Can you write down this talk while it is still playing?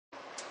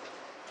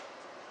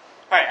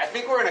All right, I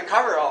think we're going to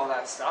cover all of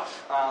that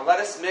stuff.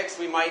 Lettuce mix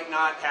we might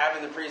not have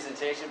in the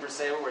presentation per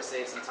se, but we're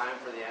saving some time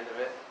for the end of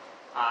it.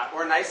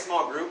 We're a nice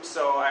small group,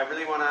 so I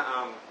really want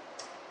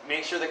to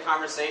make sure the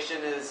conversation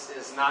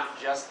is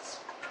not just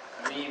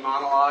me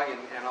monologue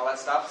and all that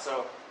stuff.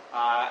 So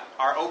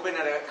are open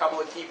at a couple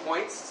of key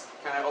points,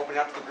 kind of open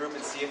up the group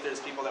and see if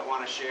there's people that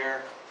want to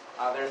share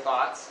their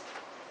thoughts.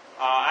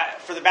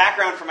 For the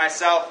background for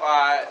myself,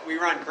 we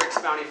run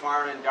Brix Bounty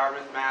Farm in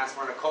Dartmouth, Mass.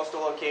 We're in a coastal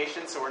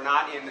location, so we're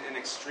not in an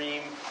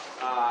extreme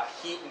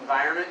heat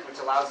environment, which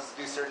allows us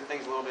to do certain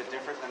things a little bit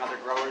different than other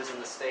growers in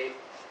the state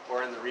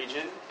or in the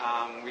region.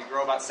 We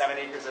grow about 7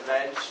 acres of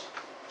veg.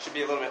 Should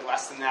be a little bit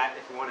less than that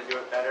if we want to do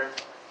it better.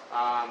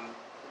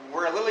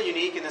 We're a little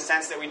unique in the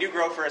sense that we do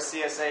grow for a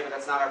CSA, but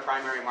that's not our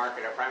primary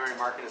market. Our primary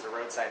market is a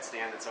roadside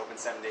stand that's open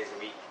 7 days a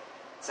week,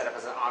 set up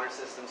as an honor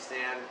system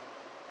stand,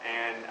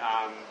 and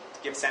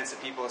give sense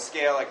of people of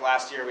scale. Like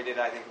last year, we did,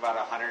 I think, about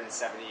 $175,000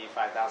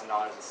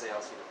 of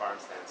sales through the farm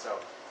stand. So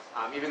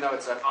even though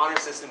it's an honor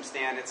system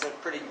stand, it's a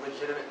pretty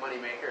legitimate money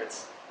maker.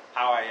 It's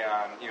how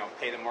I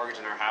pay the mortgage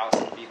in our house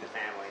and feed the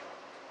family.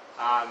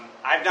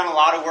 I've done a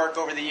lot of work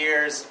over the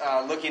years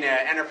looking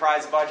at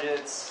enterprise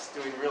budgets,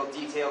 doing real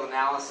detailed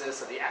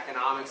analysis of the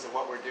economics of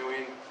what we're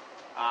doing,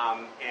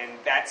 and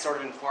that sort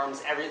of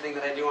informs everything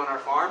that I do on our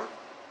farm.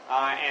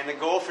 And the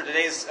goal for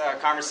today's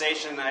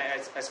conversation,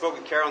 I spoke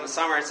with Carol in the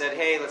summer. I said,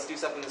 hey, let's do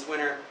something this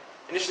winter.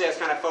 Initially, I was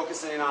kind of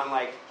focusing on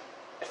like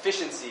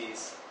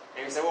efficiencies.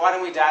 And we said, well, why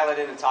don't we dial it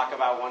in and talk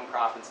about one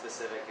crop in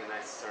specific? And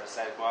I sort of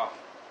said, well,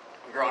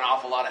 we grow an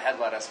awful lot of head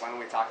lettuce. Why don't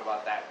we talk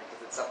about that?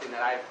 Because it's something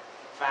that I've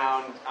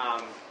found.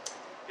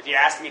 If you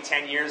asked me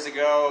 10 years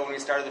ago when we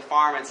started the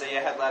farm, I'd say,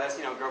 yeah, head lettuce,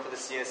 grow for the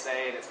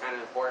CSA, and it's kind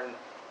of important.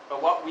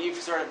 But what we've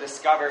sort of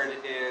discovered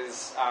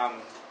is,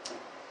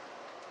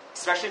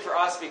 especially for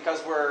us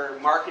because we're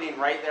marketing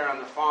right there on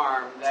the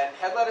farm, that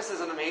head lettuce is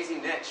an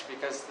amazing niche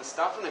because the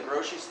stuff in the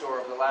grocery store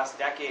over the last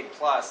decade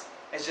plus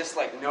has just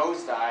like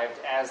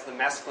nosedived as the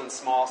mesclun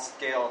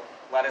small-scale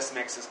lettuce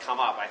mix has come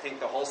up. I think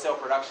the wholesale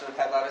production of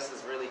head lettuce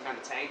has really kind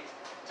of tanked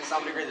to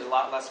some degree. There's a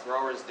lot less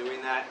growers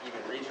doing that,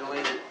 even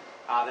regionally,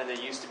 than there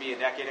used to be a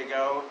decade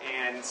ago.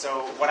 And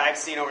so what I've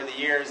seen over the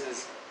years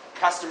is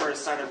customers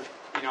sort of,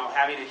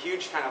 having a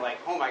huge kind of like,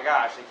 oh my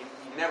gosh, you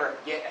can never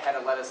get a head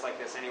of lettuce like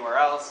this anywhere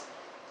else.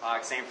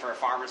 Same for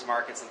farmers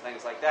markets and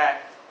things like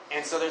that.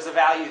 And so there's a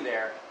value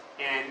there.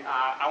 And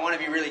I want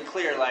to be really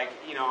clear,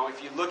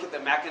 if you look at the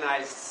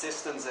mechanized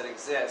systems that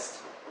exist,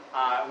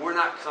 we're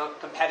not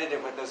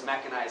competitive with those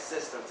mechanized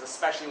systems,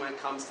 especially when it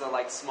comes to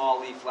like small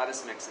leaf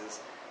lettuce mixes.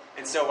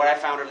 And so what I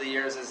found over the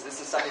years is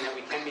this is something that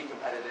we can be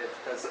competitive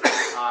because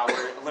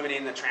we're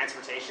eliminating the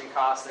transportation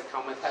costs that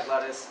come with head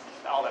lettuce,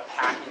 all the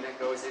packing that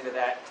goes into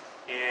that.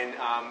 And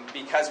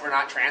because we're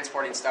not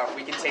transporting stuff,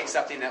 we can take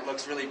something that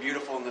looks really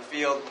beautiful in the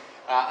field,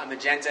 a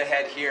magenta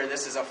head here.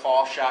 This is a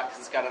fall shot because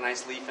it's got a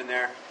nice leaf in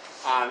there,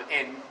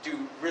 and do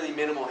really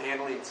minimal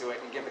handling to it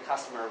and give the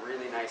customer a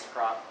really nice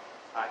crop.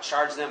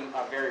 Charge them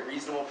a very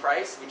reasonable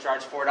price. We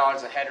charge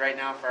 $4 a head right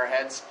now for our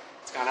heads.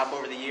 It's gone up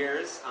over the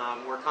years.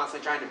 We're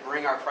constantly trying to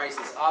bring our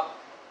prices up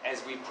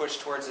as we push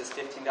towards this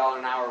 $15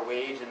 an hour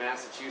wage in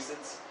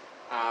Massachusetts.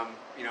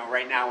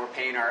 Right now we're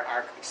paying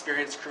our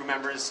experienced crew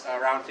members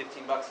around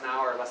 $15 an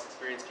hour, less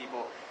experienced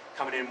people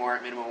coming in more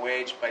at minimum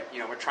wage. But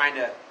we're trying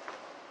to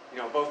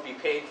both be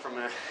paid from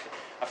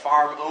a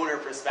farm owner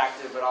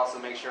perspective, but also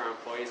make sure our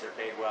employees are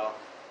paid well.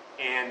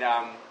 And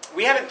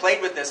we haven't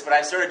played with this, but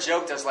I've sort of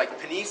joked as like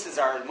panisse is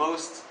our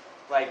most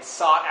like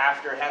sought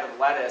after head of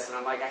lettuce, and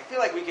I'm like, I feel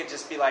like we could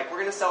just be like, we're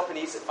going to sell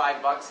panisse at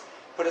 $5.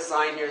 Put a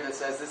sign here that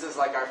says this is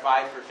like our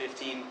 5 for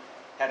 15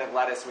 head of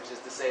lettuce, which is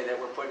to say that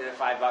we're putting it at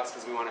 $5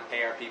 because we want to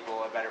pay our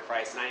people a better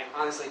price. And I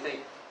honestly think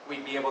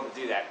we'd be able to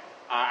do that.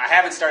 I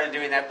haven't started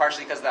doing that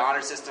partially because the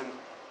honor system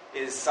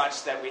is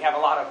such that we have a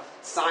lot of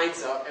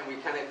signs up, and we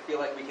kind of feel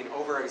like we can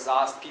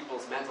over-exhaust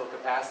people's mental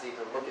capacity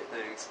to look at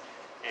things.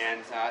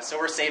 And so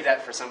we're saved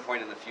that for some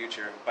point in the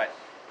future. But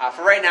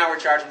for right now, we're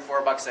charging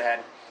 $4 a head.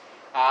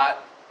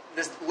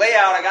 This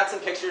layout, I got some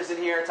pictures in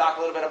here, talk a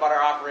little bit about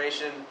our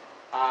operation.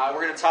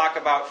 We're going to talk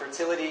about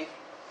fertility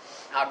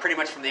pretty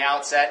much from the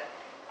outset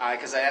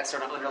because that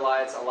sort of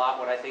underlies a lot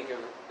what I think of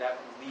that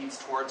leads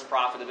towards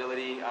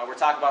profitability. We're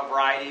talking about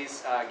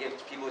varieties, give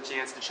people a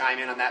chance to chime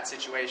in on that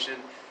situation,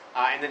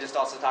 and then just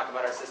also talk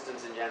about our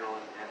systems in general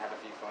and have a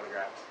few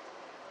photographs.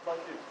 I'd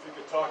like if you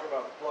could talk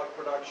about plug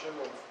production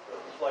and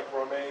like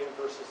romaine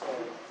versus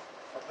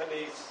a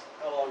panisse,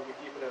 how long you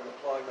keep it in the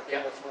plug. I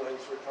think that's one of the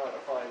things we're trying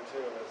to fine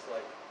tune is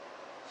like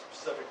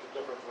specific to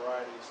different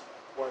varieties.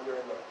 When they're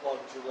in the plug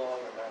too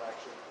long and that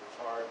actually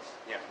retards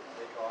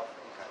take off.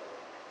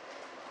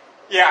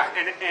 Yeah,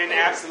 and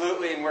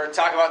absolutely, and we're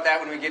talking about that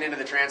when we get into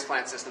the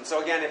transplant system.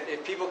 So again,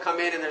 if people come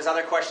in and there's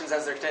other questions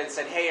as they're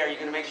said, hey, are you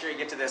going to make sure you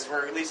get to this?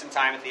 We're at least some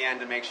time at the end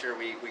to make sure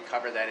we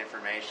cover that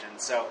information.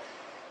 So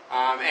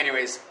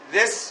anyways,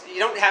 this, you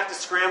don't have to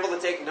scramble to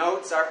take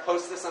notes. I'll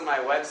post this on my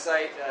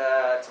website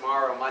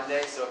tomorrow or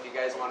Monday, so if you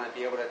guys want to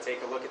be able to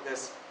take a look at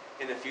this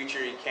in the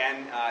future, you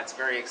can. It's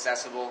very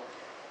accessible.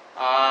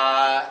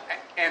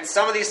 And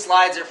some of these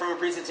slides are from a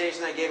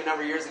presentation I gave a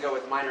number of years ago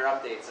with minor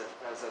updates as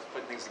I was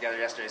putting things together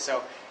yesterday.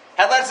 So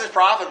head lettuce is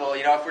profitable.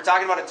 You know, if we're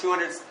talking about a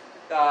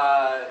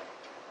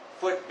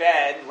 200-foot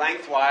bed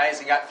lengthwise,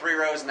 you got 3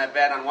 rows in that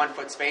bed on 1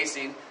 foot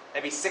spacing,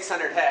 that'd be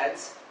 600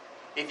 heads.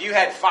 If you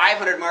had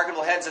 500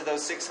 marketable heads of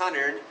those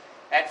 600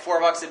 at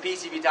 $4 a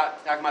piece, you'd be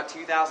talking about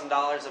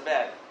 $2,000 a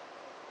bed.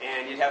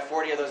 And you'd have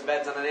 40 of those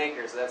beds on an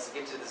acre, so that's to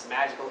get to this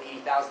magical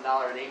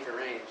 $80,000 an acre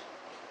range.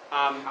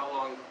 How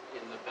long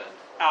in the bed?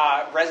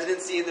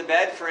 Residency in the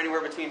bed for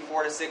anywhere between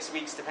 4 to 6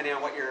 weeks, depending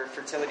on what your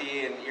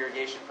fertility and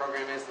irrigation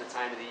program is and the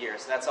time of the year.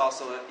 So that's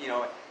also, you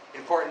know, an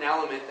important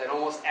element that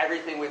almost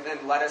everything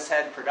within lettuce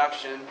head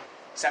production,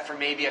 except for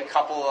maybe a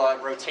couple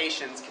of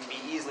rotations, can be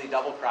easily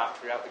double cropped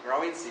throughout the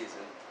growing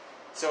season.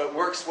 So it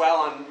works well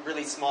on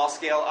really small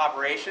scale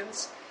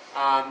operations.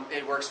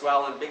 It works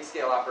well on big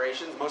scale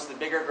operations. Most of the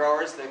bigger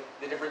growers,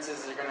 the difference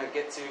is they're going to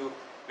get to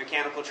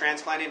mechanical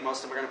transplanting.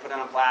 Most of them are going to put it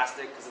on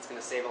plastic because it's going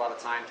to save a lot of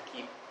time to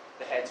keep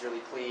the heads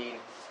really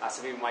clean.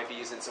 Some people might be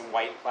using some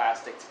white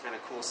plastic to kind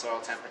of cool soil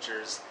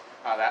temperatures,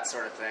 that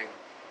sort of thing.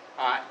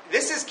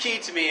 This is key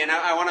to me, and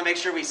I want to make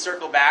sure we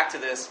circle back to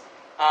this.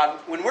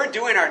 When we're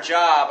doing our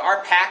job,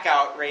 our pack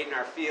out rate in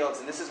our fields,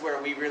 and this is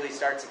where we really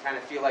start to kind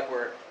of feel like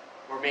we're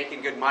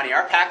making good money.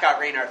 Our pack out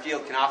rate in our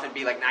field can often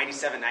be like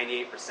 97,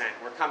 98%.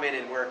 We're coming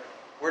in and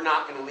we're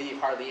not going to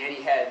leave hardly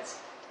any heads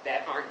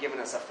that aren't giving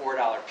us a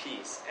 $4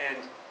 piece. And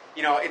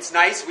you know, it's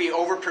nice. We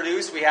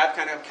overproduce. We have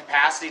kind of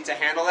capacity to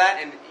handle that,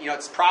 and you know,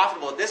 it's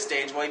profitable at this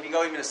stage. Well, if you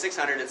go even to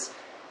 600, it's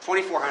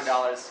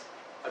 $2,400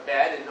 a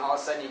bed, and all of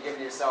a sudden you're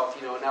giving yourself,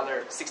 you know,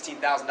 another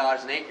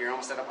 $16,000 an acre. You're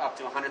almost up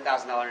to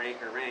 $100,000 an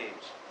acre range.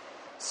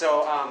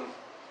 So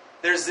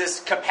there's this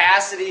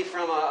capacity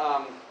from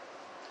a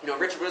you know,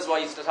 Richard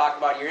Roosevelt used to talk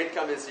about your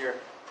income is your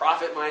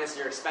profit minus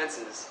your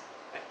expenses,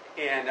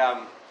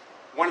 and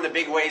one of the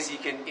big ways you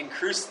can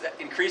increase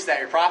that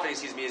your profit,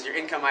 is your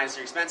income minus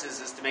your expenses,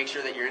 is to make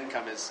sure that your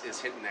income is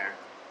hitting there.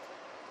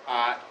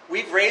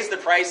 We've raised the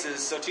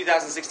prices, so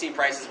 2016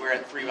 prices we're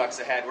at $3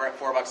 a head. We're at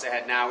 $4 a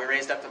head now. We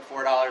raised up to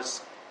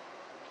 $4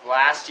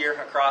 last year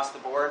across the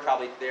board,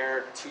 probably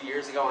there 2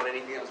 years ago on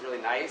anything that was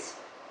really nice.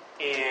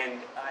 And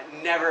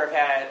never have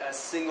had a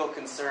single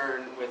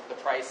concern with the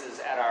prices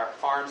at our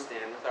farm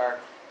stand. With our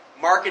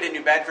market in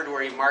New Bedford,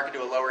 where you market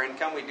to a lower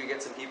income, we do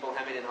get some people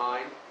hemming and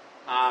hawing.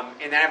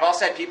 And then I've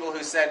also had people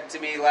who said to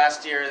me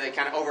last year, they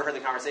kind of overheard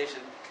the conversation,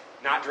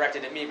 not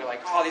directed at me, but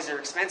like, oh, these are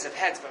expensive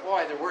heads, but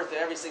boy, they're worth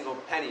every single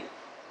penny.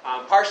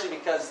 Partially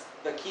because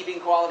the keeping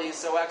quality is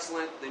so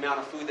excellent, the amount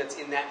of food that's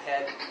in that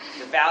head,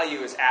 the value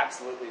is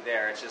absolutely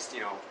there. It's just,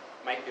 you know,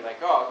 might be like,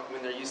 oh,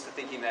 when they're used to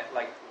thinking that,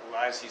 like, well,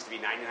 I just used to be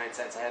 99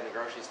 cents a head in the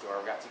grocery store.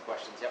 We've got 2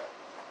 questions. Yep.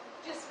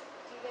 Just,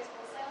 do you guys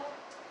wholesale?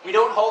 We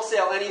don't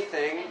wholesale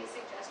anything. Any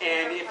suggestions?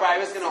 And if I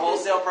was going to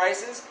wholesale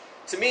prices,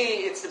 to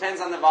me, it depends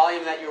on the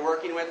volume that you're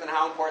working with and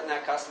how important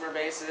that customer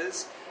base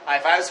is.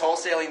 If I was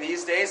wholesaling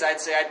these days,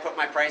 I'd say I'd put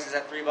my prices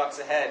at $3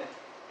 a head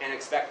and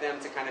expect them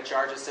to kind of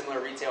charge a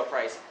similar retail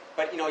price.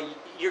 But, you know,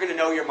 you're going to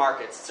know your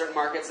markets. Certain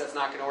markets that's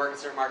not going to work, and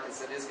certain markets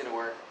that is going to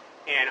work.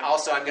 And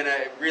also, I'm going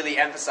to really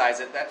emphasize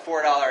that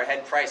 $4 a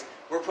head price,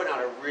 we're putting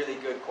out a really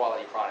good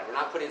quality product. We're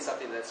not putting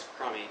something that's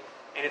crummy.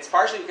 And it's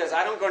partially because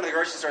I don't go to the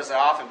grocery stores that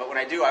often, but when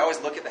I do, I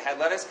always look at the head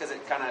lettuce because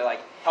it kind of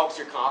like helps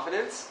your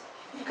confidence.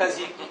 Because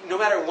no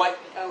matter what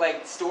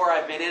like store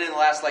I've been in the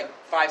last like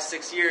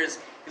 5-6 years,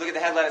 you look at the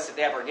head lettuce. If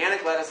they have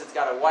organic lettuce, it's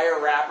got a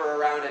wire wrapper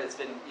around it. It's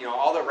been, you know,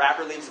 all the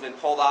wrapper leaves have been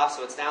pulled off,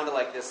 so it's down to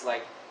like this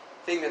like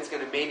thing that's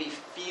going to maybe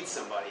feed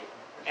somebody.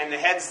 And the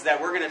heads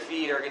that we're going to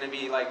feed are going to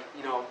be like,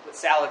 you know,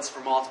 salads for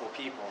multiple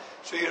people.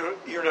 So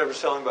you're never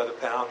selling by the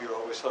pound. You're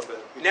always selling by the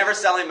pound. Never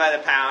selling by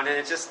the pound, and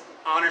it's just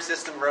honor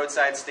system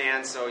roadside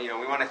stands. So you know,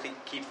 we want to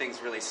keep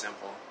things really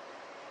simple.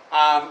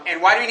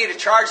 And why do we need to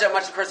charge that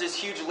much? Of course, there's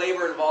huge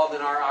labor involved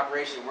in our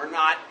operation. We're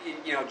not,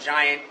 you know,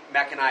 giant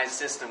mechanized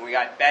system. We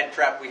got bed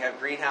prep. We have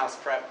greenhouse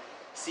prep,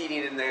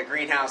 seeding in the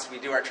greenhouse. We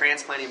do our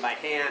transplanting by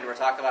hand. We'll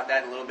talk about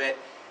that in a little bit.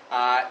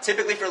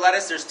 Typically for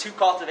lettuce, there's 2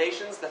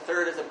 cultivations. The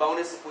third is a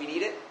bonus if we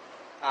need it.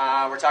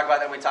 We'll talk about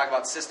that when we talk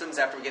about systems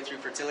after we get through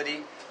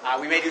fertility.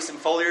 We may do some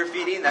foliar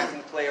feeding. That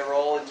can play a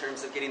role in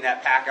terms of getting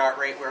that pack out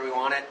rate where we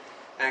want it.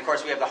 And of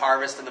course, we have the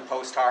harvest and the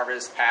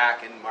post-harvest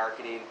pack and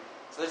marketing.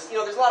 So there's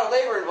a lot of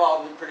labor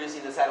involved in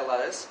producing this head of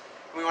lettuce.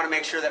 And we want to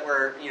make sure that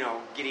we're, you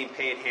know, getting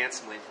paid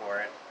handsomely for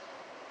it.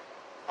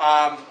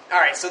 All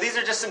right, so these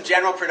are just some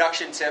general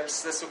production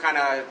tips. This will kind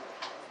of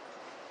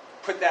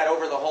put that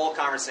over the whole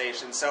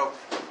conversation. So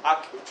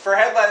for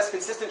head lettuce,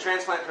 consistent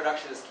transplant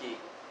production is key.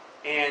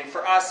 And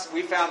for us,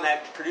 we found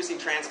that producing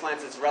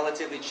transplants is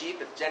relatively cheap.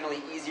 It's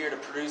generally easier to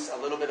produce a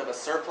little bit of a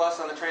surplus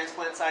on the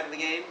transplant side of the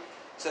game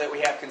so that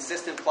we have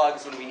consistent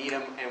plugs when we need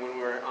them and when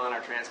we're on our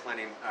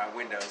transplanting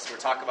windows. So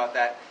we'll talk about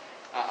that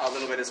a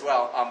little bit as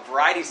well.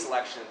 Variety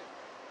selection.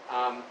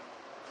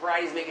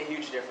 Varieties make a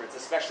huge difference,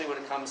 especially when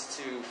it comes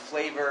to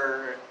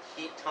flavor,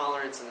 heat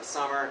tolerance in the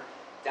summer,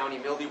 downy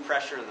mildew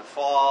pressure in the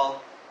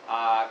fall,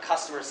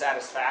 customer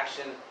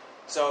satisfaction.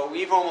 So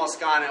we've almost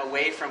gone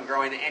away from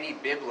growing any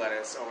bib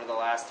lettuce over the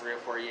last 3 or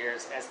 4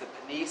 years as the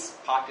panisse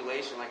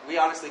population. Like, we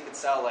honestly could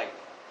sell like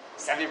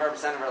 75%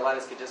 of our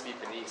lettuce could just be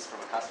panisse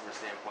from a customer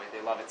standpoint.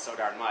 They love it so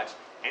darn much.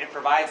 And it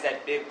provides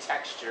that bib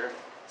texture.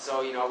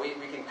 So, you know, we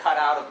can cut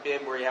out a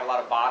bib where you have a lot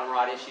of bottom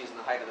rot issues in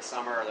the height of the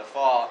summer or the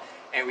fall,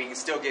 and we can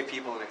still give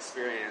people an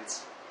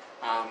experience.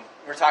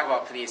 We're talking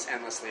about panisse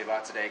endlessly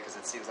about today because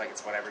it seems like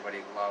it's what everybody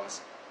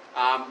loves.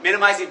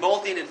 Minimizing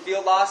bolting and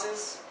field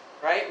losses,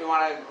 right? We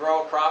want to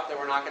grow a crop that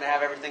we're not going to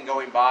have everything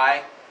going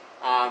by.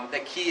 The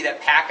key,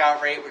 that pack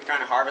out rate, we're trying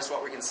to harvest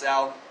what we can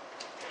sell.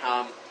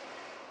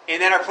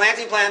 And then our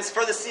planting plans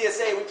for the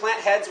CSA, we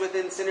plant heads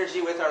within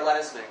synergy with our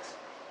lettuce mix.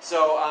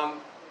 So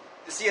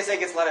the CSA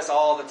gets lettuce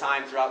all the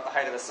time throughout the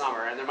height of the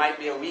summer, and there might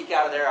be a week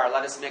out of there our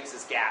lettuce mix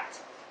is gapped.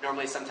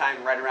 Normally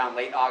sometime right around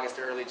late August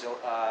or early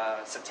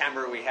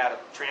September, we had a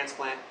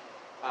transplant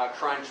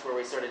crunch where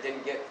we sort of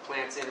didn't get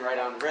plants in right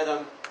on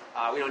rhythm.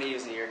 We don't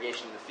use any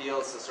irrigation in the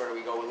fields, so sort of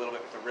we go a little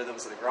bit with the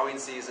rhythms of the growing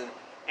season.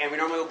 And we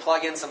normally will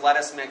plug in some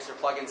lettuce mix or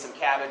plug in some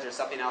cabbage or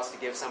something else to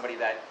give somebody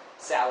that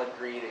salad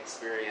green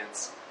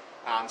experience.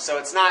 So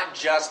it's not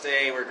just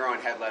we're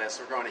growing head lettuce,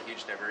 we're growing a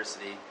huge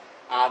diversity.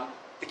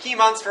 The key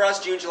months for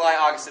us, June, July,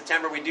 August,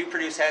 September, we do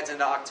produce heads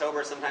into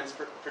October, sometimes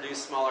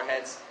produce smaller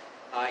heads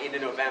into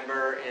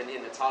November and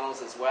in the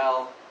tunnels as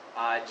well.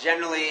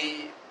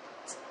 Generally,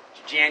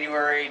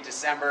 January,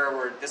 December,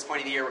 we're at this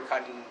point of the year, we're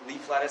cutting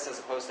leaf lettuce as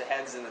opposed to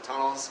heads in the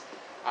tunnels.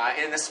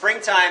 And in the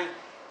springtime,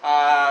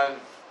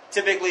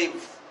 typically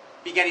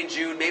beginning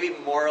June, maybe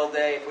Memorial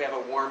Day if we have a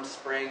warm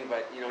spring,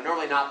 but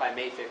normally not by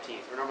May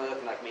 15th. We're normally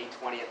looking like May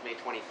 20th, May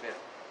 25th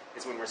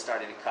is when we're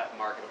starting to cut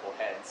marketable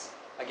heads.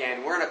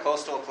 Again, we're in a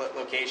coastal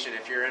location.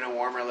 If you're in a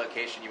warmer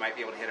location, you might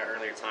be able to hit an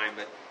earlier time,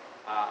 but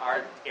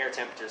our air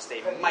temperatures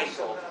stay mighty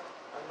cold.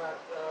 I'm not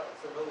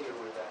familiar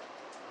with that.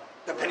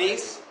 The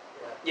panisse?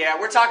 Yeah,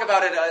 we'll talk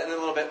about it in a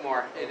little bit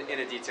more in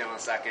a detail in a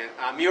second.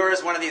 Muir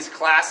is one of these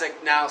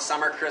classic now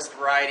summer crisp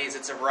varieties.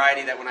 It's a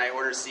variety that when I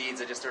order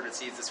seeds, I just ordered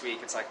seeds this week.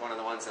 It's like one of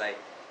the ones that I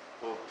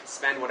will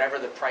spend whatever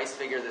the price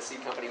figure the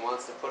seed company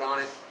wants to put on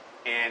it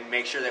and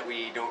make sure that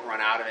we don't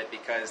run out of it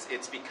because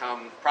it's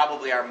become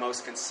probably our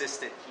most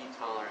consistent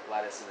heat-tolerant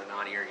lettuce in a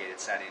non-irrigated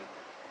setting.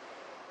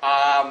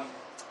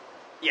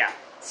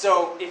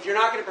 So if you're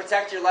not going to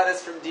protect your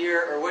lettuce from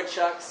deer or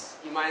woodchucks,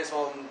 you might as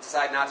well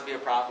decide not to be a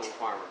profitable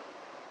farmer.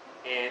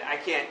 And I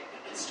can't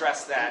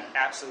stress that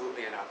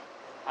absolutely enough.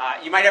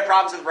 You might have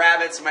problems with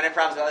rabbits, you might have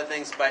problems with other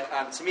things,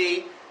 but to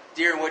me,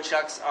 deer and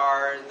woodchucks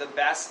are the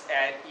best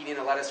at eating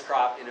a lettuce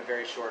crop in a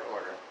very short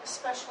order.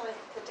 Especially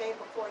the day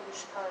before you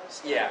should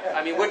harvest. Yeah,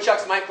 I mean,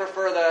 woodchucks might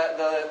prefer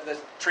the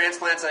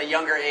transplants at a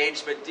younger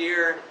age, but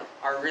deer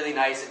are really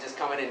nice at just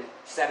coming and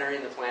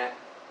centering the plant.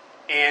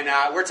 And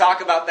we're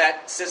talking about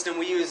that system.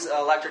 We use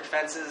electric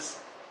fences.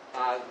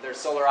 They're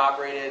solar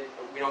operated.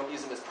 We don't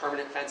use them as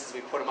permanent fences. We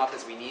put them up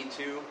as we need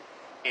to.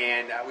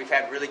 And we've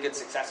had really good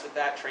success with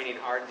that, training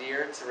our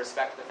deer to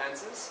respect the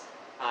fences.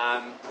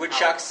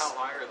 Woodchucks. How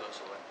high are those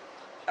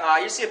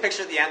electric? You see a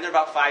picture at the end. They're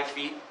about 5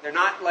 feet. They're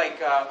not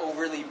like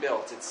overly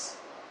built.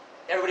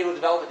 Everybody will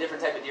develop a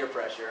different type of deer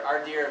pressure.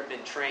 Our deer have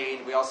been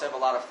trained. We also have a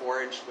lot of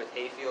forage with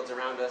hay fields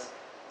around us.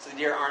 So the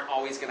deer aren't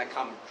always going to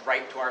come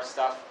right to our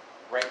stuff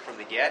right from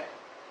the get.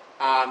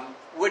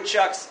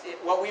 Woodchucks,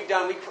 what we've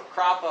done, we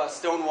crop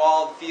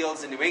stone-walled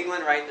fields in New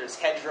England, right? There's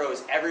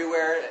hedgerows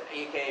everywhere,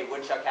 aka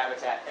woodchuck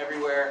habitat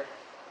everywhere.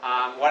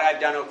 What I've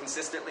done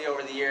consistently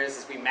over the years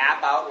is we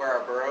map out where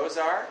our burrows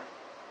are,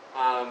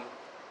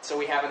 so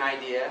we have an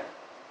idea.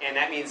 And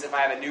that means if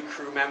I have a new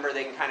crew member,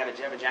 they can kind of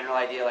have a general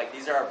idea, like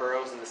these are our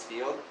burrows in this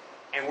field.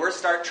 And we'll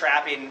start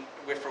trapping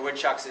for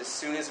woodchucks as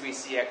soon as we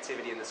see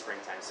activity in the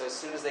springtime. So as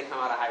soon as they come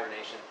out of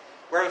hibernation.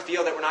 We have a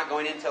field that we're not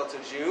going in until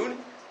June.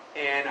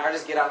 And I'll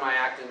just get on my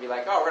act and be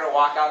like, we're going to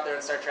walk out there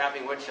and start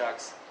trapping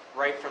woodchucks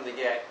right from the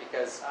get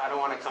because I don't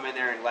want to come in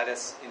there and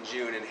lettuce in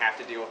June and have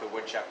to deal with a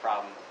woodchuck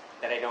problem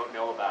that I don't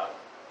know about.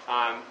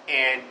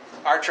 And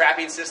our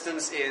trapping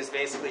systems is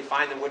basically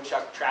find the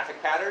woodchuck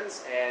traffic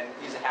patterns and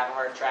use a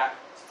have-a-heart trap.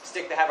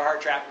 Stick the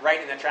have-a-heart trap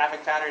right in the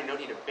traffic pattern. You don't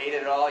need to bait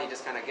it at all. You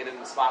just kind of get it in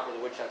the spot where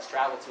the woodchucks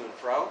travel to and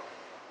fro.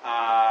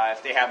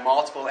 If they have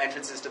multiple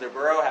entrances to their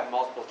burrow, have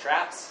multiple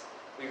traps.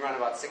 We run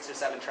about 6 or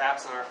 7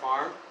 traps on our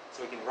farm.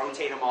 So we can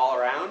rotate them all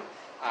around,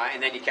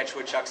 and then you catch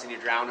woodchucks and you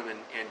drown them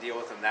and deal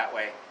with them that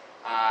way.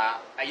 I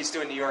used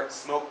to in New York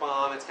smoke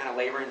bomb. It's kind of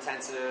labor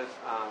intensive.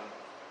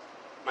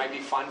 Might be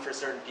fun for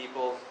certain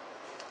people.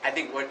 I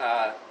think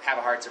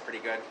have-a-hearts are pretty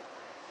good.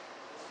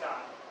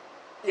 Scott.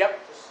 Yep.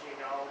 Just so you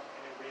know,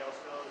 and everybody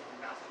else knows,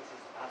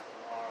 Massachusetts passed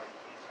a law and you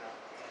can't drown.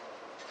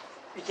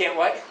 You can't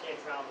what? You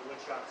can't drown the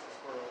woodchucks, the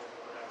squirrels,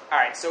 or whatever. All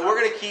right, so we're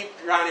going to keep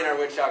drowning our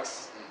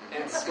woodchucks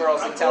and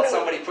squirrels until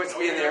somebody puts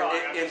me in there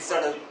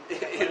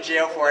in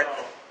jail for it.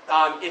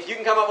 If you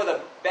can come up with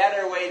a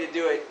better way to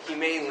do it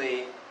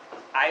humanely,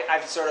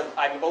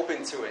 I'm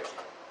open to it.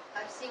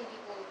 I've seen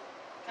people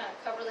kind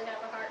of cover the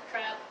have-a-heart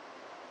trap,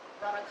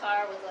 run a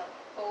car with a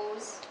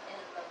hose, and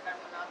the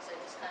carbon monoxide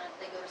just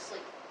they go to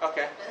sleep.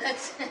 Okay.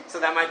 That's So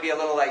that might be a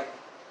little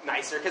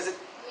nicer because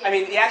I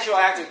mean, the actual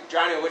act of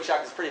drowning a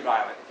woodchuck is pretty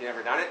violent if you've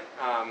never done it.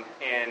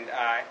 And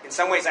in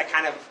some ways,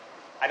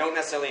 I don't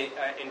necessarily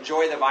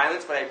enjoy the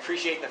violence, but I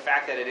appreciate the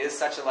fact that it is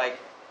such a like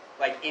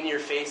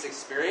in-your-face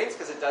experience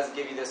because it does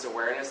give you this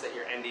awareness that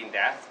you're ending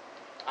death.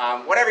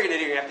 Whatever you're going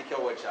to do, you have to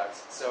kill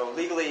woodchucks. So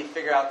legally,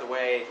 figure out the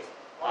way.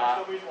 As long as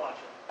nobody's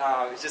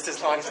watching. Just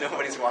as long as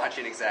nobody's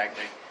watching,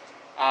 exactly.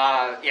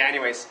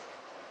 Anyways.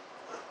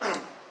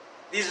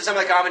 These are some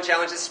of the common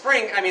challenges.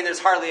 Spring, I mean, there's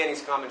hardly any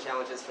common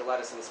challenges for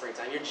lettuce in the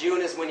springtime. Your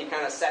June is when you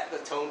kind of set the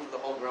tone for the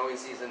whole growing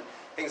season.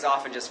 Things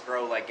often just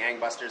grow like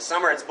gangbusters.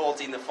 Summer, it's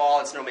bolting. The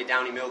fall, it's normally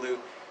downy mildew.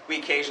 We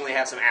occasionally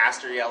have some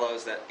aster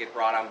yellows that get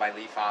brought on by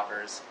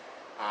leafhoppers.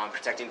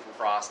 Protecting from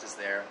frost is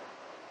there.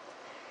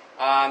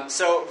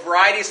 So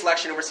variety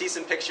selection, and we'll see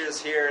some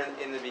pictures here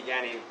in the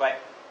beginning.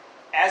 But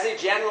as a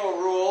general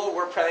rule,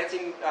 we're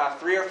planting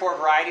 3 or 4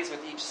 varieties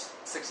with each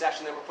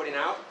succession that we're putting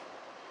out.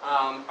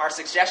 Our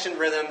succession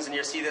rhythms, and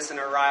you'll see this in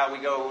our ryle, we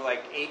go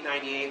like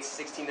 8/98,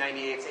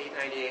 16/98,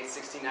 8/98,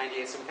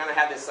 16/98. So we kind of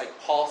have this like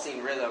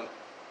pulsing rhythm.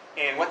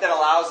 And what that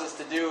allows us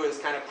to do is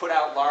kind of put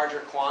out larger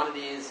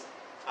quantities.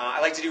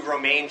 I like to do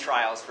romaine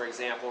trials, for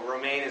example.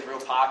 Romaine is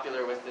real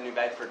popular with the New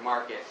Bedford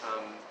market,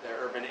 the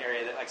urban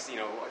area that likes,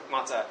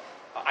 wants a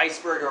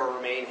iceberg or a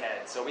romaine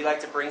head. So we like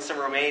to bring some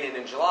romaine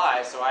in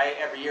July. So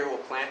every year will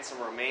plant some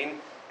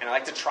romaine, and I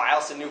like to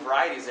trial some new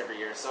varieties every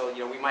year. So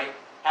we might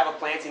have a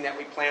planting that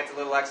we plant a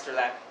little extra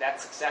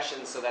that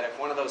succession, so that if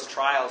one of those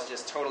trials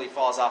just totally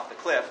falls off the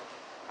cliff,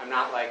 I'm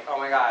not like, oh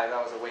my God,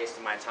 that was a waste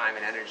of my time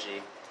and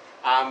energy.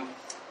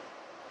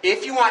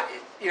 If you want,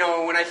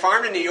 when I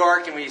farmed in New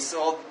York and we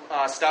sold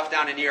stuff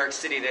down in New York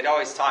City, they'd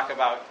always talk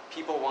about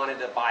people wanted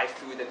to buy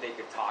food that they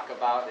could talk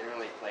about. They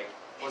really it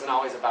wasn't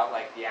always about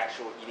like the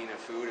actual eating of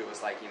food. It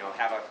was like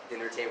have a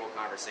dinner table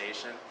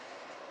conversation.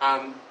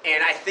 And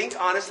I think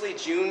honestly,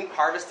 June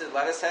harvested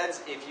lettuce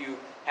heads, if you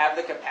have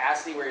the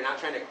capacity where you're not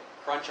trying to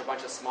crunch a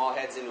bunch of small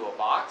heads into a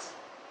box,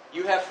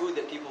 you have food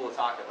that people will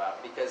talk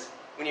about. Because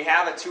when you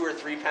have a 2 or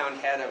 3 pound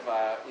head of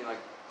like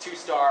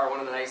 2-star, one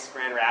of the nice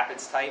Grand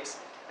Rapids types,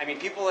 I mean,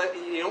 people,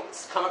 you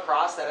don't come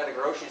across that at a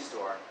grocery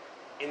store.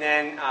 And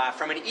then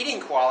from an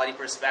eating quality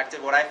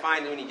perspective, what I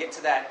find when you get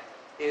to that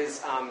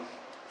is,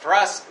 for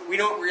us, we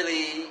don't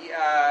really,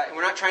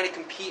 we're not trying to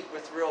compete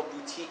with real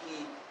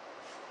boutique-y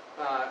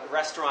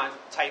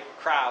restaurant-type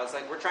crowds.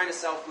 Like, we're trying to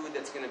sell food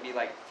that's going to be,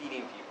 like,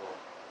 feeding people.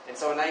 And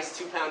so a nice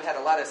 2-pound head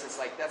of lettuce, it's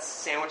like, that's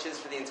sandwiches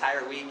for the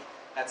entire week.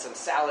 That's some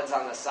salads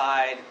on the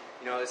side.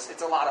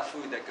 It's a lot of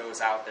food that goes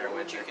out there. What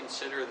would you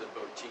consider the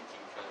boutique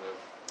kind of,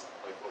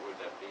 like, what would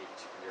that be?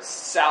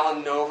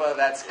 Salad Nova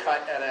that's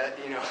cut at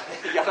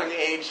a young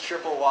age,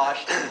 triple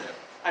washed.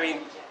 I mean,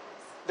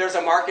 there's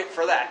a market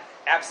for that.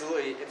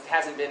 Absolutely. It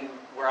hasn't been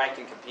where I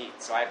can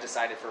compete, so I've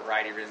decided for a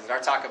variety of reasons.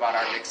 I'll talk about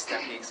our mixed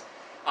techniques.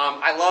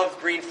 I love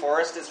Green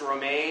Forest as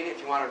romaine.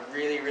 If you want a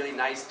really, really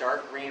nice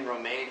dark green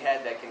romaine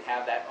head that can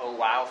have that oh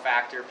wow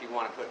factor, if you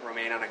want to put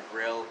romaine on a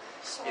grill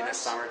in the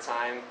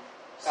summertime.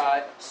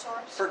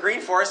 For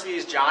Green Forest, we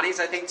use Johnny's.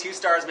 I think 2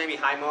 stars, maybe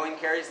High Mowing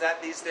carries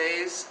that these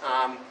days.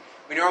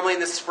 We normally in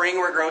the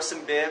spring we grow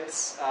some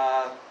bibs.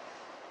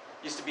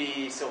 Used to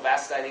be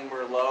Sylvester, I think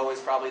Merlot is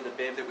probably the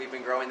bib that we've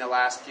been growing the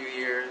last few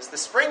years. The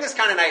spring is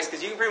kind of nice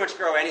because you can pretty much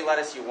grow any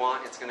lettuce you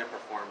want. It's going to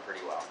perform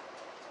pretty well.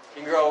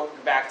 You can grow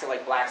back to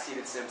like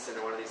Black-Seeded Simpson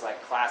or one of these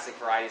like classic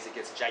varieties that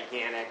gets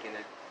gigantic and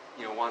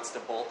it wants to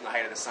bolt in the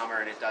height of the summer,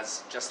 and it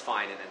does just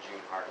fine in a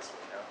June harvest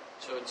window.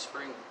 So in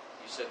spring,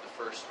 you said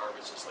the first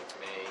harvest is like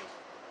May.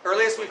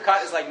 Earliest we've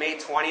cut is like May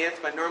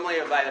 20th, but normally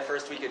by the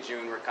first week of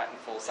June we're cutting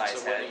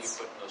full-size heads. So when are you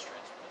putting those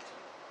transplants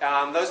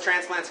in? Those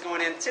transplants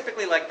going in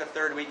typically like the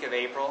 3rd week of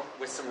April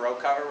with some row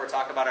cover. We'll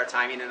talk about our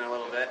timing in a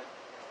little bit.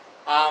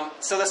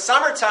 So the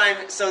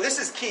summertime, so this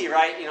is key,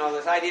 right?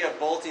 This idea of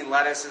bolting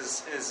lettuce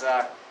is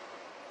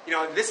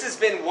this has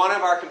been one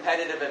of our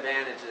competitive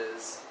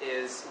advantages,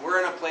 is we're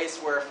in a place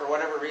where for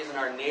whatever reason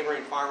our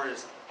neighboring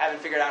farmers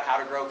haven't figured out how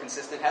to grow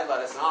consistent head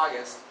lettuce in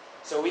August.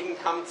 So we can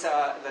come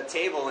to the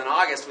table in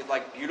August with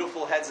like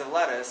beautiful heads of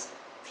lettuce,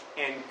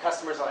 and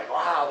customers are like,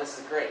 wow, this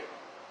is great.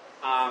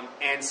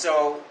 And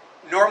so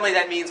normally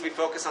that means we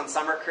focus on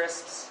summer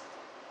crisps,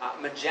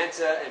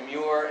 Magenta and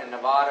Muir and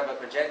Nevada,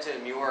 but Magenta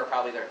and Muir are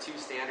probably their 2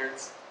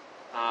 standards.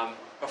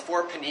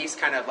 Before Panisse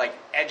kind of like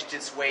edged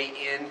its way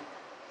in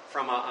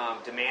from a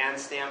demand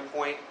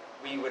standpoint,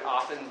 we would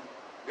often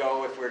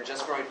go, if we're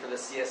just growing for the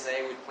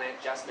CSA, we'd plant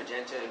just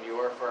Magenta and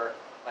Muir for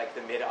like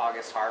the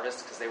mid-August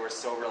harvest because they were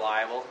so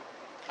reliable.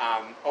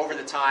 Over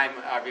the time,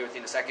 I'll be with you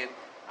in a second,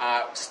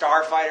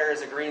 Starfighter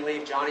is a green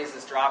leaf. Johnny's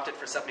has dropped it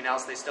for something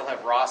else. They still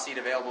have raw seed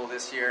available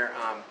this year.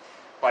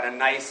 But a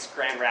nice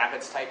Grand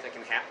Rapids type that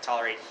can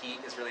tolerate heat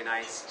is really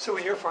nice. So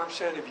in your farm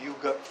stand, have you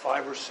got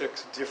 5 or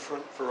 6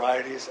 different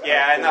varieties?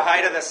 Yeah, in the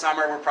height of the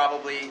summer,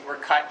 we're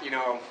cut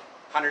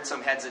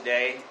 100-some heads a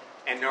day,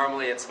 and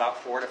normally it's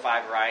about 4 to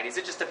 5 varieties.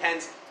 It just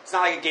depends. It's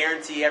not like a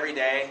guarantee every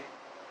day.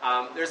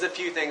 There's a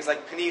few things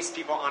like Panisse.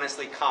 People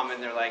honestly come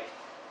and they're like,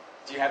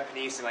 "Do you have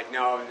Panisse?" And like,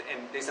 no,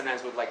 and they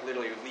sometimes would like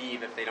literally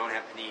leave if they don't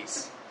have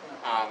Panisse.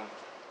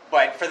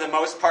 But for the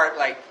most part,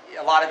 like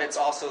a lot of it's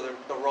also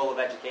the role of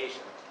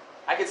education.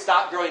 I could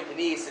stop growing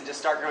panisse and just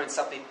start growing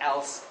something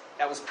else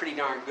that was pretty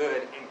darn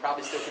good and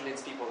probably still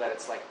convince people that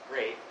it's like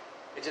great.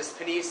 It just,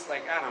 panisse,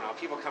 like, I don't know,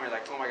 people come here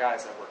like, oh my God,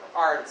 it's a work of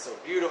art, it's so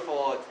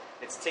beautiful,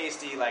 it's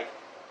tasty. Like,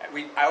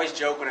 I always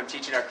joke when I'm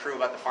teaching our crew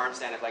about the farm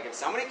stand, if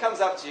somebody comes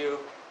up to you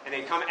and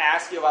they come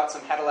ask you about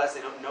some head of lettuce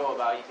they don't know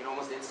about, you can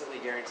almost instantly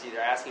guarantee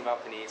they're asking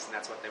about panisse, and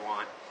that's what they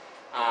want.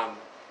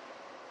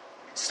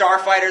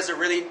 Starfighters are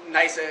really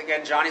nice.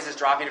 Again, Johnny's is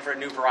dropping it for a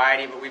new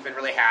variety, but we've been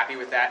really happy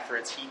with that for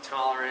its heat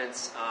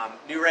tolerance.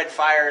 New Red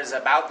Fire is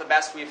about the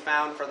best we've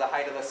found for the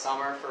height of the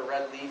summer for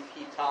red leaf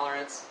heat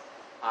tolerance.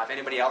 If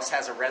anybody else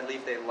has a red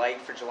leaf they like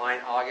for July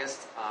and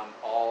August,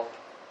 all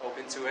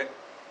open to it.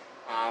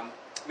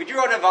 We do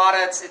grow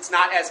Nevada. It's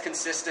not as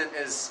consistent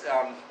as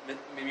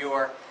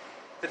Mimure.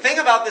 The thing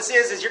about this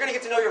is you're going to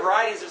get to know your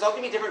varieties. There's all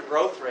going to be different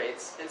growth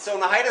rates. And so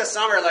in the height of the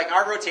summer, like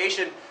our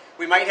rotation,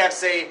 we might have,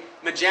 say,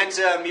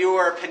 Magenta,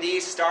 Mure,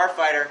 Panisse,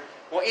 Starfighter.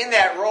 Well, in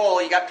that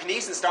role, you got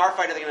Panisse and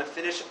Starfighter that are going to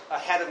finish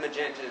ahead of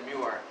Magenta and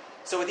Mure.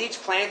 So with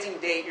each planting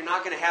date, you're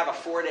not going to have a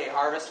 4-day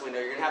harvest window.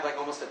 You're going to have like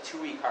almost a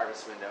 2-week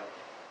harvest window.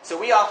 So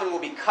we often will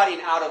be cutting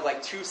out of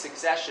like 2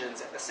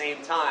 successions at the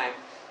same time.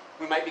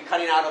 We might be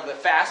cutting out of the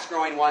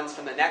fast-growing ones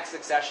from the next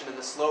succession and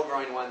the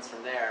slow-growing ones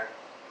from there.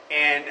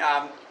 And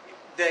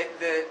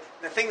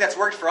the thing that's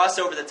worked for us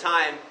over the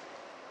time,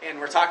 and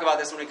we're talking about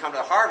this when we come to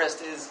the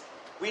harvest, is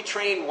we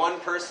train one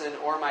person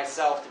or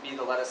myself to be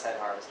the lettuce head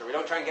harvester. We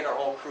don't try and get our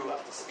whole crew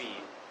up to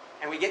speed.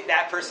 And we get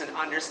that person to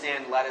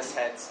understand lettuce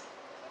heads.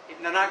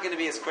 They're not going to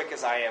be as quick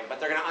as I am, but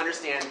they're going to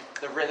understand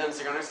the rhythms.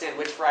 They're going to understand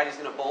which variety is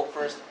going to bolt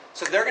first.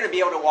 So they're going to be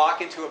able to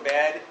walk into a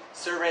bed,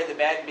 survey the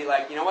bed, and be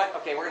like, you know what?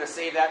 Okay, we're going to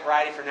save that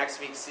variety for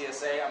next week's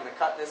CSA. I'm going to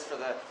cut this for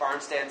the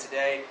farm stand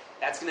today.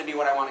 That's going to be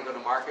what I want to go to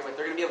market with.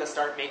 They're going to be able to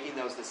start making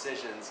those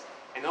decisions.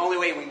 And the only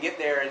way we can get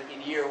there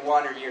in year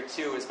 1 or year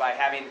 2 is by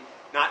having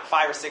not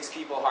 5 or 6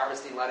 people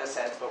harvesting lettuce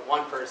heads, but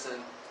one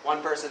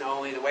person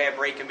only. The way I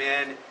break them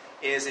in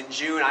is in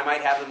June, I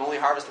might have them only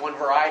harvest one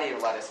variety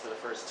of lettuce for the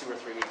first 2 or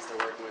 3 weeks they're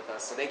working with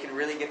us, so they can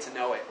really get to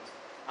know it.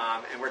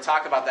 And we'll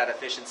talk about that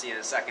efficiency in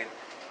a second.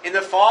 In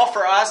the fall,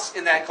 for us,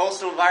 in that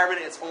coastal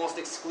environment, it's almost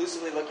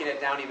exclusively looking at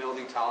downy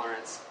mildew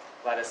tolerance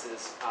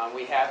lettuces.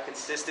 We have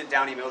consistent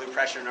downy mildew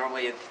pressure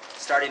normally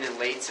starting in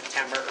late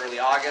September, early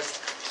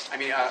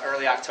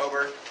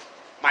October.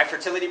 My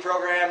fertility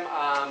program,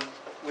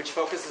 which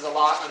focuses a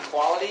lot on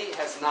quality,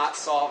 has not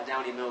solved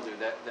downy mildew.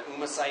 The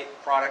Umasite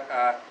product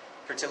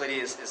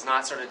fertility is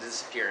not sort of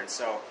disappeared.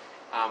 So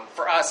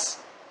for us,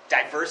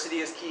 diversity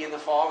is key in the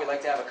fall. We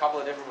like to have a couple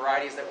of different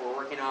varieties that we're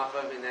working off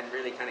of and then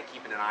really kind of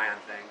keeping an eye on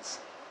things.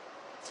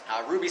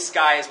 Ruby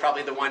Sky is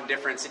probably the one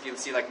difference. If you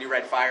see like New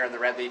Red Fire and the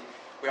red leaf,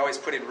 we always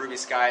put in Ruby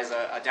Sky as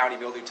a downy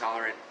mildew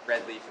tolerant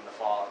red leaf in the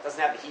fall. It doesn't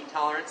have the heat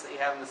tolerance that you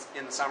have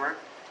in the summer,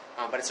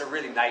 but it's a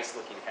really nice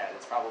looking head.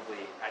 It's probably,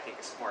 I think,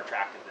 it's more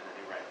attractive than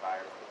a New Red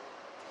Fire.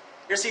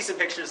 You'll see some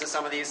pictures of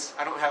some of these.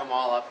 I don't have them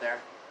all up there.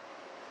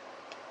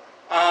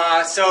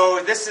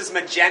 So this is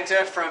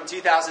Magenta from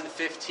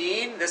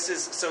 2015. This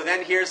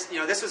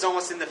was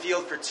almost in the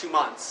field for 2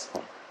 months.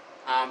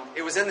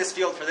 It was in this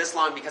field for this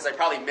long because I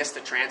probably missed the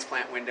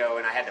transplant window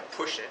and I had to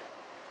push it,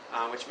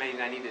 which meant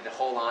I needed to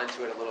hold on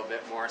to it a little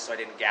bit more so I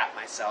didn't gap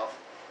myself.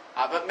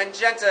 But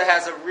Magenta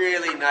has a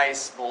really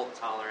nice bolt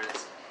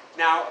tolerance.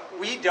 Now,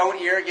 we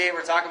don't irrigate.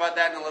 We'll talk about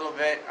that in a little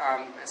bit.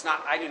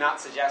 I do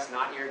not suggest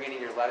not irrigating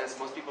your lettuce.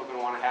 Most people are going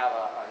to want to have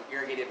an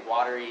irrigated,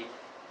 watery,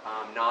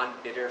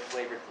 non-bitter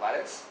flavored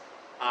lettuce.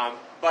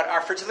 But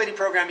our fertility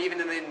program, even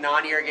in the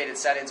non-irrigated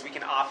settings, we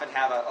can often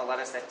have a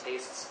lettuce that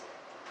tastes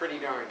pretty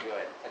darn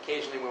good.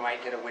 Occasionally we might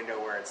hit a window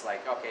where it's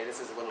like, okay,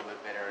 this is a little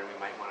bit bitter, and we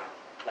might want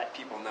to let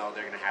people know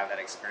they're going to have that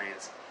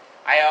experience.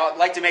 I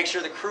like to make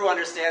sure the crew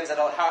understands that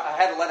a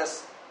head of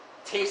lettuce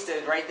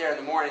tasted right there in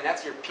the morning,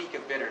 that's your peak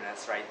of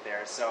bitterness right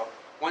there. So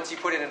once you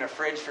put it in a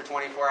fridge for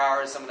 24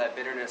 hours, some of that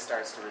bitterness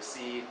starts to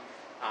recede.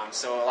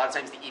 So a lot of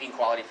times the eating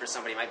quality for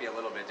somebody might be a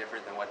little bit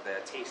different than what the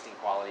tasting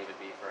quality would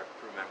be for a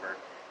crew member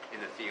in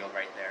the field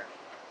right there.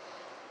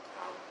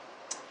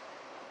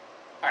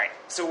 All right,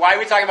 so why are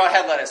we talking about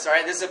head lettuce? All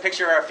right, this is a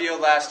picture of our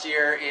field last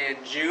year in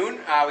June.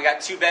 We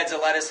got 2 beds of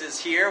lettuces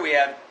here. We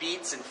have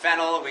beets and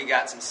fennel. We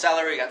got some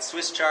celery. We got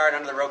Swiss chard.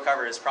 Under the row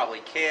cover is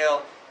probably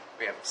kale.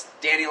 We have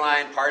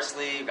dandelion,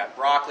 parsley. We've got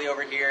broccoli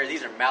over here.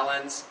 These are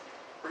melons.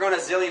 We're growing a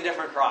zillion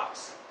different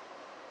crops.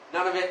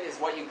 None of it is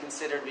what you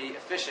consider to be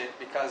efficient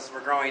because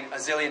we're growing a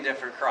zillion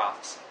different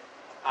crops.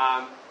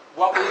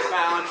 What we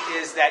found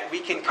is that we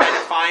can kind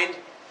of find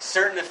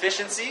certain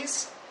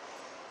efficiencies.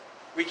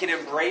 We can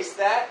embrace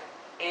that.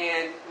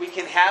 And we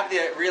can have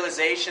the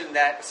realization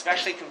that,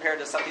 especially compared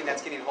to something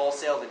that's getting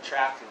wholesaled and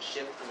tracked and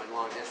shipped from a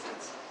long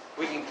distance,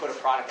 we can put a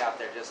product out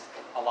there just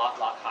a lot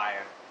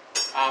higher.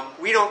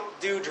 We don't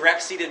do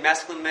direct seeded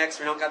mesclun mix.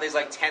 We don't got these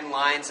like 10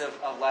 lines of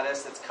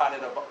lettuce that's cut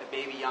at a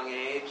baby young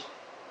age.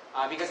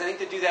 Because I think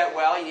to do that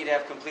well, you need to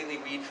have completely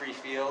weed-free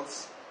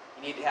fields.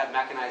 You need to have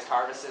mechanized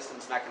harvest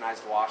systems,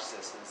 mechanized wash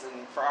systems.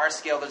 And for our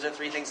scale, those are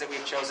 3 things that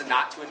we've chosen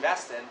not to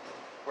invest in.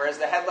 Whereas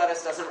the head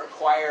lettuce doesn't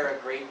require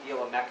a great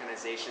deal of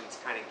mechanization to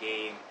kind of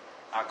gain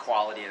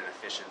quality and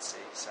efficiency.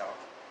 So,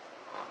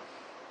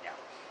 yeah.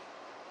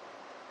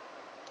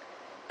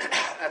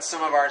 That's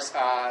some of our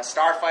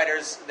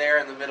starfighters there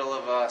in the middle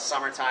of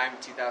summertime,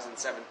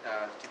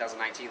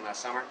 2019,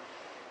 last summer.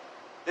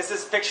 This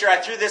is a picture, I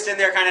threw this in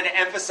there kind of to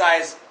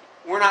emphasize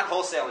we're not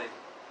wholesaling.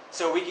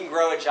 So we can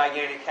grow a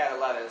gigantic head of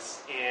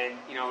lettuce and,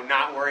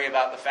 not worry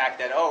about the fact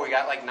that, we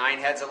got like 9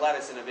 heads of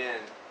lettuce in a bin.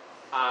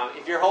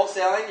 If you're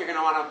wholesaling, you're going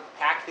to want to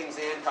pack things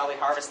in, probably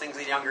harvest things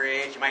at a younger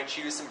age. You might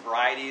choose some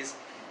varieties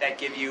that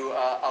give you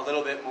a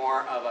little bit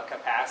more of a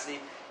capacity.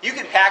 You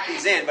can pack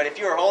these in, but if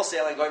you were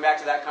wholesaling, going back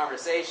to that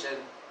conversation,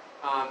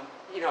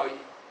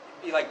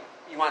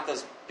 you want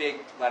those big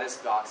lettuce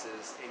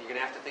boxes, and you're going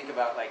to have to think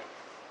about, like,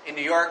 in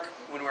New York,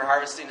 when we're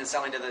harvesting and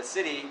selling to the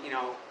city,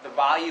 the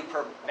value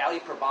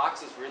per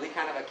box is really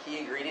kind of a key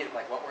ingredient of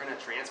like what we're going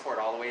to transport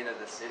all the way into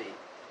the city.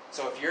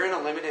 So if you're in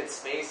a limited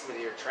space with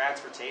your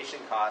transportation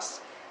costs,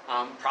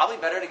 probably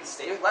better to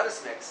stay with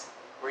lettuce mix,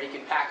 where you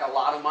can pack a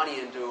lot of money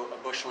into a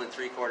 1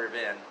 3/4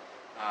 bin.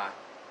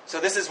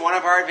 So this is one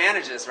of our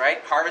advantages, right?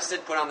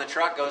 Harvested, put on the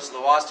truck, goes to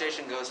the wash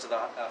station, goes to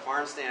the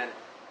farm stand,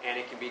 and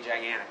it can be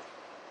gigantic.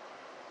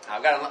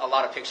 I've got a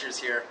lot of pictures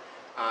here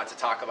to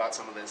talk about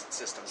some of the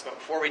systems. But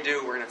before we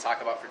do, we're going to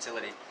talk about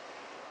fertility.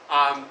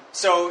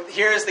 So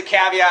here's the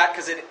caveat,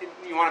 because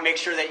you want to make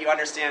sure that you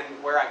understand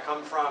where I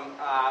come from.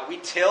 We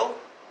till.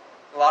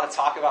 A lot of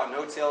talk about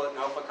no-till at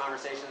NOFA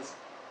conversations.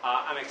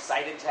 I'm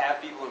excited to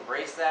have people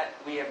embrace that.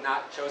 We have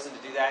not chosen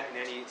to do that in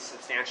any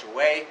substantial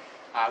way.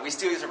 We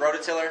still use a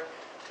rototiller.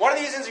 One of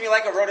the reasons we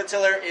like a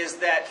rototiller is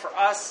that for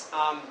us,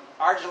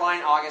 our July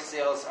and August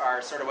sales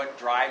are sort of what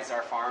drives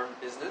our farm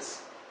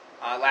business.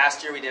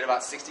 Last year we did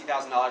about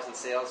 $60,000 in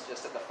sales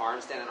just at the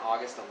farm stand in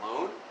August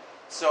alone.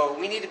 So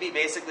we need to be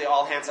basically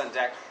all hands on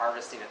deck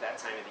harvesting at that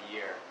time of the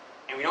year.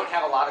 And we don't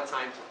have a lot of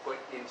time to put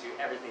into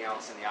everything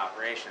else in the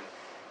operation.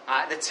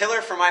 The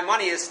tiller for my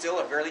money is still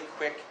a really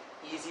quick,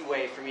 easy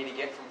way for me to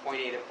get from point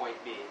A to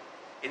point B.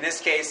 In this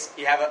case,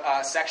 you have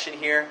a section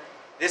here.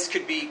 This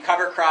could be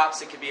cover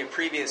crops, it could be a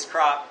previous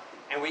crop,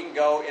 and we can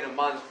go in a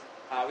month.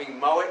 We can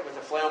mow it with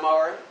a flail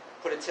mower,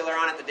 put a tiller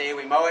on it the day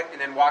we mow it,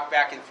 and then walk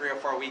back in 3 or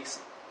 4 weeks,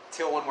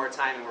 till one more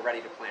time, and we're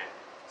ready to plant.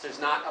 So there's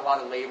not a lot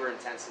of labor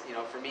intensive.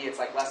 For me, it's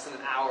like less than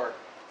an hour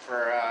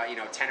for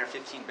 10 or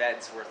 15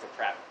 beds worth of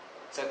prep.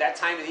 So at that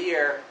time of the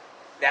year,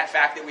 that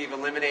fact that we've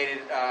eliminated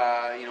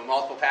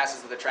multiple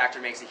passes of the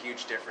tractor makes a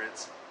huge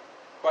difference.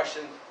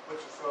 Question?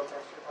 What's your soil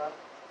texture,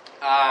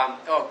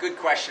 Bob? Good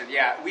question.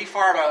 Yeah, we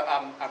farm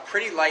a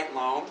pretty light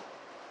loam.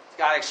 It's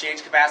got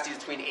exchange capacity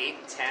between 8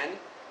 and 10.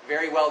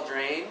 Very well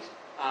drained.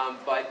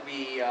 But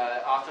we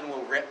often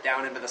will rip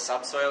down into the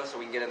subsoil so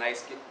we can get a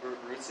nice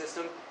root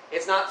system.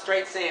 It's not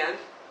straight sand.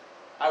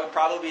 I would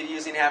probably be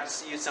use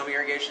some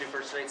irrigation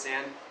for straight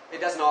sand. It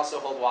doesn't also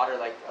hold water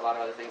like a lot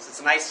of other things. It's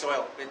a nice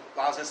soil. It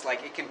allows us,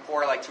 it can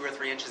pour 2 or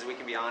 3 inches and we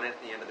can be on it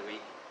at the end of the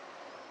week.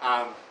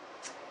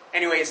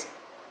 Anyways,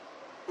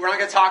 we're not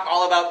going to talk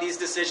all about these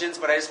decisions,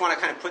 but I just want to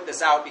kind of put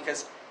this out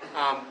because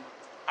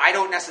I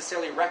don't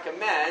necessarily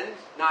recommend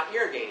not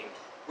irrigating.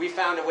 We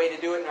found a way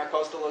to do it in our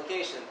coastal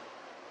location.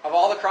 Of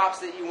all the crops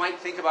that you might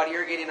think about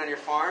irrigating on your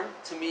farm,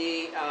 to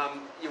me,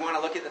 you want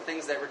to look at the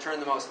things that return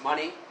the most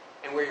money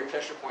and where your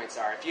pressure points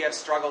are. If you have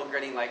struggled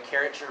getting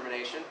carrot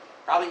germination,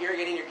 probably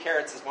irrigating your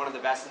carrots is one of the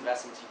best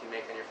investments you can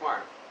make on your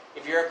farm.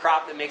 If you're a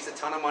crop that makes a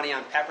ton of money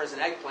on peppers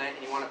and eggplant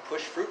and you want to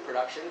push fruit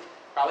production,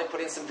 probably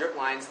putting some drip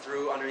lines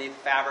through underneath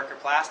fabric or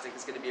plastic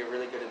is going to be a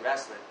really good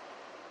investment.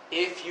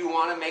 If you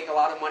want to make a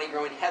lot of money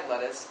growing head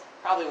lettuce,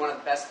 probably one of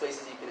the best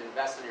places you can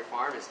invest on your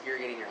farm is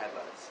irrigating your head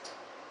lettuce.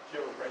 Do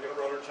you have a regular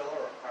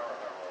rototiller or a power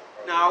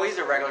harrow? No, he's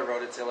a regular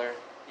rototiller.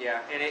 Yeah,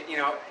 and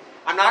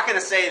I'm not going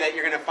to say that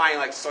you're going to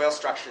find soil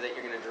structure that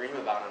you're going to dream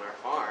about on our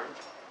farm.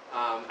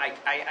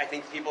 I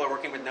think people are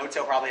working with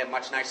no-till probably have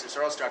much nicer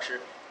soil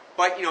structure.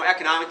 But,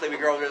 economically we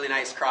grow really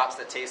nice crops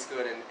that taste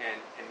good and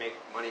make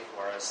money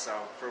for us. So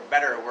for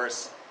better or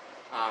worse,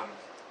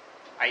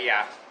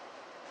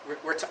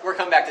 we're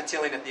coming back to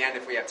tilling at the end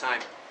if we have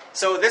time.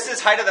 So this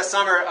is height of the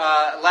summer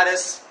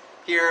lettuce.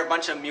 Here, a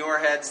bunch of Muir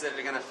heads that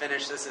are going to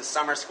finish. This is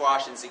summer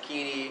squash and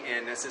zucchini,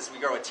 and we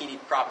grow a teeny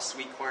crop of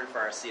sweet corn for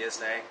our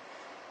CSA.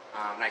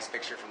 Nice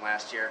picture from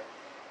last year.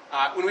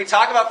 When we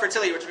talk about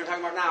fertility, which we're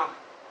talking about now,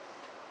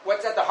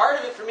 what's at the heart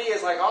of it for me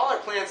is all our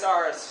plants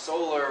are is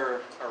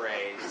solar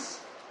arrays.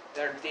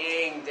 They're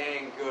dang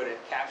good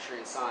at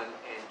capturing sun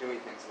and doing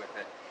things with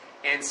it.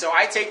 And so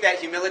I take that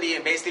humility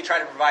and basically try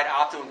to provide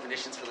optimum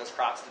conditions for those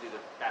crops to do the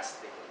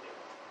best they can do.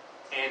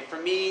 And for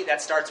me,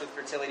 that starts with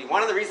fertility.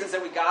 One of the reasons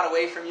that we got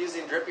away from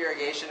using drip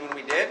irrigation when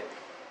we did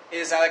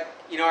is I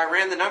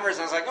ran the numbers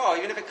and I was like,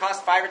 even if it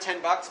costs $5 or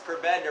 $10 per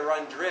bed to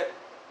run drip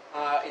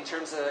in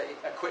terms of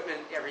equipment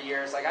every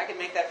year, it's I can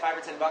make that $5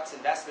 or $10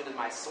 investment in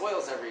my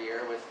soils every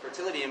year with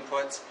fertility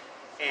inputs,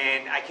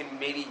 and I can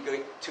maybe go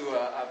to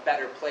a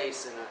better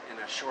place in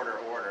a shorter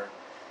order.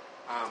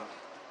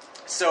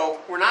 So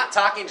we're not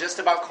talking just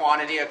about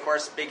quantity. Of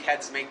course, big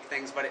heads make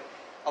things, but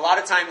a lot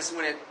of times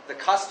when the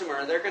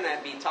customer, they're going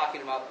to be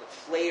talking about the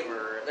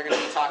flavor. They're going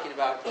to be talking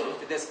about,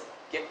 did this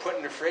get put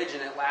in the fridge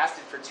and it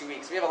lasted for 2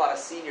 weeks? We have a lot of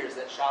seniors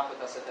that shop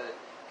with us at the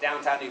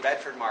downtown New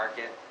Bedford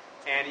market.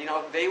 And,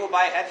 they will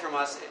buy a head from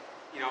us.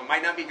 It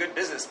might not be good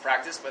business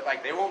practice, but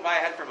like they won't buy a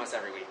head from us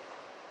every week.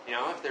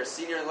 If they're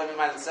senior living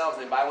by themselves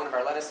and they buy one of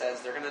our lettuce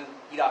heads, they're going to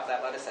eat off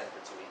that lettuce head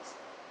for 2 weeks.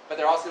 But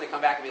they're also going to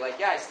come back and be like,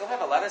 yeah, I still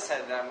have a lettuce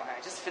head.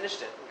 I just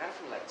finished it. I got it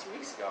from like 2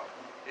 weeks ago.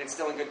 And it's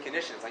still in good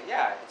condition. It's like,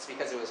 yeah, it's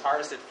because it was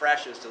harvested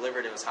fresh, it was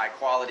delivered, it was high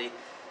quality,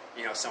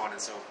 so on and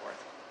so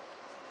forth.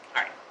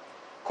 All right.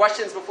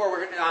 Questions before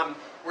we're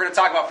going to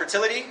talk about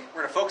fertility.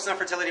 We're going to focus on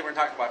fertility. We're going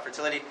to talk about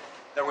fertility.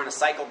 Then we're going to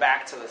cycle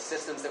back to the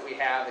systems that we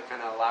have that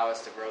kind of allow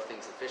us to grow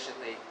things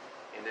efficiently.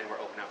 And then we're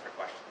open up for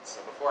questions.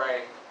 So before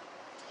I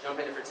jump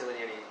into fertility,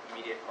 any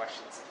immediate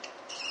questions?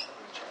 Let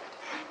me try.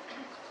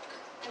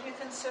 Have you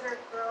considered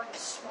growing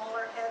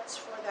smaller heads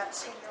for that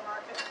senior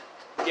market?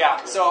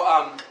 Yeah, so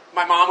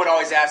my mom would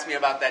always ask me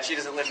about that. She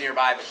doesn't live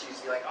nearby, but she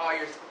used to be like,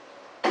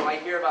 I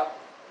hear about,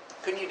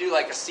 couldn't you do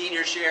like a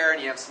senior share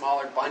and you have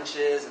smaller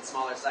bunches and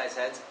smaller size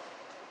heads?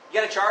 You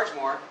got to charge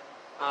more,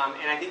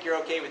 and I think you're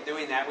okay with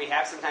doing that. We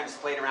have sometimes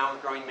played around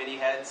with growing mini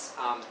heads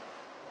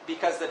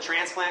because the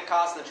transplant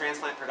costs and the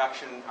transplant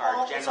production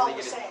are generally... It's all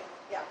the same,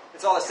 yeah.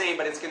 It's all the same,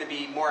 but it's going to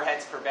be more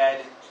heads per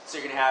bed, so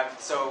you're going to have,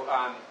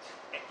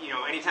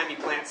 anytime you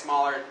plant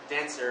smaller,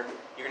 denser,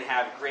 you're going to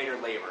have greater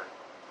labor.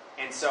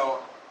 And so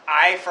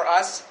for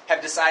us,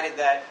 have decided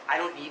that I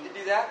don't need to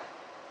do that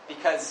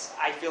because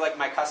I feel like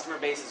my customer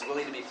base is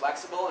willing to be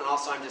flexible, and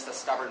also I'm just a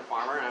stubborn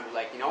farmer, and I'm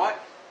like, you know what?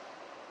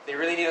 If they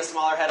really need a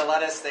smaller head of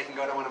lettuce, they can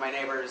go to one of my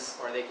neighbors,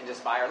 or they can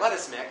just buy our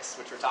lettuce mix,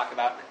 which we'll talk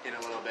about in a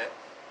little bit.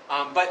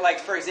 But like,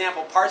 for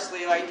example,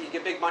 parsley, like you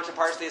get a big bunch of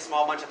parsley, a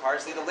small bunch of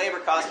parsley. The labor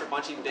costs for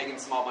bunching big and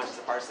small bunches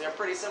of parsley are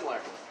pretty similar.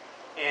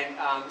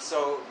 And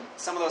so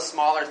some of those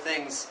smaller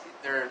things,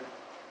 they're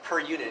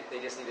per unit,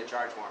 they just need to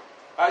charge more.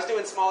 If I was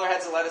doing smaller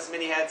heads of lettuce,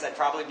 mini heads, I'd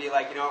probably be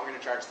like, we're going to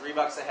charge $3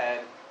 a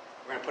head.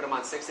 We're going to put them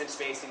on 6-inch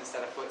spacing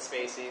instead of foot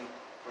spacing.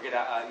 We're going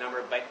to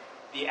number, but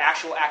the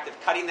actual act of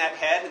cutting that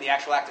head and the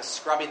actual act of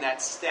scrubbing that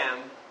stem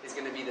is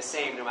going to be the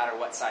same no matter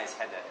what size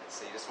head that is.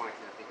 So you just want to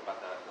kind of think about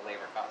the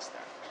labor cost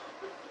there.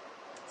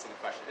 That's a good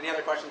question. Any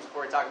other questions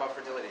before we talk about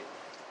fertility?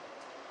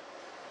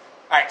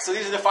 All right, so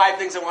these are the 5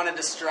 things I wanted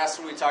to stress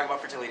when we talk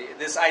about fertility.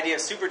 This idea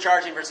of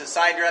supercharging versus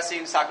side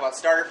dressing. Talk about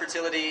starter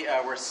fertility.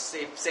 We're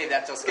save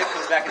that till Skip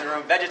comes back in the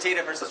room.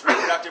 Vegetative versus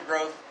reproductive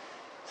growth.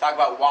 Talk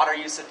about water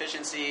use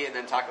efficiency, and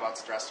then talk about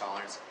stress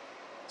tolerance.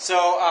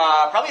 So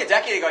probably a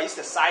decade ago, I used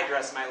to side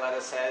dress my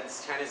lettuce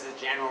heads, kind of as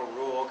a general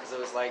rule, because it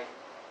was like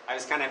I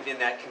was kind of in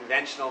that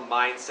conventional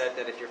mindset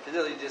that if your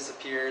fertility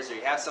disappears or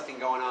you have something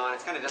going on,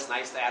 it's kind of just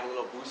nice to add a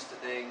little boost to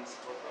things.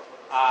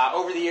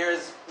 Over the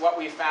years, what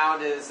we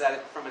found is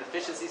that from an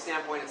efficiency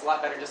standpoint, it's a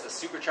lot better just a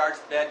supercharged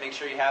bed. Make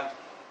sure you have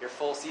your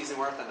full season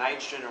worth of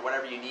nitrogen or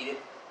whatever you need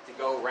it to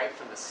go right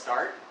from the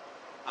start.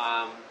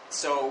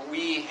 So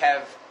we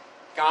have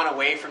gone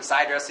away from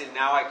side dressing, and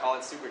now I call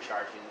it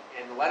supercharging.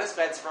 And the lettuce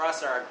beds for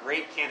us are a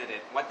great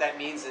candidate. What that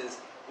means is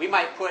we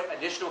might put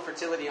additional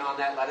fertility on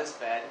that lettuce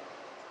bed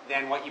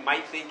than what you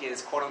might think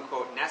is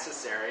quote-unquote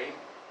necessary,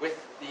 with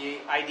the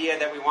idea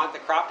that we want the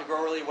crop to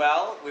grow really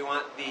well, we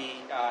want the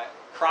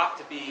crop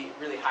to be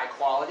really high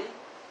quality,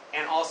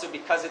 and also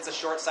because it's a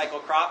short cycle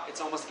crop,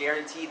 it's almost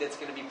guaranteed that it's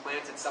going to be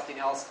planted something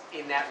else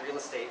in that real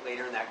estate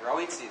later in that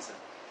growing season.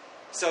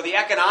 So the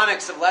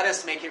economics of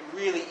lettuce make it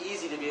really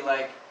easy to be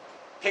like,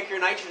 pick your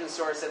nitrogen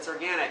source that's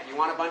organic. You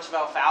want a bunch of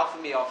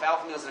alfalfa meal.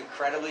 Alfalfa meal is an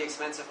incredibly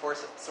expensive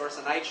source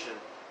of nitrogen,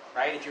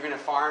 right? If you're going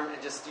to farm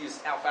and just use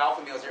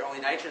alfalfa meal as your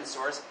only nitrogen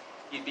source,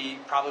 you'd be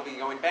probably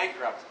going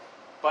bankrupt.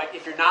 But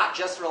if you're not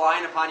just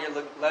relying upon your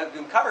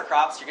legume cover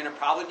crops, you're going to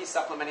probably be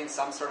supplementing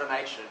some sort of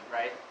nitrogen,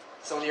 right?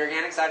 So on the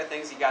organic side of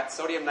things, you got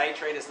sodium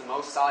nitrate is the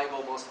most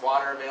soluble, most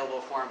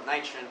water-available form of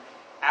nitrogen.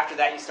 After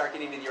that, you start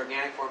getting into the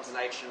organic forms of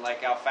nitrogen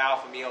like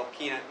alfalfa meal,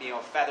 peanut meal,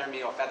 feather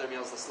meal. Feather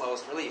meal is the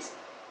slowest release.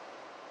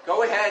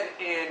 Go ahead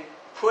and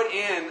put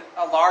in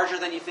a larger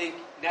than you think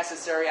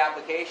necessary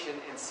application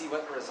and see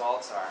what the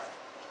results are.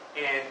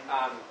 And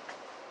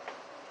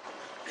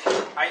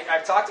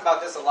I've talked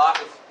about this a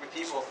lot with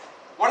people.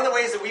 One of the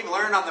ways that we've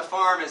learned on the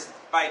farm is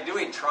by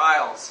doing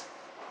trials.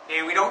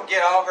 And we don't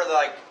get over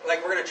like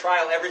we're going to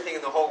trial everything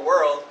in the whole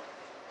world.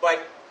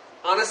 But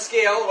on a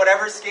scale,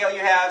 whatever scale you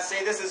have,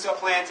 say this is a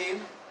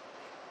planting,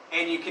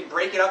 and you can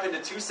break it up into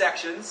 2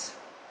 sections,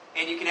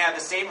 and you can have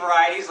the same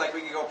varieties, like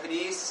we can go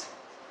Panisse,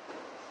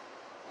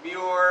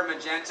 Muir,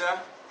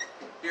 Magenta,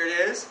 here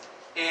it is,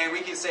 and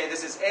we can say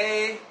this is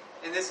A,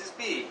 and this is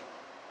B.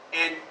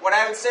 And what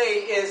I would say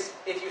is,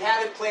 if you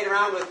haven't played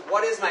around with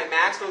what is my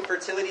maximum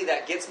fertility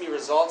that gets me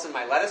results in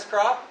my lettuce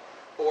crop,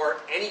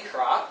 or any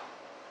crop,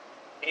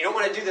 and you don't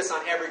want to do this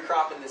on every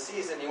crop in the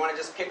season, you want to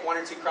just pick 1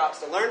 or 2 crops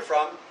to learn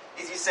from,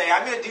 is you say,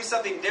 I'm going to do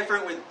something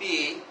different with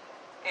B,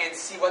 and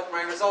see what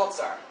my results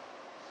are.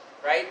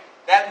 Right?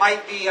 That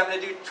might be, I'm going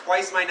to do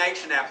twice my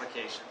nitrogen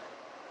application.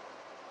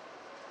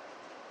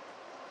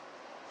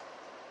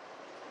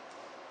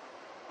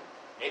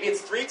 Maybe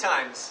it's 3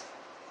 times.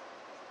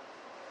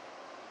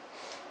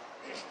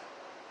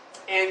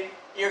 And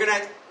you're going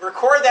to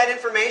record that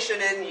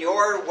information in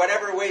your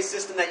whatever way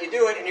system that you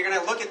do it, and you're going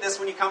to look at this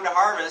when you come to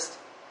harvest,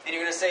 and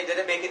you're going to say, did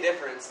it make a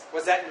difference?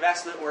 Was that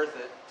investment worth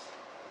it?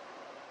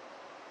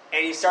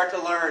 And you start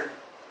to learn.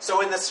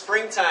 So in the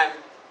springtime,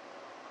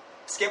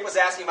 Skip was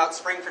asking about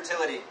spring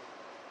fertility.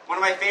 One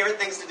of my favorite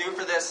things to do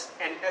for this,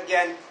 and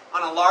again,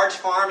 on a large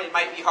farm, it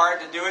might be hard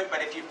to do it,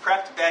 but if you've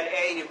prepped bed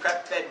A and you've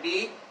prepped bed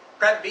B,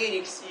 prep B, and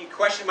your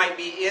question might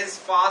be, is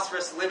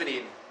phosphorus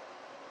limiting?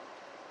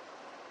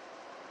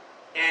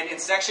 And in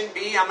section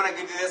B, I'm going to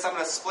do this, I'm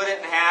going to split it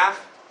in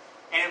half,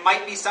 and it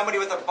might be somebody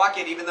with a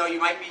bucket, even though you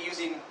might be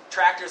using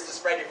tractors to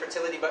spread your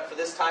fertility, but for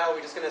this tile,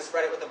 we're just going to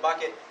spread it with a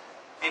bucket.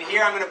 And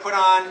here I'm going to put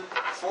on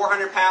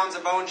 400 pounds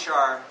of bone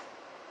char,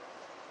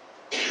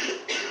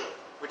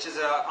 which is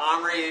a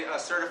OMRI, a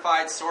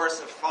certified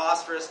source of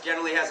phosphorus,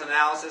 generally has an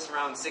analysis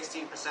around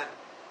 16%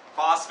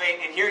 phosphate.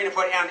 And here you're going to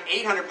put down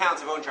 800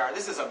 pounds of bone char.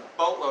 This is a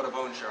boatload of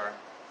bone char.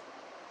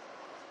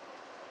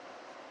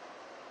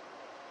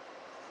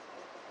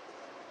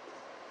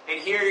 And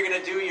here you're going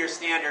to do your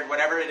standard,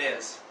 whatever it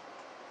is.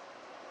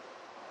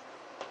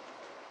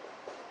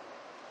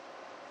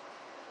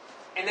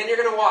 And then you're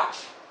going to watch.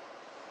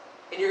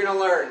 And you're going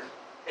to learn.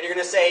 And you're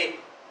going to say,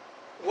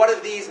 what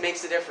of these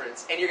makes a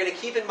difference? And you're going to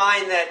keep in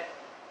mind that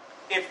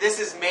if this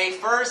is May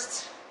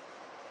 1st,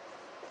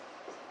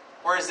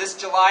 or is this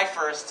July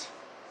 1st,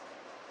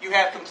 you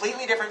have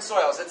completely different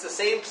soils. It's the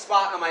same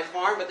spot on my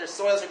farm, but their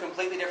soils are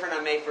completely different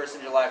on May 1st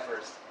and July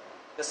 1st.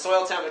 The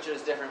soil temperature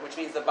is different, which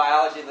means the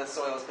biology of the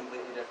soil is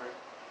completely different.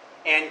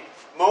 And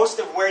most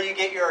of where you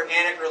get your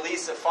organic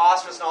release of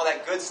phosphorus and all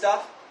that good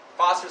stuff,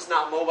 phosphorus is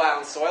not mobile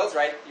in soils,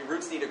 right? Your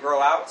roots need to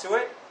grow out to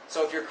it.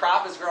 So if your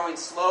crop is growing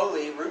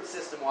slowly, root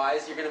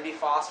system-wise, you're going to be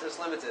phosphorus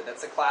limited.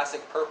 That's the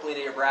classic purpley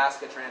to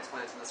Nebraska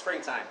transplants in the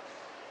springtime.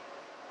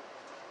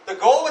 The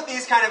goal with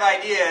these kind of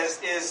ideas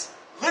is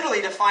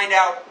literally to find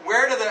out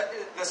where do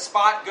the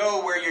spot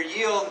go where your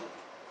yield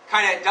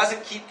kind of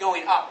doesn't keep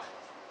going up.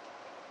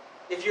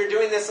 If you're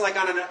doing this like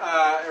on an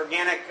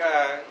organic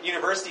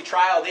university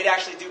trial, they'd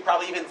actually do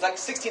probably even like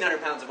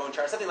 1,600 pounds of bone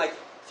char, something like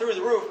through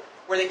the roof,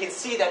 where they can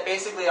see that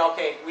basically,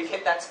 okay, we've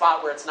hit that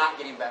spot where it's not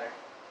getting better.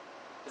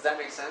 Does that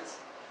make sense?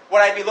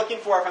 What I'd be looking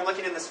for if I'm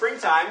looking in the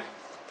springtime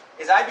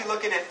is I'd be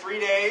looking at 3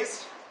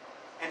 days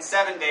and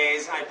 7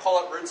 days, and I'd pull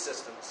up root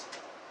systems.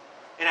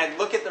 And I'd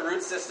look at the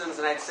root systems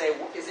and I'd say,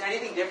 is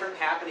anything different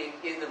happening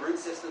in the root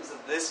systems of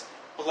this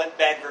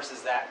bed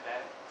versus that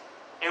bed?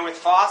 And with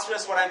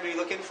phosphorus, what I'd be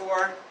looking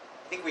for,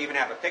 I think we even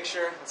have a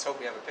picture. Let's hope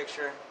we have a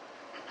picture.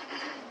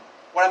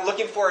 What I'm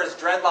looking for is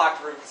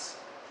dreadlocked roots.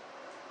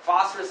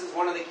 Phosphorus is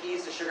one of the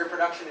keys to sugar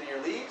production in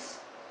your leaves.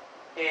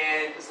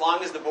 And as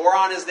long as the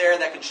boron is there,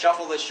 that can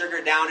shuffle the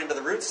sugar down into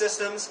the root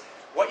systems.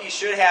 What you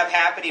should have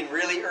happening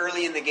really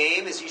early in the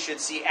game is you should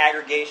see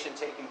aggregation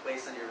taking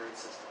place in your root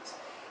systems.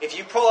 If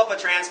you pull up a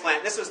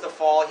transplant, this was the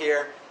fall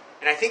here,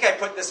 and I think I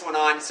put this one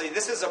on. So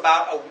this is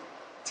about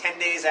 10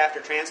 days after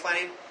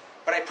transplanting.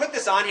 But I put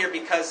this on here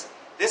because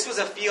this was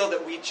a field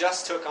that we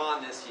just took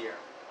on this year.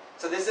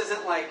 So this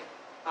isn't like,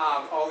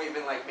 we've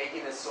been like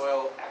making this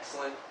soil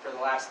excellent for the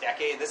last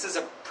decade. This is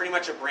pretty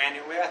much a brand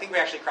new, I think we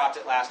actually cropped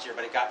it last year,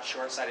 but it got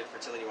short-sighted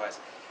fertility-wise.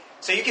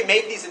 So you can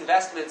make these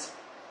investments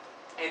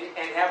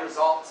and have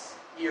results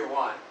year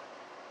one.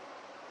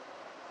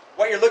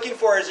 What you're looking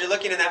for is you're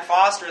looking in that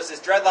phosphorus is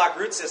dreadlock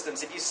root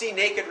systems. If you see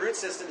naked root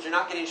systems, you're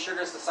not getting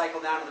sugars to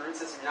cycle down to the root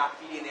system. You're not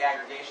feeding the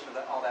aggregation of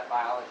all that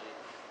biology.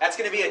 That's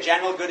going to be a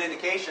general good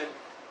indication.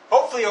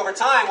 Hopefully over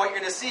time, what you're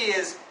going to see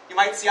is you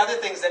might see other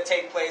things that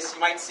take place. You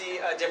might see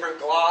a different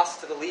gloss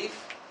to the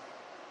leaf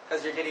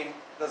because you're getting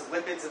those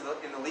lipids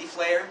in the leaf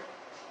layer.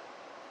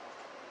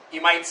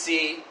 You might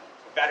see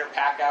a better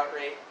pack-out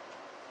rate.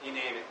 You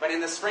name it. But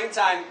in the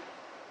springtime,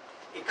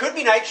 it could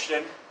be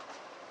nitrogen.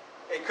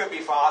 It could be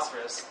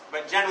phosphorus,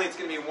 but generally it's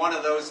going to be one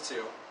of those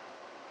two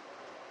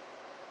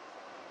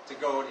to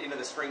go into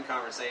the spring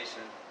conversation.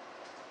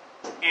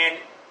 And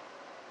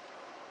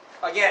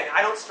again,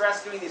 I don't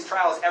stress doing these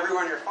trials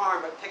everywhere on your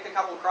farm, but pick a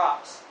couple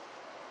crops.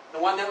 The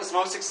one that was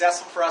most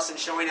successful for us in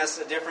showing us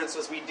a difference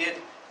was we did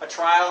a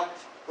trial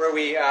where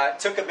we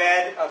took a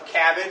bed of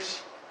cabbage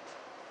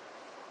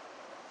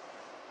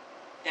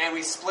and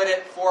we split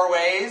it 4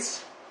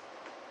 ways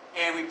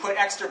and we put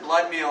extra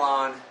blood meal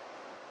on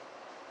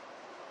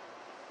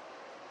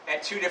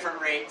at 2 different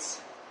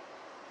rates.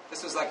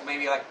 This was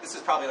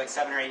probably like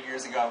 7 or 8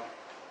 years ago.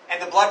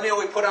 And the blood meal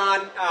we put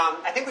on,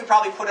 I think we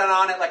probably put it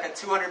on at like a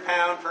 200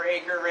 pound per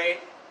acre rate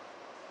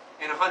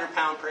and 100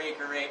 pound per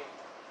acre rate.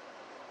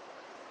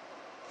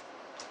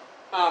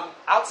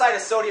 Outside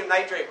of sodium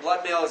nitrate,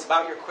 blood meal is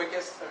about your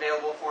quickest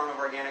available form of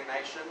organic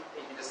nitrogen.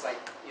 You can just if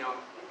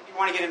you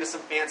want to get into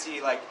some fancy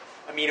like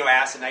amino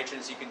acid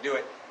nitrogens, you can do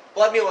it.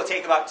 Blood meal will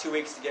take about 2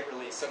 weeks to get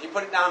released. So if you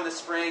put it down in the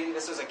spring,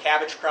 this was a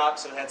cabbage crop,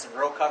 so it had some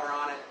row cover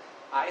on it.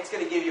 It's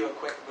going to give you a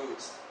quick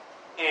boost.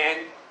 And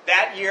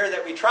that year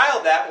that we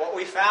trialed that, what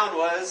we found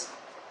was,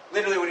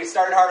 literally when we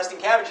started harvesting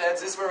cabbage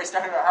heads, this is where we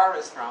started our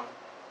harvest from.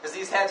 Because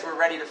these heads were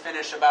ready to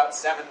finish about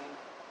 7,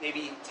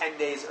 maybe 10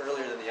 days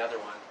earlier than the other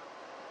one.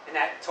 And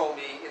that told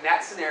me, in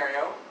that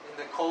scenario, in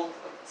the cold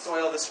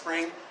soil of the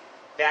spring,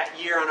 that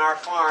year on our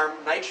farm,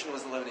 nitrogen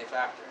was the limiting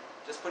factor.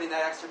 Just putting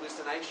that extra boost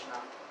of nitrogen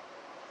on.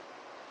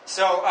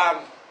 So,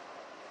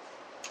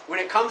 when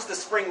it comes to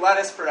spring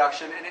lettuce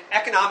production, and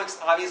economics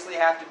obviously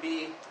have to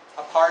be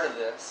a part of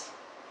this,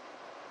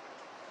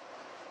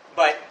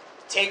 but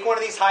take one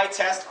of these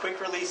high-test,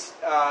 quick-release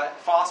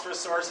phosphorus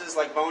sources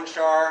like bone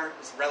char,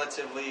 is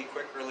relatively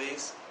quick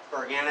release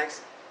for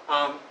organics,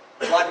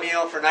 blood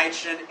meal for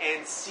nitrogen,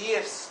 and see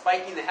if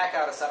spiking the heck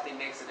out of something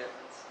makes a difference.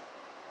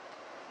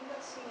 You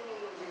don't see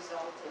any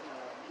result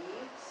in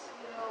leaves,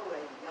 and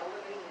yellowing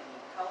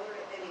and color,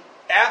 any...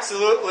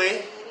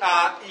 Absolutely.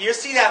 You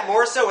see that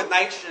more so with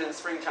nitrogen in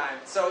springtime.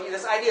 So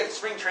this idea of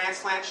spring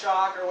transplant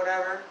shock or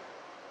whatever,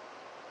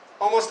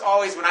 almost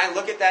always when I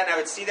look at that and I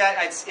would see that,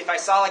 if I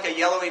saw like a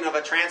yellowing of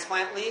a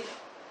transplant leaf,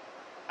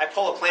 I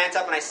pull a plant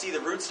up and I see the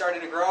roots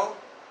starting to grow,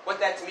 what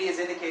that to me is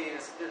indicating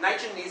is the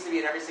nitrogen needs to be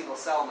in every single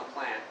cell in the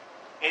plant.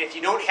 And if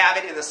you don't have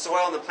it in the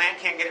soil and the plant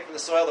can't get it from the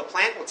soil, the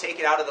plant will take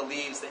it out of the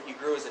leaves that you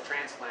grew as a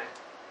transplant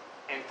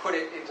and put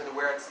it into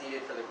where it's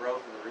needed for the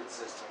growth in the root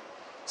system.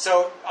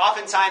 So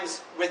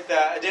oftentimes with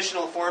the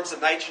additional forms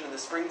of nitrogen in the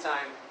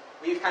springtime,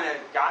 we've kind of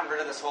gotten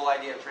rid of this whole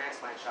idea of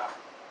transplant shock.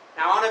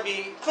 Now I want to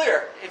be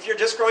clear, if you're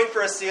just growing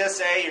for a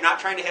CSA, you're not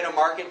trying to hit a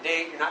market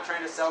date, you're not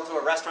trying to sell to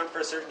a restaurant for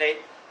a certain date,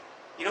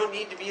 you don't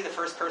need to be the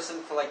first person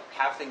to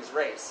have things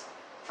race.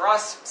 For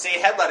us, say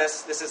head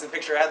lettuce, this isn't a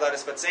picture of head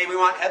lettuce, but say we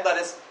want head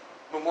lettuce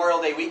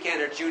Memorial Day weekend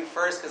or June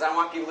 1st because I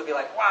want people to be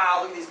like, wow,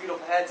 look at these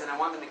beautiful heads, and I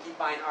want them to keep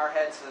buying our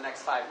heads for the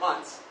next 5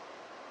 months.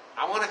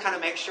 I want to kind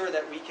of make sure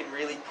that we can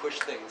really push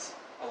things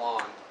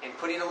along and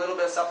putting a little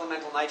bit of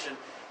supplemental nitrogen.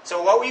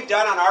 So what we've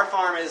done on our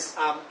farm is,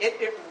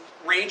 it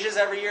ranges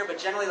every year, but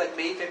generally like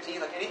May 15th,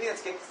 like anything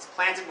that gets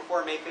planted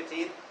before May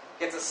 15th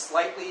gets a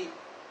slightly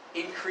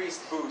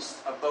increased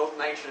boost of both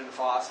nitrogen and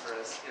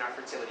phosphorus in our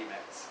fertility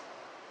mix.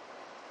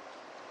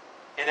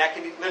 And that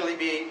can literally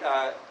be,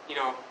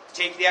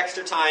 take the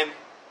extra time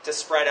to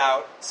spread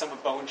out some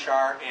of bone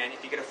char, and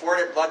if you can afford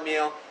it, blood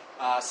meal,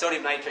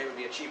 sodium nitrate would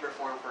be a cheaper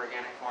form for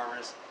organic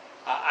farmers.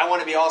 I want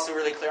to be also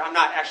really clear, I'm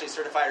not actually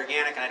certified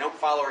organic, and I don't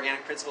follow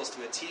organic principles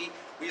to a T.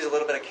 We use a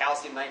little bit of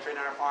calcium nitrate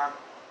on our farm,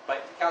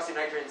 but calcium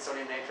nitrate and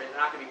sodium nitrate, they're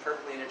not going to be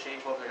perfectly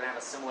interchangeable, they're going to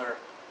have a similar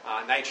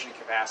nitrogen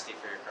capacity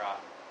for your crop.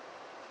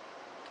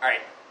 All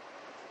right.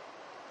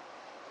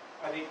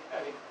 I think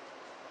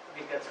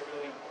that's a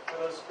really important, for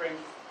those spring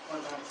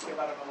ones on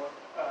skip, I don't know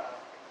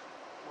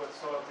what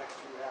soil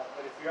texture you have,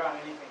 but if you're on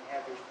anything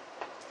heavy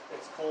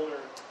that's colder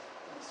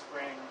in the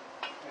spring,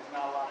 there's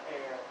not a lot of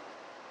air,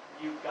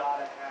 you've got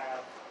to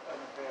have an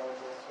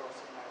available source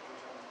of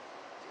nitrogen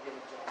to get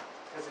it done.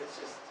 Because it's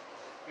just,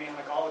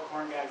 like all the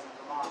corn guys in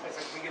Vermont, it's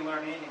like we can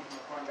learn anything from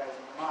the corn guys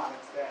in Vermont,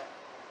 it's that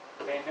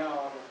they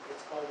know that if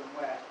it's cold and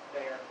wet,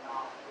 they are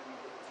not going to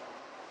get it done.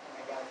 And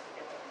they got to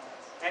get that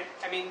nuts.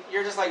 And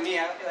you're just like me.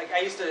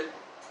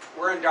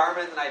 We're in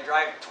Dartmouth, and I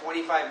drive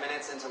 25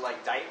 minutes into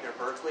Dighton or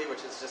Berkeley,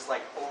 which is just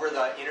over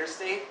the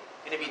interstate,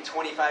 and it'd be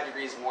 25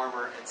 degrees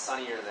warmer and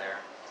sunnier there.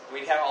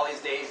 We'd have all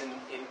these days in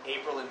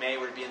April and May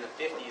where it'd be in the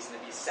 50s and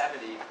it'd be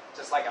 70,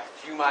 just a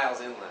few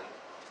miles inland.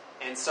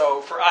 And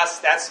so for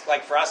us,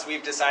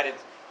 we've decided,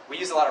 we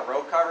use a lot of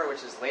road cover,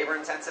 which is labor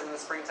intensive in the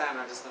springtime, and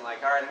I've just been all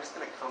right, I'm just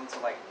going to come to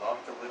love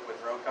to live with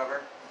road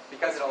cover,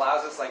 because it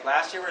allows us,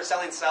 last year we were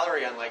selling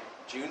celery on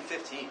June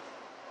 15th.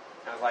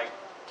 I was like,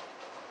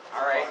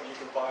 all right. You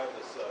can buy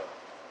this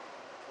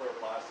clear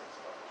plastic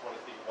stuff, 20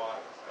 feet wide.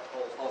 It's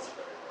got holes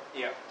everywhere.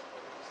 Yeah.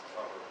 Just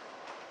cover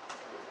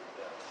really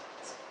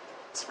dense.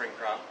 Spring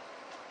crop.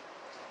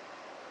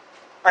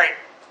 All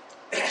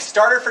right.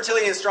 Starter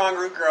fertility and strong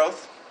root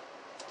growth.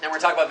 And we're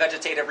talking about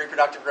vegetative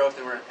reproductive growth,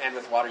 and we're end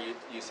with water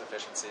use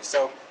efficiency.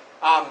 So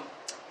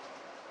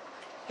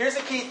here's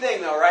a key thing,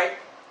 though, right?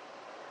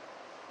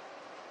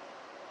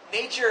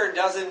 Nature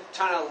doesn't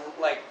kind of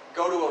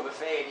go to a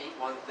buffet and eat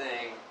one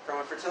thing. From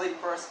a fertility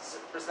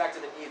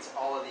perspective, it needs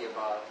all of the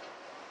above.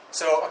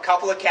 So a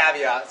couple of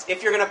caveats.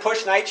 If you're going to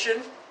push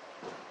nitrogen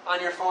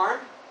on your farm,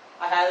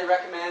 I highly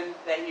recommend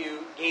that you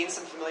gain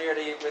some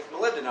familiarity with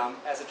molybdenum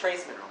as a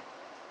trace mineral.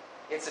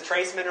 It's a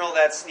trace mineral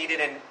that's needed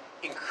in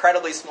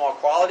incredibly small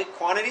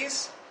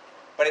quantities,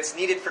 but it's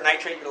needed for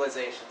nitrate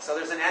utilization. So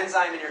there's an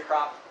enzyme in your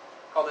crop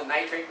called the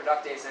nitrate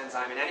reductase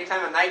enzyme, and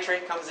anytime a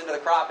nitrate comes into the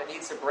crop, it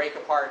needs to break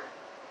apart.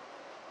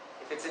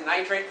 If it's in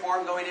nitrate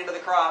form going into the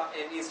crop,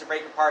 it needs to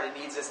break apart. It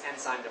needs this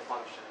enzyme to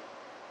function.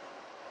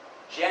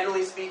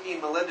 Generally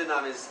speaking,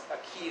 molybdenum is a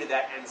key to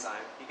that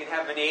enzyme. You can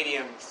have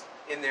vanadium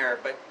in there,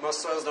 but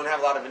most soils don't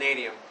have a lot of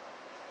vanadium.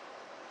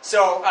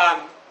 So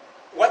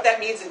what that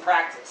means in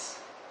practice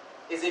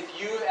is if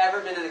you've ever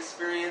been in an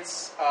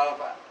experience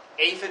of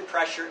aphid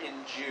pressure in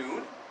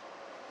June,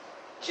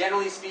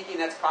 generally speaking,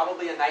 that's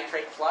probably a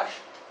nitrate flush.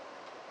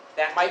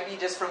 That might be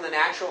just from the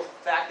natural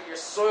fact that your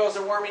soils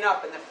are warming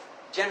up and the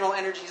general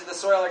energies of the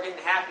soil are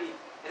getting happy,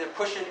 and they're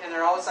pushing, and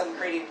they're all of a sudden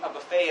creating a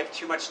buffet of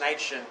too much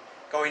nitrogen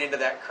going into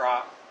that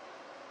crop.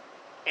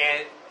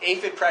 And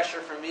aphid pressure,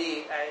 for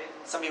me,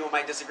 some people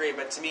might disagree,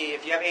 but to me,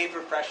 if you have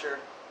aphid pressure,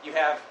 you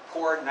have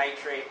poor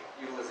nitrate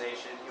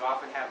utilization. You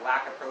often have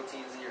lack of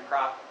proteins in your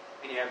crop,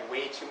 and you have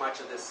way too much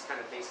of this kind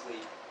of basically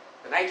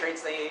the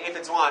nitrates the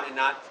aphids want and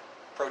not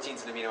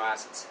proteins and amino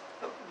acids.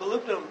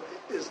 Molybdenum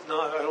is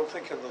not, I don't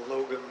think, in the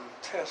Logan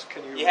test.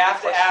 Can you? You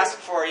have to request ask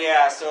it? for,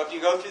 yeah. So if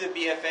you go through the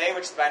BFA,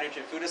 which is the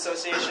Bionutrient Food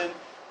Association,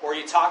 or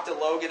you talk to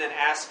Logan and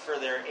ask for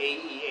their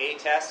AEA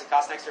test, it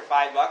costs an extra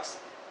 $5.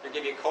 They'll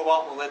give you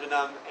cobalt,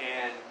 molybdenum,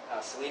 and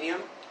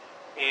selenium.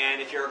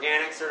 And if you're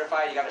organic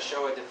certified, you got to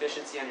show a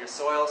deficiency on your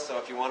soil. So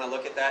if you want to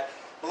look at that,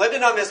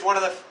 molybdenum is one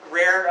of the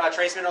rare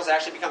trace minerals that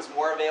actually becomes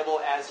more available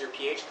as your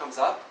pH comes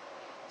up.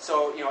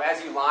 So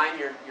as you lime,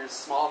 your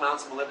small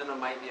amounts of molybdenum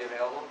might be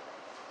available.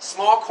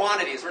 Small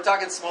quantities. We're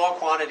talking small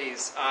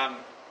quantities.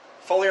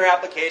 Foliar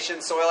application,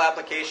 soil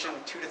application,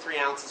 2 to 3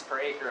 ounces per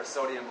acre of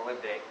sodium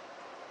molybdate.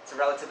 It's a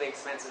relatively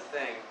expensive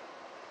thing.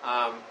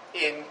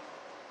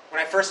 When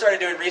I first started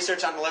doing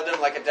research on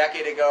molybdenum like a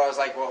decade ago, I was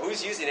like, well,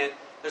 who's using it?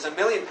 There's 1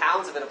 million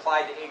pounds of it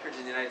applied to acreage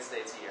in the United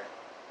States a year.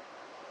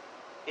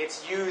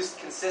 It's used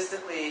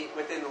consistently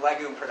within the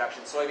legume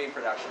production, soybean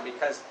production,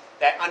 because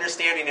that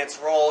understanding its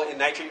role in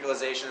nitrate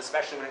utilization,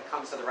 especially when it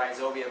comes to the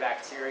rhizobia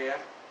bacteria,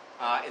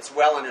 it's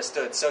well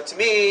understood. So to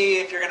me,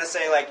 if you're going to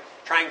say, like,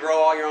 try and grow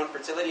all your own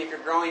fertility, if you're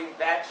growing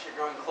vetch, you're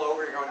growing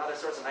clover, you're growing other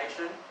sorts of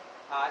nitrogen,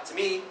 to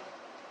me,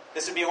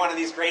 this would be one of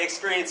these great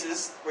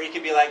experiences where you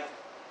could be like,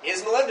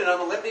 is molybdenum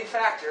a limiting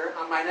factor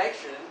on my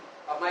nitrogen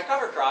of my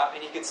cover crop?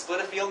 And you could split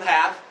a field in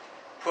half,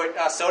 put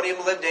sodium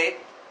molybdate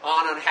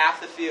on half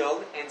the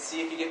field, and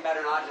see if you get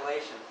better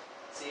nodulation.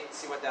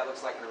 See what that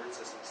looks like in the root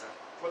system. So.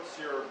 What's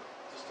your,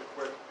 just a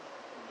quick,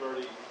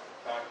 dirty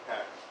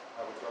backpack?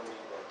 How would you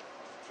like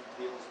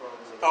 2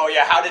 tablespoons? Oh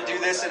yeah, how to do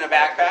this in a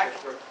backpack?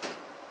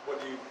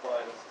 What do you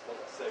find is a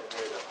safe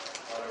way to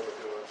not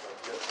overdo it, but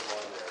get some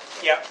on there?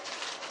 Yep.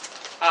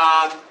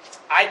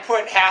 I'd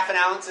put half an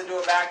ounce into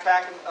a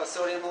backpack of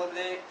sodium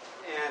molybdate,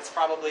 and it's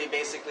probably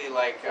basically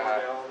like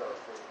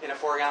in a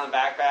 4-gallon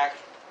backpack.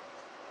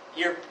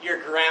 You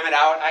gram it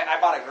out. I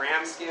bought a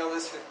gram scale.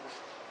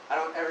 I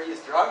don't ever use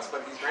drugs,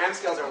 but these gram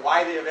scales are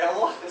widely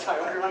available. So I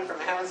ordered one from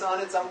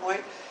Amazon at some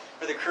point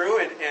for the crew,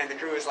 and the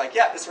crew was like,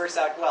 yeah, this works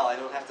out well. I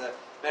don't have to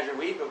measure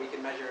wheat, but we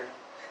can measure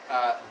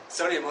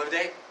sodium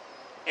molybdate.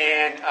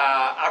 And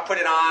I'll put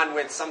it on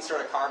with some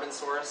sort of carbon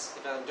source.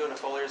 If I'm doing a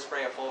foliar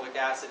spray, a fulvic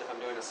acid. If I'm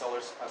doing a soil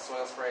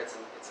spray, it's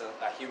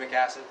a humic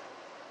acid.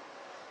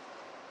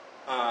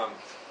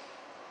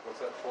 What's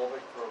that,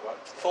 fulvic for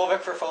what? Fulvic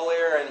for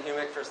foliar and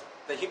humic for...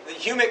 The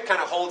humic kind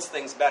of holds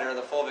things better.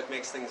 The fulvic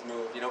makes things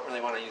move. You don't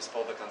really want to use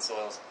fulvic on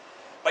soils.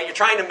 But you're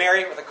trying to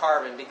marry it with a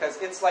carbon because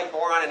it's like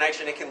boron and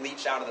nitrogen. It can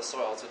leach out of the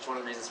soils, which is one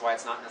of the reasons why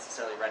it's not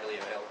necessarily readily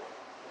available.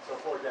 So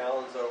 4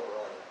 gallons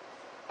overall.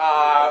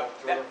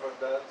 200-foot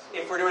beds?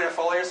 If we're doing a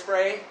foliar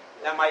spray,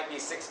 that might be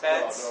 6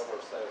 beds.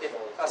 If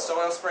a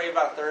soil spray,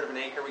 about 1/3 of an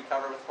acre we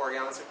cover with 4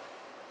 gallons.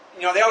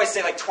 They always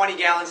say like 20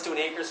 gallons to an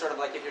acre, sort of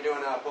like if you're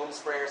doing a boom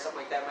spray or something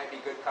like that, might be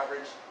good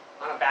coverage.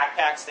 On a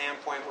backpack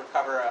standpoint, we'd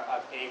cover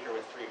an acre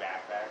with 3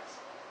 backpacks.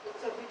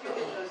 So if we do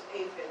get those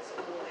aphids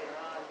a little later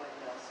on when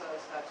the soil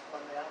starts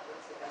warming up,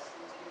 what's the best thing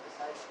to do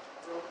besides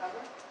row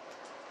cover?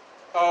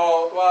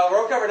 Oh, well,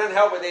 row cover doesn't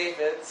help with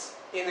aphids.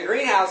 In the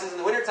greenhouses, in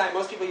the wintertime,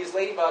 most people use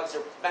ladybugs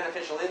or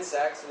beneficial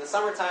insects. In the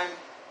summertime,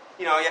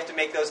 you have to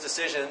make those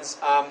decisions.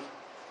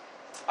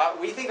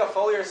 We think a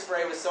foliar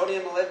spray with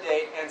sodium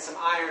molybdate and some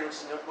iron, which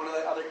is one of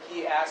the other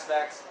key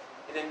aspects.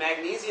 And then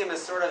magnesium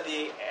is sort of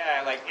the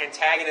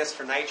antagonist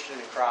for nitrogen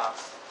in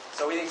crops.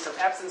 So we think some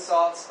Epsom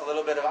salts, a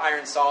little bit of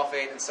iron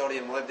sulfate, and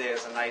sodium molybdate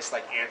is a nice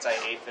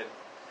anti-aphid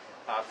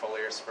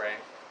foliar spray.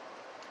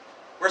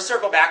 We'll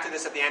circle back to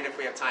this at the end if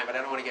we have time, but I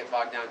don't want to get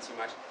bogged down too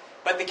much.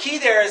 But the key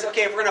there is,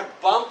 okay, if we're going to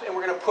bump and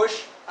we're going to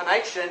push a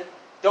nitrogen,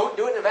 don't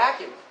do it in a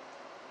vacuum.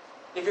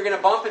 If you're going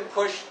to bump and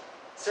push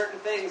certain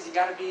things, you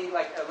got to be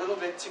a little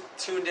bit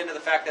tuned into the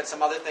fact that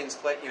some other things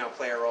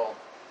play a role.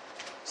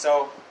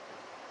 So,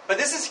 but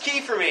this is key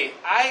for me.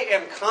 I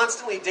am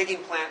constantly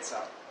digging plants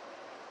up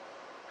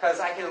because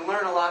I can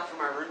learn a lot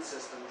from our root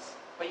systems.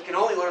 But you can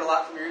only learn a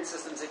lot from your root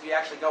systems if you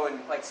actually go and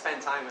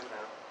spend time with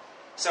them.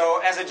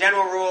 So, as a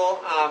general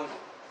rule,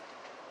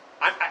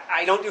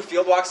 I don't do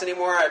field walks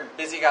anymore. I'm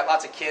busy, got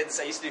lots of kids.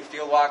 I used to do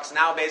field walks.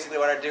 Now, basically,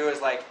 what I do is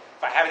if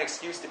I have an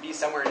excuse to be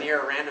somewhere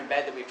near a random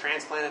bed that we've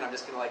transplanted, I'm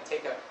just going to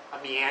take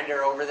a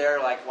meander over there,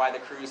 while the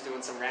crew's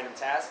doing some random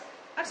task.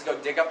 I just go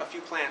dig up a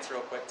few plants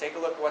real quick. Take a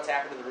look at what's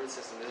happening to the root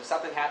system. There's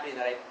something happening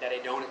that I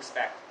don't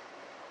expect,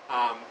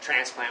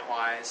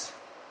 transplant-wise.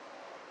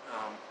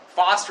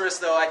 Phosphorus,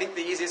 though, I think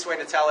the easiest way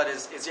to tell it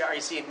is are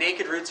you seeing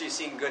naked roots or are you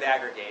seeing good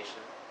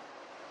aggregation?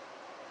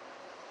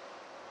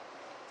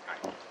 All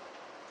right.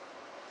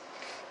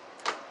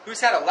 Who's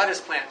had a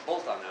lettuce plant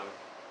bolt on them?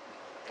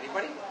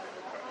 Anybody?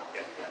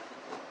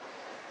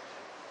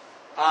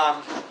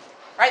 All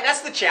right,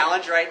 that's the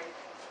challenge, right?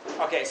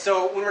 Okay,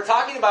 so when we're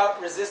talking about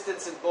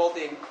resistance and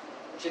bolting,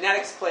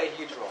 genetics play a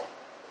huge role.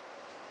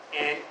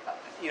 And,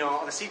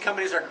 the seed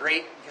companies are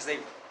great because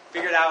they've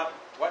figured out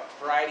what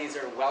varieties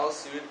are well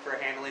suited for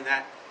handling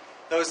that.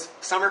 Those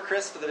summer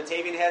crisps for the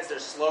Batavian heads, they're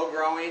slow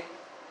growing.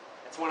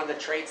 It's one of the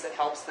traits that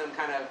helps them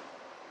kind of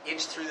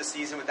inch through the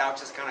season without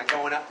just kind of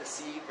going up to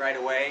seed right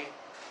away.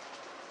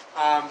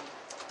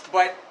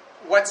 But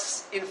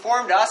what's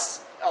informed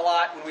us a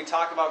lot when we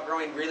talk about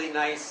growing really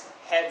nice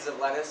heads of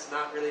lettuce,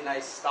 not really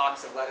nice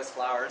stalks of lettuce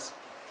flowers,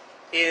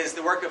 is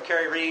the work of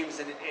Kerry Reams,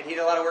 and he did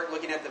a lot of work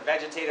looking at the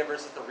vegetative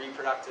versus the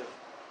reproductive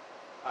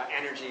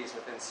energies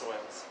within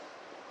soils.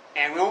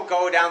 And we won't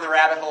go down the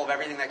rabbit hole of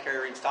everything that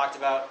Kerry Reams talked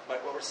about,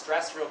 but what we're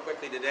stressed real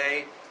quickly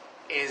today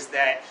is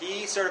that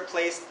he sort of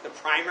placed the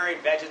primary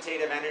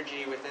vegetative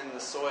energy within the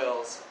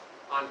soils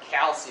on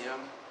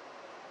calcium,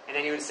 and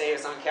then he would say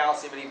it's on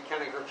calcium, and he'd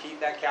kind of repeat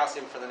that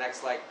calcium for the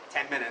next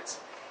 10 minutes.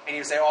 And he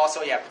would say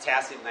also,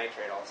 potassium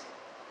nitrate also.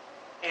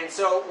 And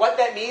so what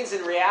that means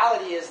in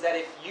reality is that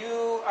if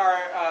you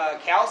are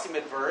calcium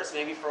adverse,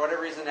 maybe for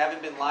whatever reason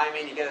haven't been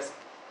liming, you get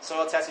a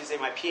soil test, you say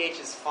my pH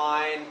is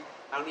fine,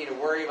 I don't need to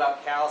worry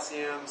about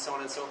calcium, so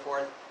on and so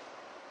forth.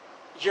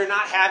 You're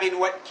not having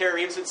what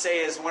Kerry Reams would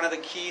say is one of the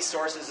key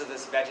sources of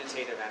this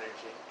vegetative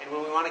energy. And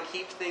when we want to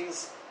keep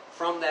things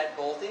from that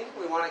bolting,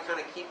 we want to kind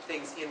of keep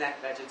things in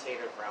that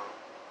vegetative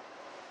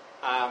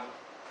realm.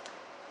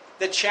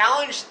 The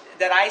challenge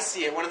that I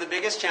see, one of the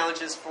biggest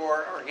challenges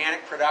for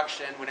organic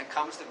production when it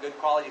comes to good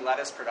quality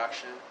lettuce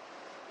production,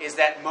 is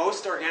that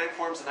most organic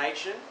forms of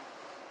nitrogen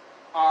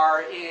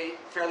are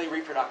fairly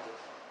reproductive.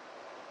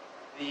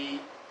 The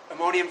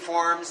ammonium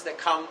forms that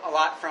come a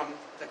lot from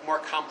the more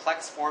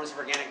complex forms of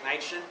organic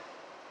nitrogen,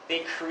 they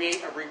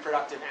create a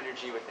reproductive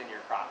energy within your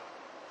crop.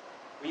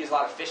 We use a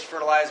lot of fish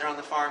fertilizer on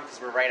the farm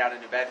because we're right out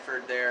in New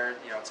Bedford there.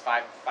 It's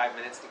 5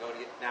 minutes to go to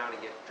get down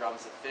and get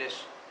drums of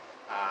fish.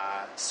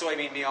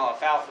 Soybean meal,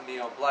 alfalfa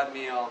meal, blood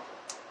meal,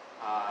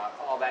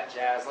 all that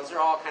jazz. Those are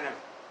all kind of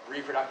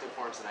reproductive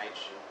forms of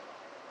nitrogen.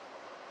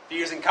 If you're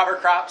using cover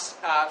crops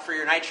for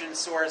your nitrogen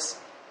source,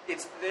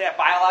 it's that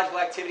biological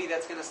activity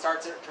that's going to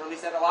start to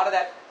release that. A lot of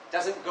that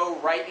doesn't go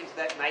right into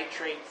that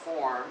nitrate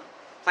form.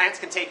 Plants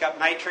can take up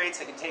nitrates,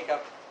 they can take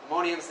up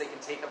ammoniums, they can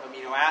take up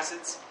amino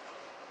acids.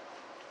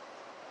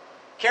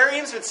 Kerry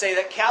Reams would say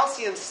that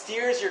calcium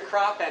steers your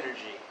crop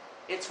energy.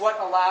 It's what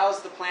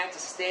allows the plant to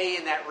stay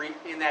in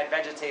that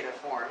vegetative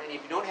form. And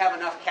if you don't have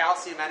enough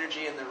calcium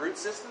energy in the root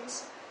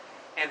systems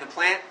and the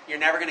plant, you're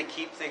never going to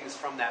keep things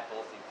from that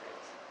bolting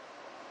phase.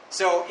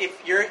 So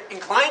if you're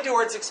inclined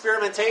towards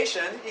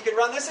experimentation, you could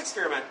run this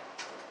experiment.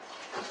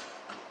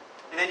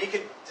 And then you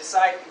could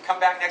decide, and come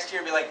back next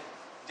year and be like,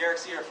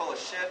 Derek's either full of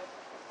shit,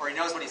 or he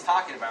knows what he's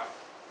talking about.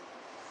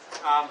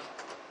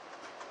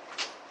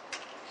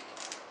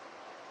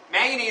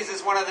 Manganese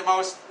is one of the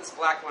most, this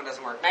black one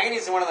doesn't work.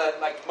 Manganese is one of the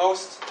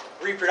most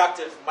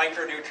reproductive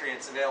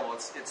micronutrients available.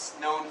 It's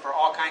known for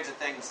all kinds of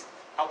things,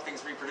 help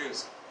things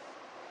reproduce.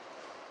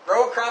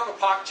 Grow a crop of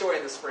pak choy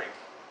in the spring.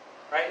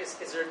 Right? Is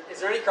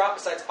there any crop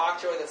besides pak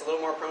choy that's a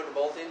little more prone to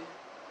bolting?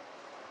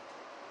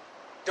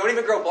 Don't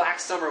even grow black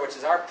summer, which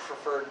is our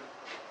preferred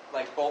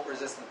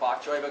bolt-resistant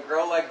pak choy, but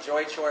grow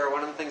joy choy or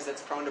one of the things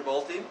that's prone to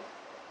bolting.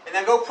 And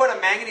then go put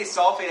a manganese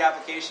sulfate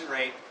application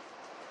rate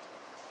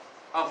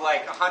of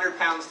 100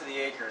 pounds to the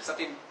acre,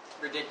 something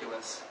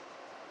ridiculous.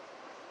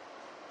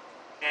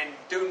 And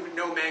do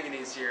no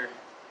manganese here.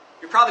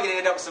 You're probably going to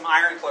end up with some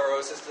iron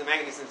chlorosis because the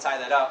manganese is going to tie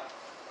that up.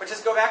 But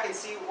just go back and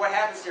see what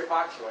happens to your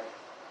pak choy.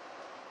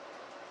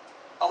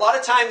 A lot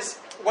of times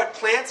what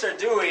plants are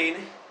doing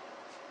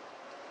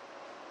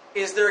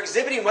is they're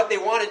exhibiting what they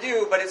want to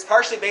do, but it's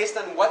partially based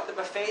on what the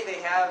buffet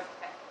they have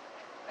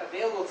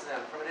available to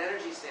them from an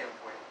energy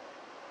standpoint.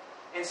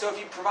 And so if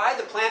you provide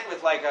the plant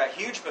with a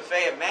huge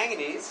buffet of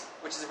manganese,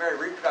 which is a very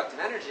reproductive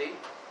energy,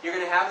 you're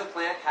going to have the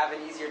plant have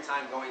an easier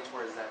time going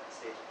towards that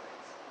stage of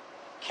things.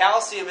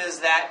 Calcium is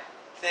that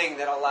thing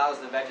that allows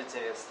the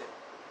vegetative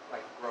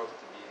growth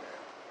to be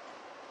there.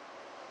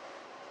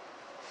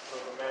 So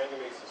the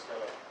manganese is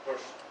going to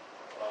push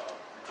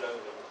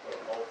regenerative, is going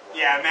to multiply.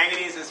 Yeah,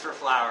 manganese is for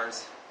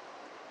flowers.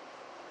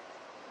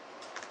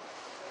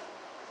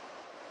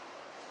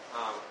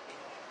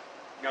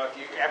 If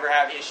you ever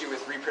have issue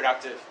with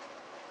reproductive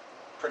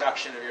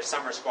production of your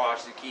summer squash,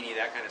 zucchini,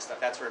 that kind of stuff,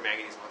 that's where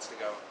manganese wants to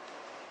go.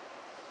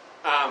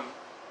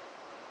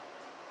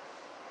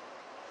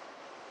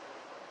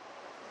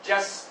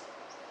 Just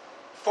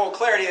full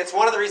clarity, that's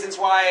one of the reasons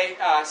why,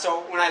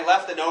 so when I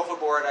left the NOFA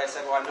board, I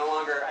said, well,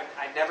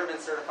 I've never been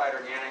certified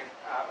organic.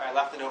 I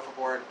left the NOFA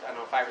board,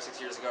 5 or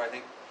 6 years ago, I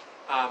think.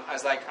 I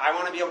was like, I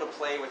want to be able to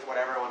play with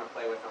whatever I want to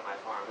play with on my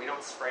farm. We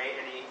don't spray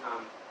any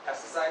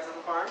pesticides on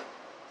the farm.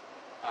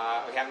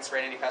 We haven't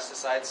sprayed any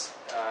pesticides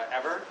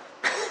ever,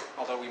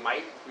 although we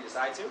might if we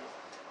decide to.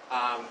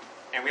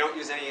 And we don't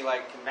use any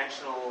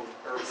conventional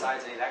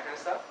herbicides, any of that kind of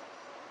stuff.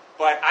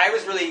 But I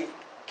was really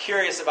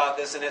curious about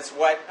this, and it's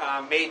what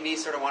made me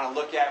sort of want to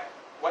look at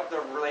what the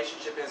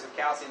relationship is with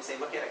calcium. Say,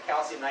 look at a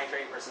calcium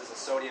nitrate versus a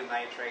sodium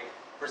nitrate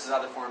versus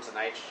other forms of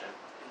nitrogen.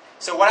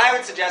 So what I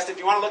would suggest, if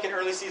you want to look at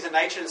early season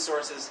nitrogen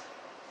sources,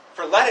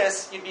 for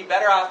lettuce, you'd be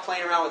better off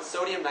playing around with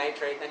sodium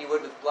nitrate than you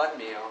would with blood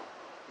meal.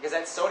 Because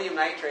that sodium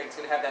nitrate is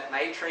going to have that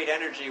nitrate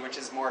energy, which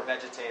is more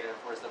vegetative,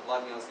 whereas the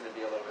blood meal is going to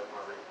be a little bit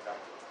more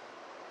reproductive.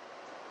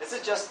 This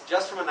is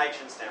just from a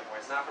nitrogen standpoint.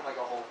 It's not from like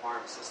a whole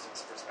farm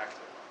systems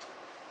perspective.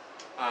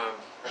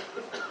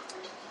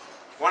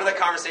 One of the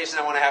conversations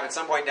I want to have at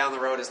some point down the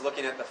road is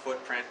looking at the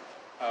footprint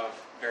of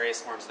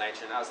various forms of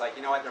nitrogen. I was like,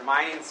 you know what? They're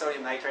mining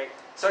sodium nitrate.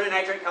 Sodium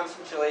nitrate comes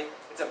from Chile.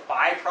 It's a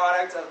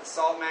byproduct of the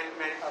salt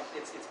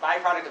it's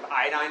byproduct of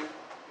iodine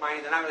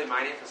mining. They're not really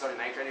mining it for sodium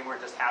nitrate anymore.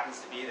 It just happens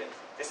to be that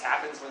this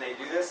happens when they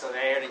do this, so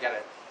they already got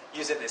to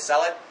use it and they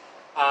sell it.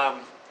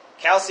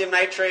 Calcium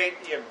nitrate,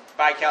 you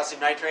buy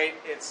calcium nitrate.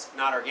 It's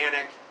not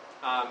organic.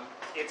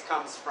 It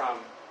comes from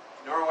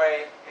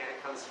Norway, and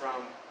it comes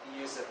from the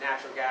use of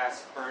natural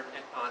gas burnt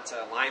onto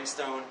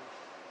limestone.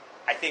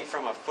 I think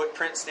from a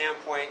footprint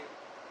standpoint,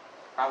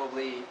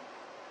 probably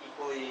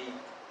equally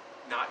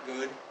not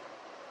good.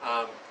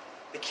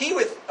 The key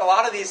with a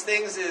lot of these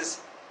things is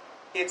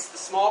it's the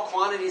small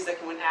quantities that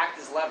can act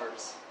as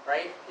levers,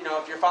 right? You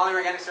know, if you're following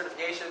organic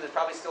certification, there's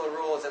probably still a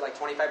rule. Is that like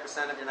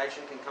 25% of your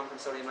nitrogen can come from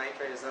sodium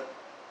nitrate? Is that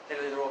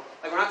generally the rule?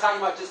 Like, we're not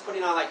talking about just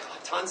putting on like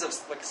tons of,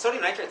 like,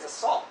 sodium nitrate is a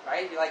salt,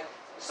 right? You're like,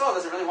 your soil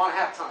doesn't really want to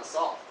have a ton of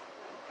salt,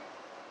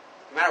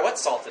 no matter what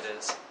salt it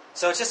is.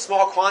 So it's just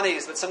small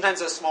quantities, but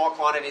sometimes those small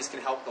quantities can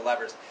help the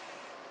levers.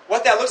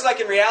 What that looks like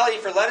in reality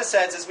for lettuce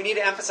heads is we need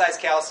to emphasize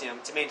calcium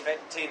to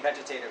maintain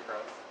vegetative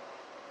growth.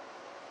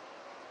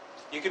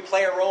 You could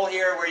play a role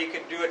here where you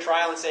could do a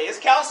trial and say, is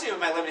calcium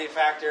my limiting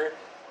factor?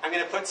 I'm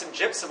going to put some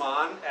gypsum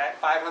on at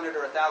 500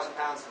 or 1,000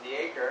 pounds to the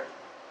acre,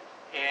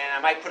 and I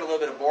might put a little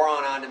bit of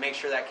boron on to make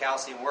sure that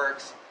calcium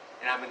works,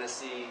 and I'm going to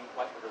see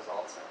what the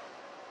results are.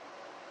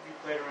 You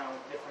played around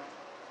with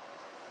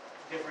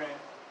different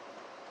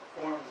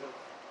forms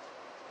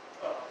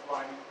of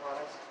liming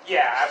products?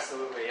 Yeah,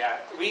 absolutely. Yeah,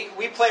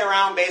 we play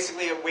around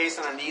basically based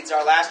on our needs.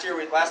 Last 2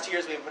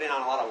 years we've been putting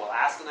on a lot of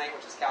welastenite,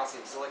 which is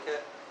calcium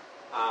silicate,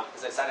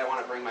 because I decided I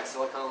want to bring my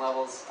silicon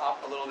levels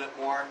up a little bit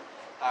more.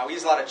 We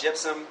use a lot of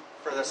gypsum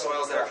for the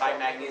soils that are high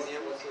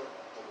magnesium.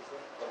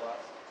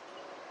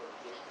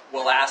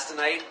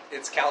 Welastenite,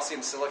 it's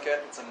calcium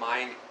silicate. It's a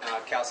mined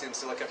calcium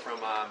silicate from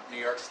New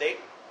York State.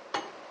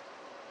 And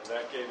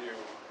that gave you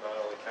not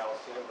only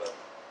calcium,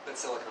 but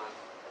silicon.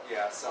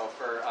 Yeah, so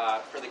for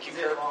the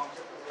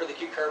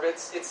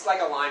cucurbits, it's like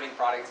a liming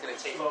product. It's going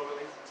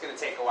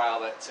to take a while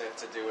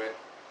to do it.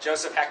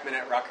 Joseph Heckman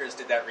at Rutgers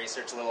did that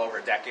research a little over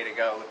a decade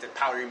ago. Looked at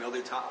powdery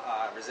mildew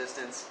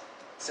resistance,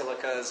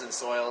 silicas, and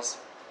soils.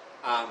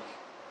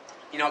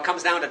 It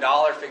comes down to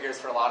dollar figures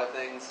for a lot of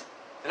things.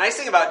 The nice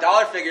thing about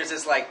dollar figures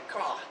is like,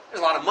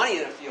 there's a lot of money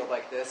in a field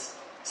like this.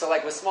 So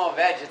like with small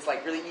veg, it's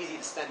like really easy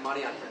to spend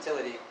money on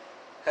fertility,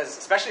 because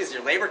especially as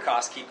your labor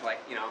costs keep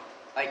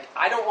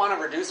I don't want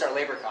to reduce our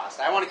labor cost.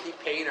 I want to keep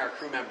paying our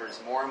crew members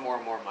more and more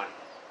and more money.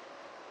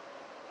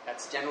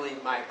 That's generally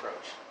my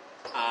approach.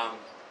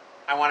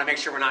 I want to make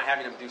sure we're not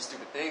having them do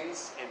stupid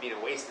things and being a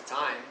waste of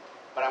time,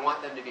 but I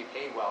want them to be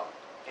paid well.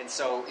 And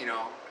so,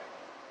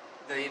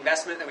 the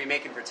investment that we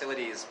make in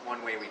fertility is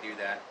one way we do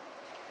that.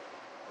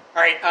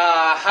 All right,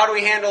 how do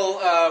we handle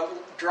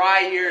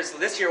dry years? Well,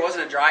 this year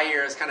wasn't a dry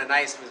year. It was kind of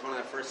nice. It was one of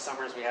the first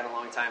summers we had in a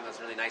long time. It was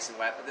really nice and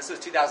wet. But this was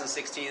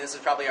 2016. This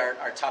is probably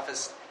our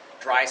toughest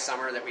dry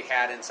summer that we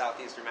had in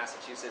southeastern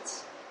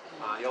Massachusetts.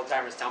 The old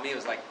timers tell me it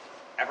was like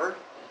ever.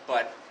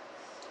 But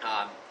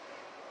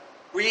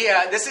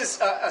this is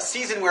a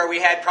season where we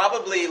had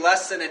probably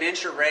less than an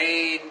inch of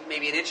rain,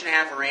 maybe an inch and a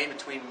half of rain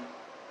between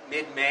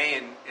mid-May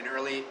and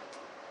early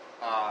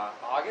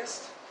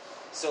August.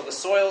 So the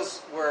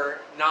soils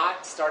were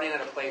not starting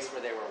at a place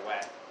where they were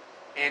wet.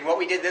 And what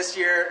we did this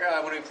year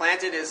when we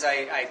planted is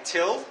I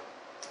tilled,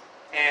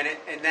 and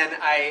then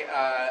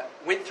I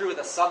went through with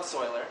a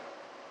subsoiler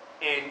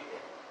and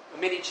a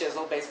mini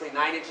chisel, basically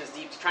 9 inches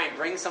deep, to try and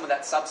bring some of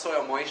that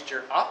subsoil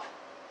moisture up.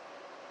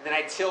 And then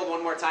I tilled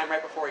one more time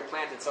right before we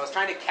planted. So I was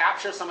trying to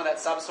capture some of that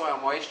subsoil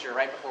moisture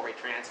right before we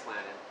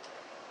transplanted.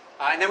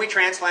 And then we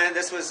transplanted.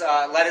 This was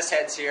lettuce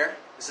heads here.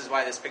 This is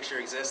why this picture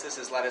exists. This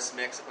is lettuce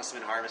mix. It must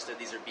have been harvested.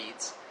 These are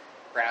beets,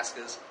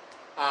 brassicas.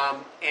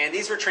 And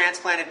these were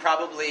transplanted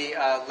probably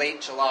late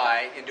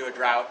July into a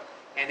drought.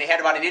 And they had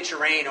about an inch of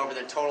rain over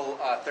the total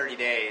 30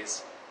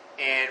 days.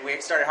 And we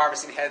started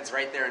harvesting heads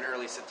right there in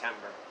early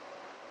September.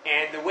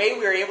 And the way we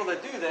were able to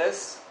do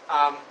this,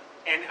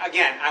 and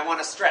again, I want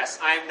to stress,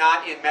 I'm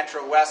not in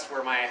Metro West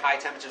where my high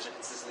temperatures are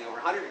consistently over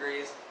 100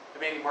 degrees,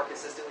 but maybe more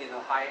consistently in the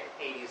high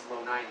 80s,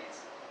 low 90s.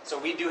 So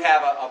we do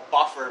have a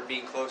buffer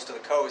being close to the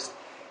coast,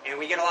 and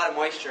we get a lot of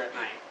moisture at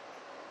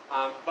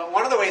night. But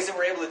one of the ways that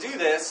we're able to do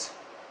this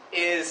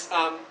is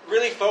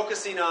really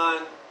focusing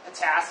on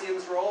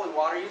potassium's role in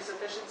water use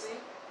efficiency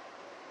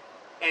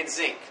and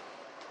zinc.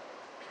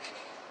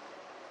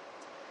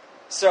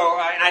 So,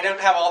 and I don't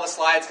have all the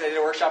slides because I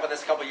did a workshop on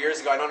this a couple years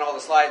ago. I don't know all the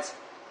slides.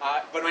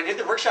 But when I did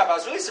the workshop, I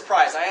was really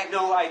surprised. I had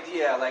no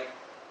idea,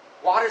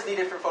 water's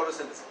needed for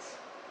photosynthesis.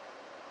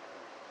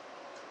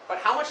 But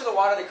how much of the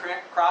water the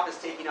crop is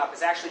taking up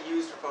is actually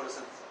used for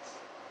photosynthesis?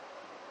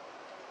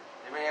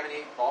 Anybody have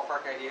any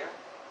ballpark idea?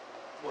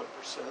 1%.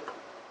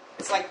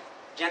 It's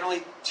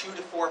generally 2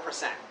 to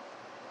 4%.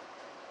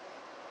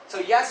 So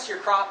yes, your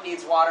crop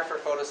needs water for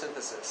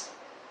photosynthesis.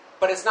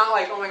 But it's not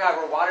like, oh my God,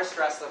 we're water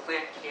stressed, the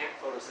plant can't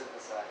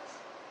photosynthesize.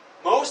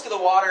 Most of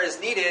the water is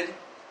needed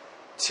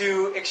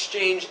to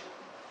exchange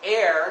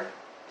air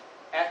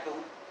at the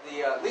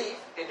leaf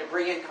and to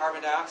bring in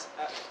carbon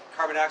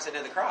dioxide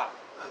into the crop.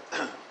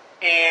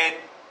 And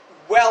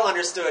well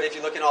understood, if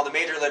you look in all the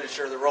major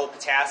literature, the role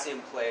potassium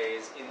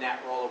plays in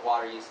that role of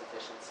water use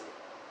efficiency.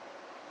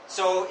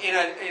 So in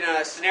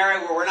a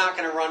scenario where we're not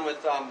going to run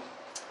with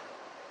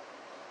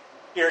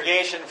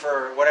irrigation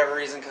for whatever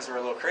reason because we're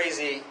a little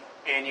crazy,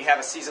 and you have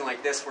a season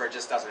like this where it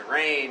just doesn't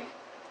rain,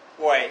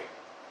 boy,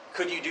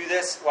 could you do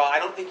this? Well, I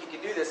don't think you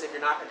can do this if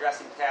you're not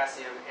addressing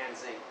potassium and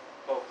zinc.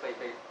 Both play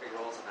big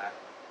roles in that.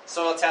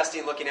 Soil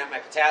testing, looking at my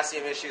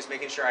potassium issues,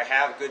 making sure I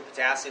have good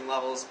potassium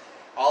levels.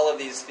 All of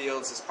these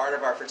fields, as part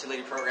of our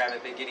fertility program,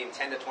 have been getting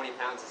 10 to 20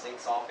 pounds of zinc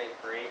sulfate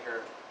per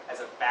acre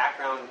as a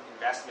background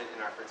investment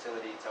in our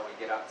fertility until we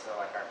get up to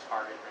like our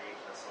target range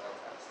in the soil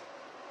test.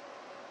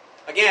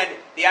 Again,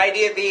 the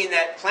idea being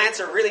that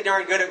plants are really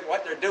darn good at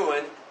what they're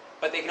doing,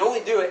 but they can only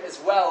do it as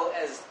well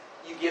as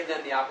you give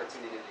them the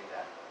opportunity to do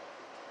that.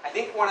 I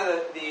think one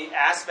of the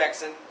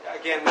aspects, and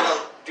again, we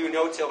don't do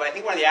no-till, but I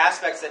think one of the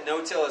aspects that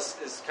no-till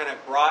is kind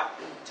of brought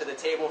to the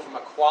table from a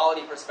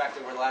quality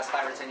perspective over the last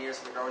 5 or 10 years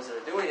for the growers that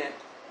are doing it,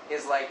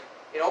 is like,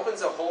 it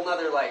opens a whole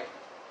nother like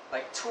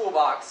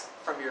toolbox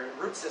from your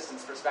root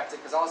systems perspective,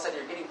 because all of a sudden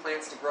you're getting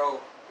plants to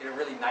grow in a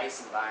really nice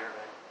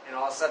environment. And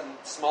all of a sudden,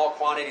 small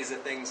quantities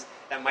of things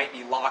that might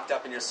be locked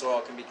up in your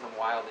soil can become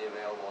wildly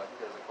available. I think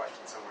there's a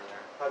question somewhere there.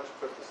 How'd you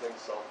put the zinc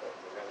sulfate?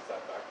 Is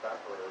that backpack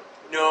or?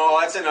 No,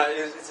 it's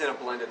in a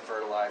blended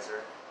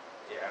fertilizer.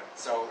 Yeah.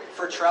 So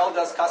Fertrell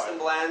does custom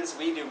blends.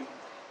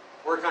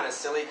 We're kind of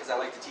silly because I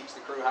like to teach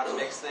the crew how to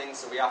mix things.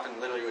 So we often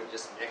literally would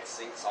just mix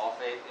zinc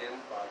sulfate in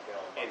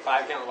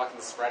 5-gallon buckets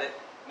and spread it.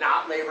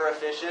 Not labor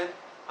efficient,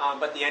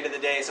 but at the end of the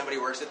day, somebody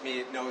who works with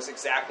me knows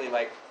exactly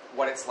like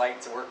what it's like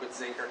to work with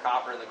zinc or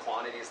copper and the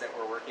quantities that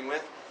we're working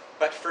with.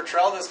 But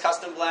Fertrell does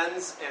custom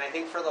blends, and I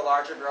think for the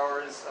larger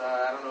growers,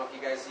 I don't know if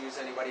you guys use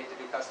anybody to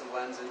do custom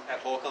blends at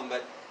Holcomb,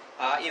 but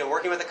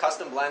working with a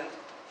custom blend,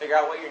 figure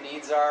out what your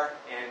needs are,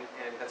 and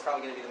that's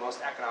probably going to be the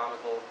most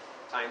economical,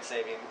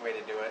 time-saving way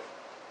to do it.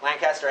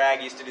 Lancaster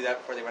Ag used to do that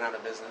before they went out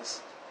of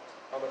business.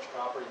 How much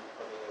copper are you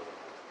putting in with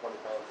 20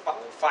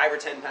 pounds? 5 or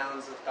 10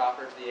 pounds of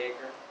copper to the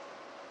acre.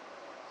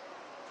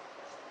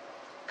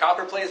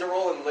 Copper plays a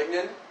role in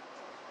lignin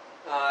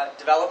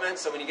development,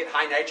 so when you get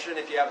high nitrogen,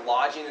 if you have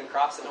lodging in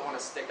crops that don't want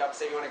to stick up,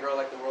 say you want to grow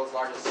like the world's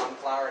largest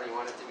sunflower and you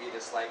want it to be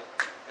just like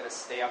going to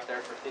stay up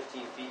there for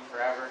 15 feet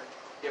forever.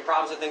 If you have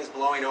problems with things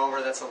blowing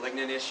over, that's a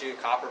lignin issue.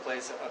 Copper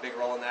plays a big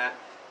role in that.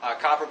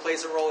 Copper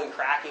plays a role in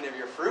cracking of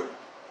your fruit.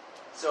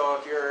 So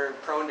if you're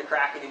prone to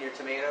cracking in your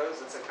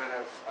tomatoes, it's a kind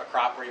of a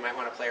crop where you might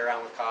want to play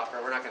around with copper.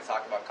 We're not going to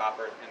talk about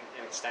copper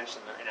in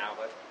extension right now,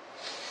 but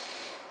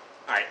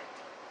all right.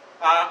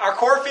 Our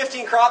core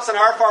 15 crops on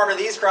our farm are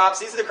these crops.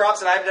 These are the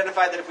crops that I've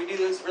identified that if we do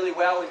this really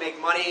well, we make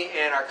money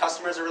and our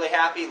customers are really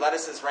happy.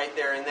 Lettuce is right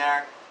there in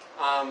there.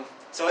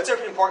 So it's an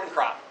important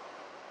crop.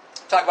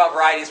 Talk about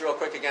varieties real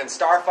quick again.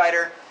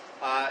 Starfighter.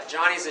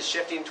 Johnny's is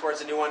shifting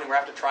towards a new one, and we're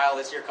after trial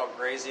this year called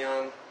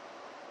Grazion.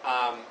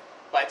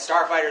 But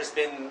Starfighter has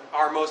been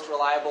our most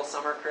reliable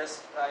summer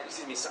crisp.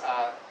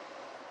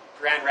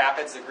 Grand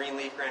Rapids, the green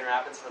leaf Grand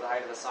Rapids for the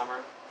height of the summer.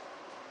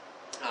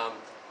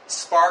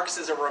 Sparks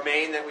is a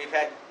romaine that we've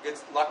had good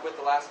luck with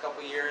the last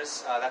couple of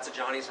years. That's a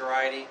Johnny's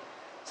variety.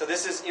 So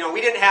this is, we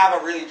didn't have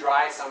a really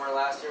dry summer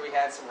last year. We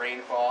had some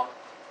rainfall.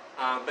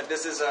 But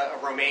this is a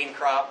romaine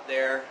crop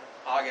there,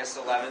 August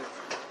 11th.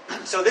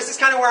 So this is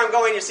kind of where I'm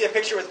going. You see a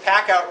picture with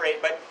pack-out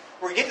rate, but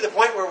we get to the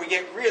point where we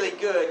get really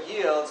good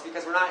yields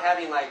because we're not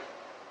having like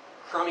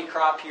crummy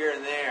crop here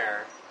and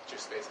there.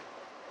 Just spacing.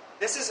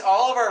 This is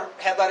all of our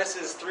head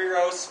lettuces, 3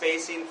 rows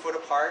spacing, foot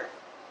apart.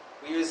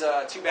 We use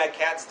a 2-bad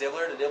cat's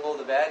dibbler to dibble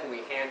the bed, and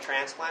we hand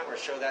transplant. We'll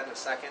show that in a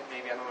second.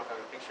 Maybe, I don't know if I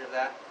have a picture of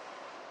that.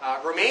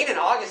 Romaine in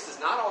August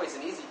is not always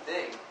an easy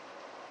thing.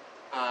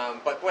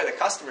 But boy, the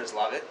customers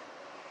love it.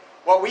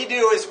 What we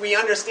do is we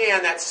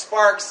understand that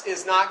Sparks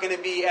is not going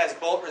to be as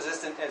bolt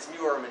resistant as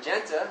Mu or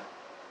Magenta.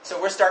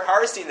 So we'll start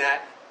harvesting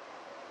that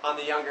on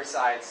the younger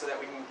side so that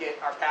we can get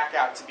our pack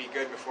out to be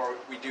good before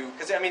we do.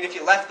 Because, if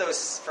you left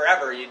those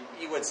forever, you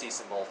would see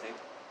some bolting.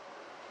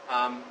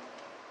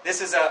 This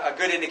is a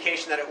good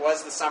indication that it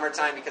was the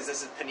summertime because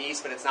this is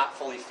Panisse, but it's not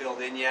fully filled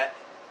in yet.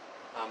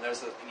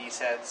 Those are the Panisse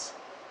heads.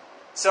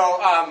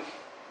 So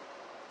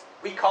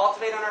we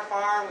cultivate on our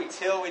farm, we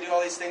till, we do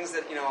all these things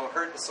that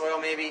hurt the soil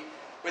maybe.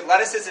 With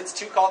lettuces, it's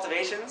 2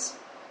 cultivations.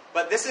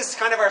 But this is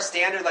kind of our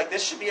standard. Like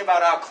this should be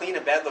about how clean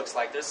a bed looks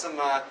like. There's some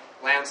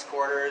lamb's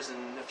quarters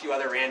and a few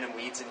other random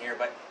weeds in here,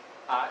 but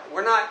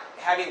we're not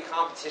having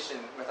competition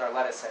with our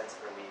lettuce heads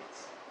for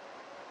weeds.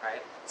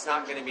 Right? It's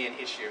not going to be an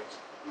issue.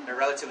 They're a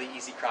relatively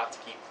easy crop to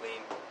keep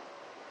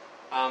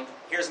clean.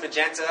 Here's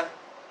magenta,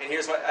 and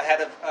here's what a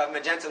head of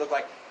magenta look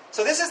like.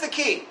 So this is the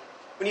key.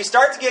 When you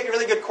start to get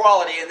really good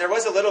quality, and there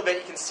was a little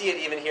bit, you can see it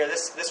even here,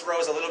 this row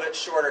is a little bit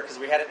shorter because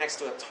we had it next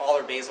to a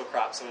taller basil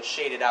crop, so it was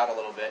shaded out a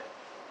little bit.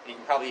 You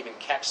can probably even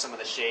catch some of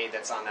the shade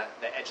that's on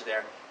the edge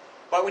there.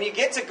 But when you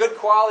get to good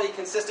quality,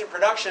 consistent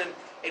production,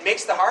 it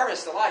makes the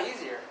harvest a lot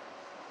easier.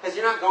 Because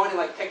you're not going and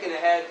like picking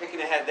ahead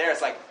there.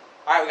 It's like,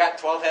 all right, we got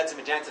 12 heads of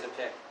magenta to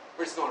pick.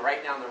 We're just going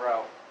right down the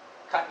row,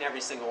 cutting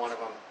every single one of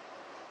them.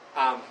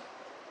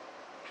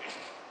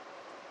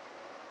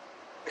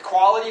 The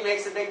quality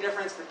makes a big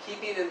difference for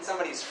keeping in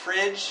somebody's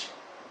fridge.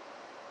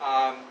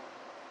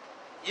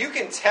 You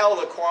can tell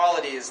the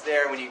quality is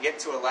there when you get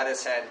to a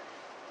lettuce head.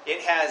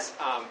 It has,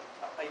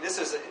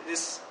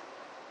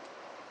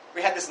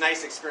 we had this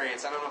nice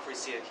experience. I don't know if we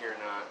see it here or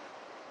not.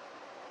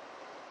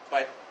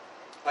 But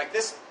like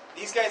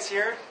these guys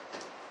here,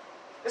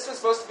 this was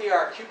supposed to be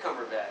our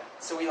cucumber bed.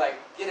 So we like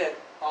get it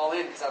all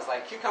in because I was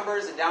like,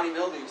 cucumbers and downy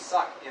mildew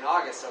suck in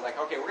August. So like,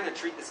 okay, we're going to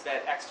treat this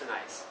bed extra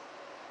nice.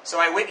 So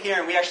I went here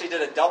and we actually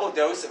did a double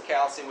dose of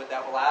calcium with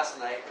that last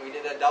night. And we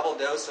did a double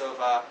dose of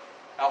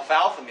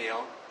alfalfa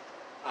meal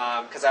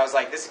because I was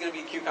like, this is going to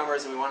be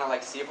cucumbers and we want to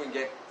like see if we can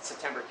get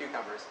September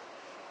cucumbers.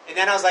 And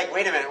then I was like,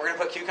 wait a minute, we're going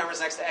to put cucumbers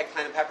next to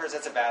eggplant and peppers?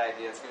 That's a bad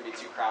idea. It's going to be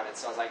too crowded.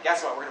 So I was like,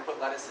 guess what? We're going to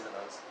put lettuce into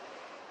those.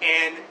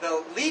 And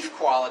the leaf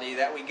quality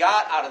that we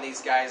got out of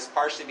these guys,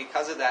 partially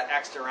because of that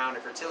extra round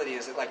of fertility,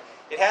 is that like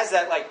it has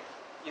that like,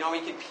 you know,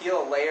 you can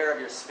peel a layer of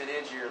your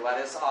spinach or your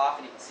lettuce off,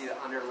 and you can see the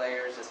under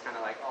layer is just kind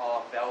of like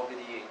all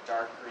velvety and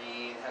dark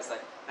green. It has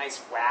that nice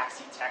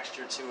waxy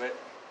texture to it.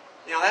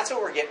 You know, that's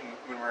what we're getting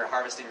when we're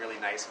harvesting really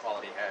nice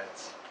quality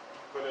heads.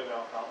 Put in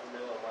alfalfa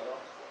meal and what else?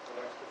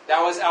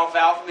 That was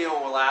alfalfa meal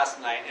last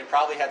night. It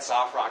probably had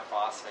soft rock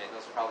phosphate.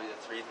 Those were probably the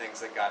three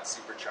things that got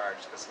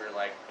supercharged because we're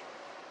like,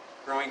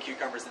 growing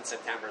cucumbers in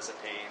September is a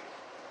pain.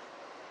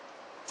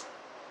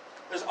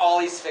 There's all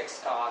these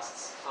fixed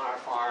costs on our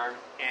farm,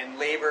 and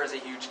labor is a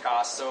huge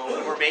cost. So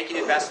when we're making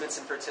investments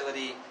in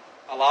fertility,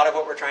 a lot of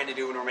what we're trying to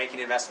do when we're making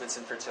investments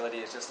in fertility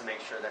is just to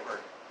make sure that we're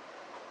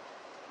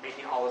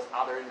making all those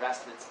other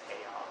investments pay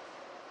off.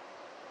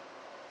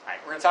 All right,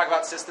 we're going to talk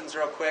about systems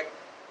real quick.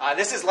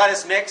 This is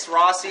lettuce mix,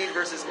 raw seed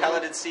versus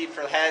pelleted seed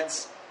for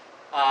heads.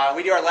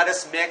 We do our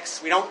lettuce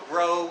mix. We don't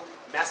grow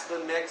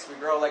mesclun mix. We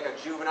grow like a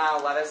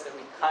juvenile lettuce that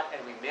we cut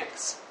and we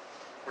mix.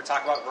 We're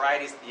talking about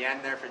varieties at the end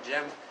there for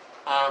Jim.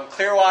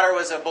 Clearwater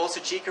was a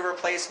Bolsa Chica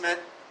replacement.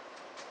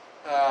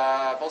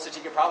 Bolsa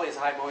Chica probably has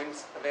high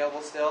moings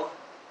available still.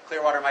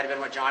 Clearwater might have been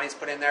what Johnny's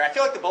put in there. I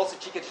feel like the Bolsa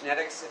Chica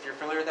genetics, if you're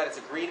familiar with that, it's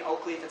a green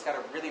oak leaf. It's got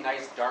a really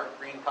nice dark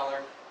green color,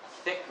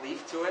 thick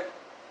leaf to it.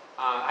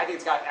 I think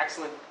it's got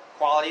excellent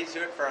quality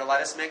to it for a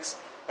lettuce mix,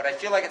 but I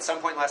feel like at some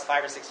point in the last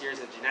 5 or 6 years,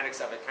 the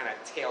genetics of it kind of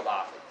tailed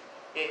off.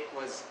 It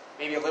was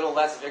maybe a little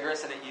less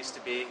vigorous than it used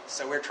to be,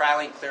 so we're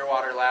trialing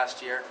Clearwater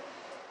last year.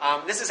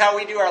 This is how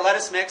we do our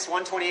lettuce mix,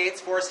 1/28,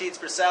 4 seeds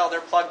per cell.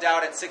 They're plugged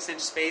out at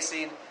 6-inch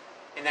spacing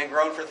and then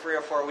grown for 3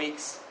 or 4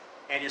 weeks.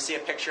 And you'll see a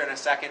picture in a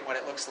second what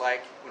it looks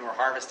like when we're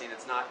harvesting.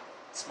 It's not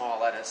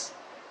small lettuce.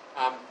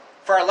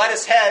 For our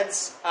lettuce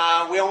heads,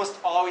 we almost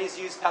always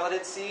use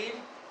pelleted seed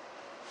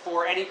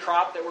for any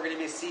crop that we're going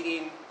to be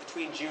seeding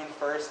between June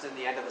 1st and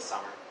the end of the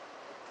summer.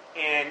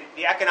 And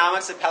the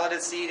economics of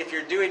pelleted seed, if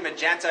you're doing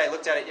magenta, I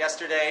looked at it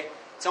yesterday,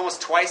 it's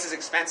almost twice as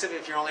expensive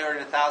if you're only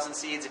ordering 1,000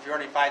 seeds. If you're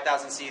ordering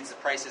 5,000 seeds, the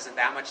price isn't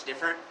that much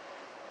different.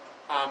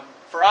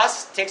 For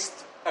us, it takes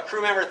a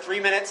crew member 3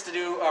 minutes to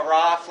do a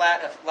raw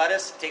flat of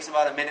lettuce. It takes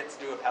about a minute to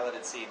do a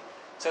pelleted seed.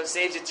 So it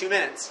saves you 2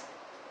 minutes.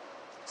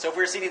 So if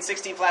we're seeding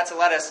 16 flats of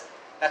lettuce,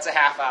 that's a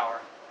half hour.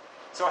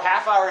 So a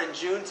half hour in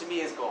June to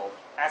me is gold.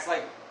 That's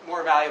like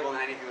more valuable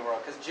than anything in the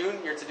world. Because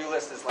June, your to-do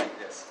list is like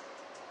this.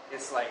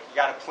 It's like you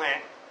got to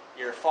plant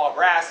your fall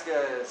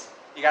brassicas.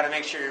 You got to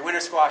make sure your winter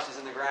squash is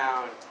in the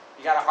ground.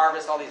 You got to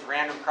harvest all these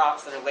random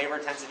crops that are labor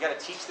intensive. You got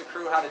to teach the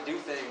crew how to do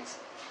things.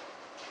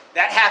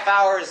 That half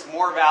hour is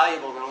more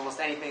valuable than almost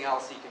anything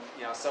else you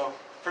can, So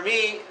for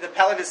me, the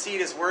pelleted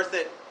seed is worth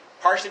it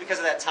partially because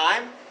of that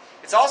time.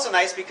 It's also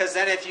nice because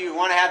then if you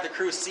want to have the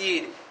crew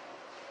seeding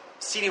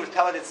with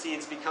pelleted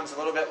seeds becomes a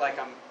little bit like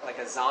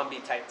a zombie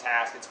type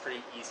task. It's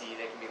pretty easy.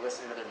 They can be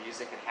listening to their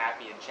music and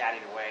happy and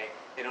chatting away.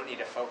 They don't need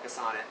to focus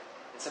on it.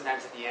 And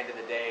sometimes at the end of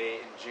the day,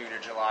 in June or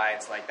July,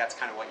 it's like that's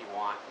kind of what you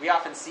want. We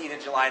often seed in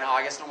July and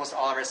August. Almost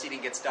all of our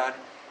seeding gets done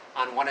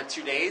on 1 of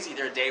 2 days,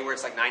 either a day where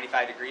it's like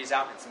 95 degrees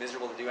out and it's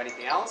miserable to do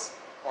anything else,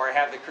 or I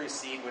have the crew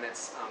seed when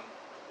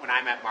when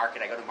I'm at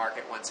market. I go to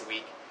market once a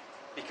week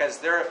because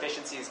their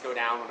efficiencies go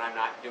down when I'm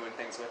not doing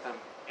things with them,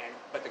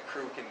 but the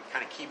crew can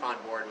kind of keep on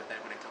board with it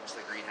when it comes to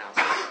the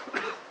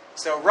greenhouse.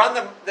 So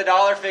run the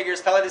dollar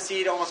figures. Pelleted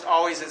seed almost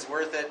always is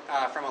worth it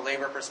from a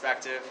labor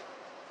perspective.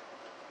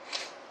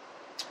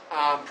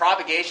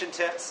 Propagation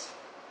tips.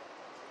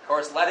 Of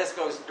course, lettuce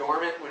goes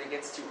dormant when it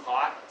gets too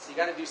hot, so you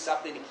got to do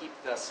something to keep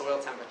the soil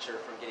temperature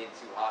from getting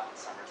too hot in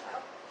the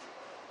summertime.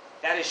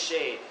 That is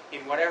shade.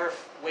 In whatever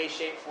way,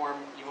 shape, form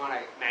you want to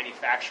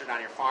manufacture it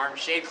on your farm.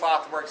 Shade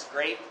cloth works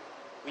great.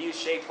 We use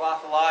shade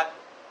cloth a lot.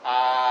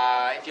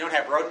 If you don't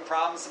have rodent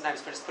problems,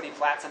 sometimes just putting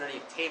flats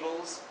underneath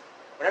tables.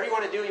 Whatever you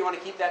want to do, you want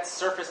to keep that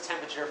surface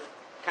temperature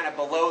kind of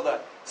below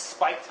the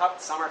spiked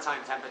up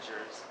summertime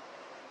temperatures.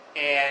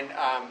 And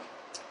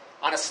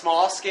on a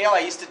small scale,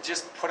 I used to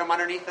just put them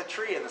underneath a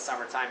tree in the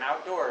summertime,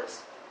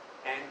 outdoors.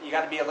 And you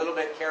got to be a little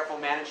bit careful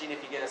managing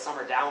if you get a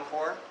summer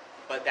downpour,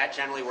 but that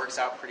generally works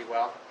out pretty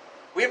well.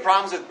 We have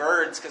problems with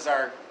birds because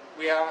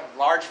we have a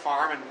large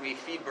farm and we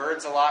feed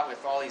birds a lot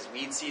with all these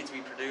weed seeds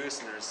we produce,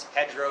 and there's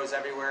hedgerows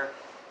everywhere.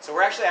 So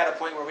we're actually at a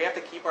point where we have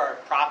to keep our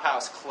prop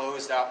house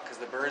closed up because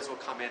the birds will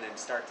come in and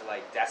start to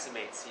like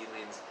decimate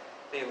seedlings.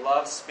 They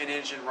love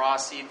spinach in raw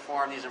seed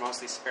form. These are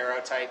mostly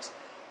sparrow types,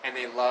 and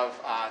they love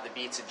the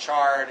beets and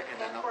chard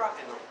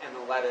and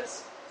the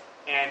lettuce.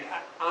 And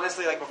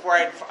honestly, like before,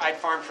 I'd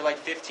farmed for like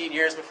 15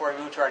 years before I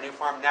moved to our new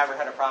farm. Never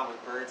had a problem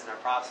with birds in our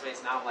prop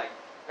space. Now I'm like,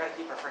 we got to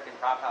keep our freaking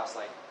prop house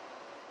like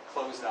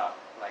closed up,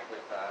 like with.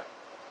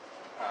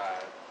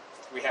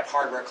 We have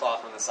hardware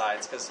cloth on the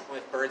sides because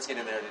if birds get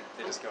in there,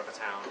 they just go to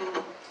town.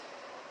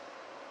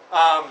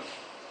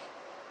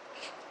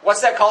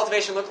 What's that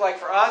cultivation look like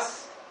for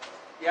us?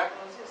 Yep.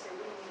 I was going to say, we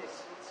need a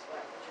sweet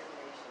spot for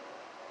germination.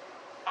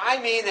 I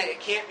mean that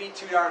it can't be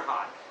too darn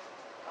hot.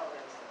 Oh,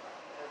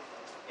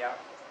 that's Yep.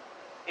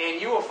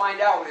 And you will find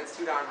out when it's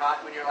too darn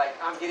hot when you're like,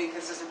 I'm getting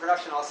consistent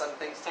production, all of a sudden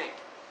things tank.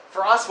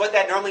 For us, what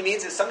that normally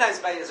means is sometimes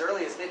by as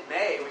early as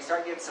mid-May, we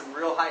start getting some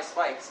real high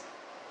spikes.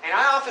 And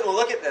I often will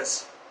look at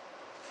this.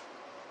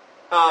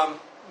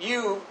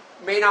 You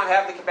may not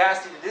have the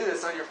capacity to do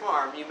this on your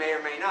farm. You may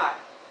or may not.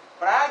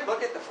 But I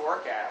look at the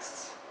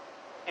forecasts.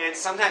 And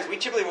sometimes we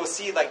typically will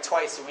seed like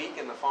twice a week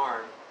in the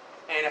farm.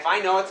 And if I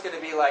know it's going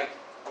to be like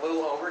a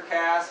little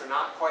overcast or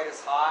not quite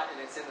as hot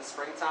and it's in the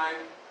springtime,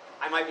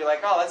 I might be like,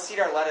 oh, let's seed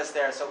our lettuce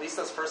there. So at least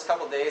those first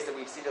couple days that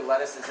we've seeded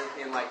lettuce is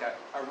in like a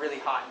really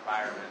hot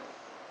environment.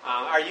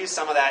 I use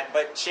some of that,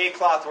 but shade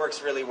cloth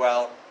works really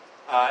well.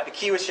 The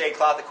key with shade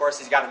cloth, of course,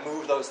 is you got to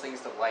move those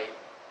things to light.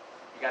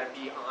 You got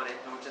to be on it.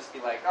 Don't just be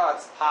like, oh,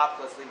 it's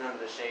popped, let's leave it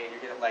under the shade. You're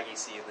getting leggy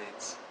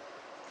seedlings.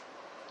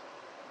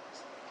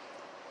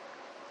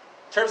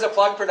 In terms of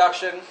plug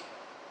production,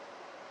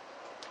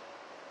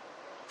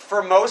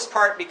 for most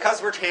part,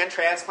 because we're hand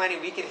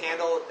transplanting, we can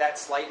handle that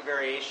slight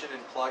variation in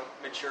plug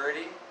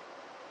maturity.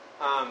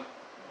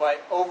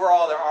 But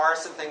overall, there are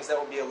some things that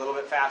will be a little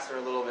bit faster,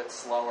 a little bit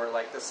slower.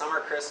 Like the summer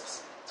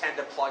crisps tend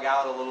to plug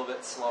out a little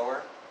bit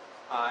slower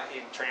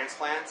in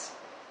transplants.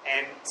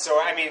 And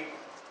so, I mean,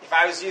 if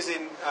I was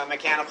using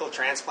mechanical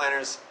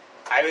transplanters,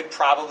 I would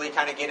probably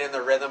kind of get in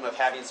the rhythm of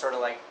having sort of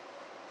like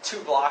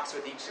 2 blocks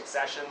with each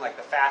succession, like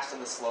the fast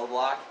and the slow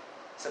block,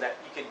 so that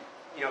you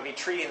could be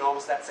treating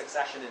almost that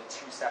succession in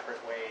 2 separate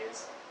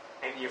ways.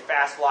 And your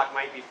fast block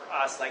might be for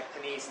us like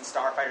Panisse and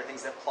Starfighter,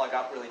 things that plug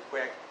up really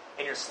quick.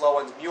 And your slow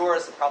ones,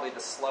 Muir's are probably the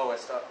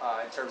slowest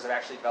in terms of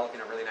actually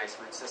developing a really nice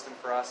root system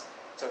for us.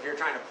 So if you're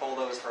trying to pull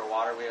those for a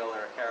water wheel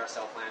or a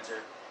carousel planter,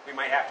 we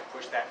might have to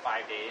push that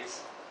 5 days.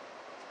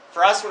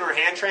 For us, when we're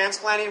hand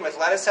transplanting with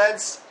lettuce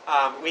heads,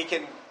 we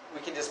can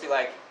just be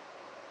like,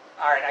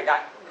 all right, I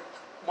got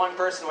one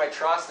person who I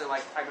trust, and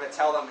like I'm going to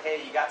tell them,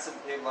 hey, you got some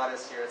big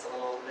lettuce here. It's a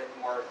little bit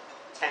more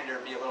tender,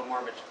 be a little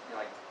more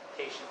like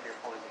patient when you're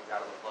pulling things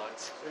out of the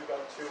plugs. So you've got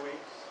 2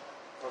 weeks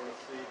from the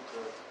seed to.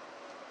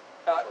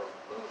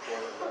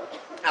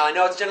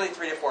 No, it's generally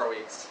 3 to 4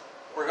 weeks.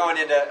 We're going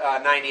into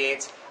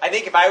 98s. I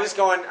think if I was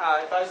doing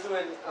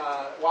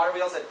water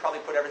wheels, I'd probably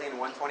put everything in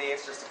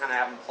 128s just to kind of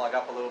have them plug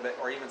up a little bit,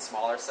 or even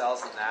smaller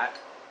cells than that.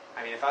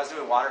 I mean, if I was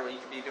doing water wheel, you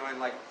could be doing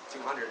like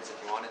 200s if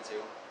you wanted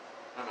to.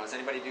 I don't know. Does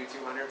anybody do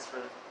 200s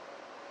for?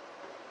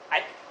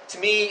 To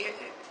me,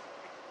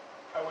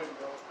 I wouldn't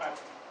go.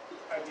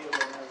 I'd be a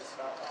little nervous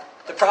about that.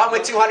 The problem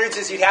with 200s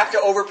is you'd have to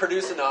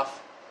overproduce enough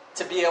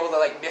to be able to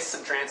like miss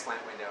some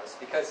transplant windows.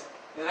 Because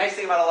the nice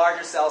thing about a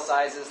larger cell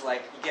size is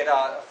like you get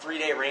a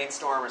 3-day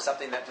rainstorm or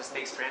something that just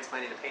makes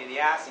transplanting a pain in the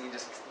ass, and you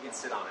can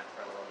sit on it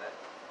for a little bit.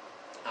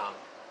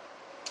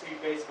 So you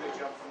basically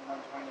jump from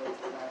 128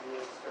 to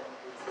 98 starting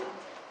to.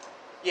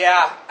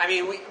 Yeah, I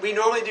mean, we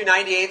normally do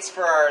 98s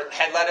for our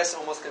head lettuce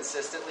almost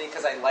consistently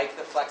because I like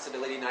the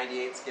flexibility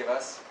 98s give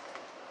us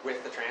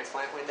with the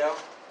transplant window.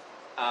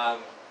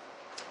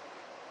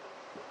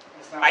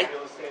 It's not a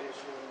real estate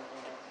issue.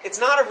 It's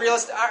not a real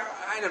estate.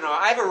 I don't know.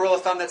 I have a rule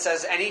of thumb that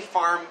says any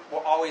farm will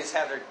always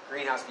have their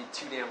greenhouse be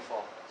too damn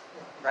full,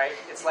 right?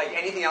 It's like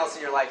anything else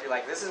in your life. You're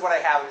like, this is what I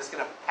have. I'm just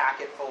going to pack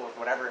it full with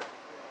whatever.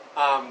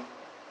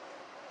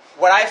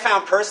 What I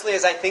found personally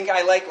is I think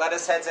I like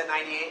lettuce heads at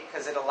 98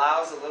 because it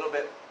allows a little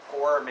bit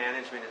poorer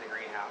management in the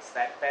greenhouse.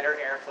 That better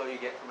airflow you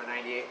get from a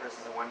 98 versus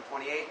a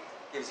 128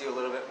 gives you a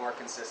little bit more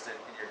consistent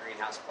in your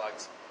greenhouse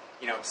plugs.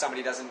 If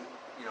somebody doesn't,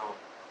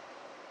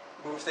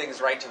 move things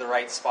right to the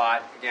right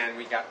spot, again,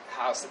 we got a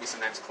house that we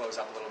sometimes close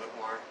up a little bit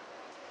more.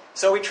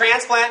 So we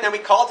transplant and then we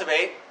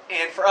cultivate.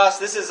 And for us,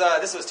 this was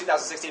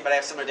 2016, but I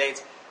have similar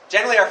dates.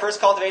 Generally, our first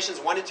cultivation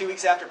is 1 to 2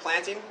 weeks after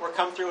planting. We'll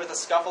come through with a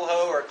scuffle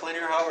hoe or a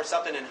cleaner hoe or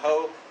something and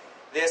hoe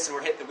this, and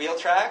we're hitting the wheel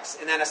tracks.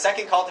 And then a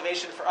second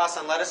cultivation for us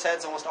on lettuce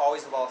heads almost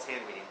always involves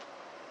hand weeding.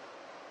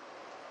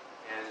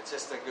 And it's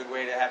just a good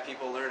way to have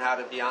people learn how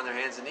to be on their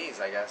hands and knees,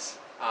 I guess.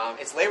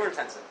 It's labor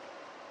intensive.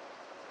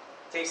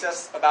 It takes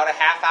us about a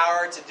half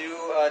hour to do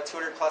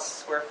 200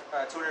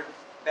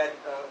 bed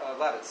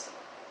lettuce.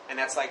 And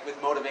that's like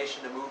with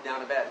motivation to move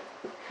down a bed.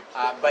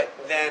 But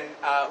then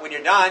when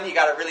you're done, you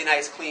got a really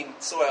nice clean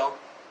soil.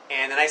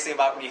 And the nice thing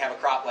about when you have a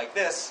crop like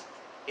this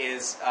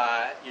is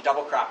your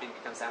double cropping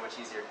becomes that much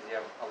easier because you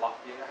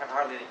have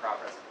hardly any crop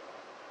residue.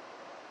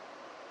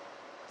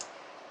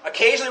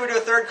 Occasionally we do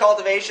a third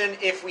cultivation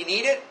if we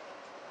need it.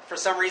 For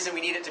some reason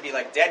we need it to be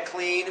like dead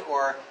clean,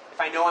 or if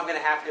I know I'm going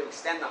to have to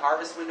extend the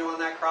harvest window on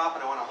that crop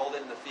and I want to hold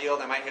it in the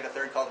field, I might hit a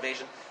third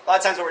cultivation. A lot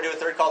of times what we do with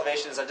third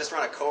cultivation is I just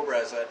run a cobra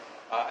as a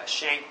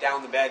shank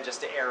down the bed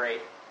just to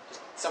aerate.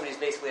 Just somebody's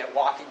basically at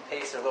walking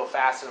pace or a little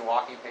faster than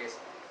walking pace.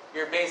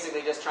 You're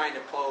basically just trying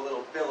to blow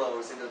little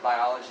billows into the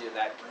biology of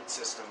that root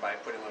system by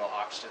putting a little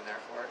oxygen there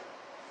for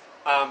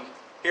it.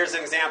 Here's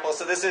an example.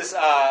 So this is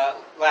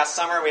last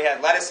summer. We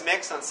had lettuce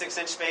mix on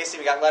 6-inch spacing.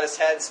 We got lettuce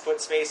heads, foot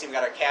spacing. We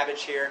got our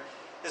cabbage here.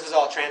 This was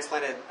all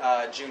transplanted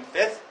June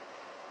 5th.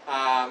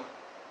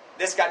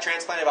 This got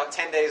transplanted about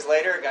 10 days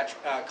later. It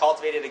got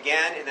cultivated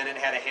again, and then it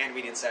had a hand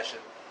weeding session.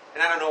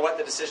 And I don't know what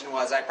the decision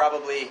was. I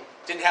probably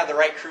didn't have the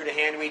right crew to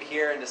hand weed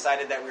here and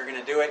decided that we were going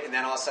to do it, and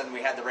then all of a sudden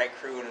we had the right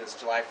crew, and it was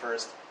July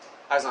 1st.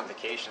 I was on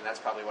vacation. That's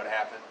probably what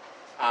happened.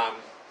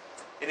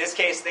 In this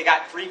case, they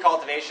got 3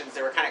 cultivations.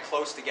 They were kind of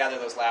close together,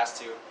 those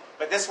last 2.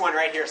 But this one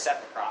right here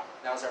set the crop.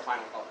 That was our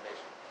final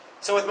cultivation.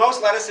 So with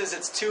most lettuces,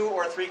 it's 2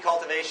 or 3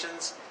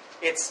 cultivations.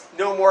 It's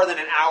no more than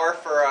an hour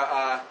for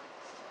a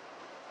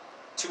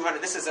 200.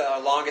 This is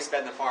the longest bed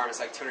in the farm. It's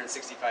like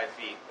 265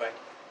 feet. But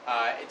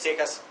it'd take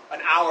us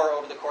an hour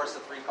over the course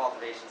of 3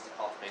 cultivations to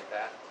cultivate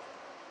that.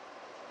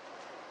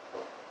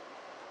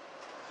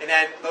 And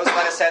then those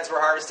lettuce heads were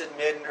harvested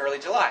mid and early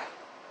July.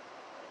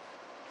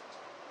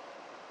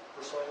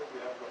 Purslane, do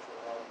you have much of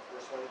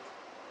purslane?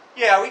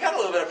 Yeah, we got a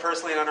little bit of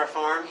purslane on our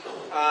farm.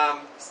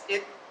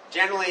 It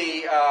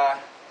generally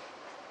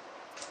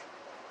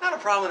not a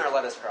problem in our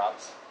lettuce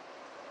crops.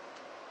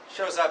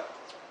 Shows up.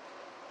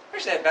 We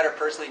actually had better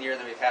purslane year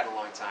than we've had in a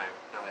long time.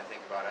 Now that I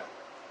think about it,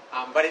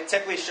 but it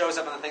typically shows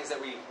up in the things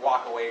that we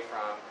walk away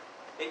from.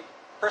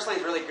 Purslane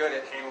is really good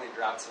at handling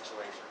drought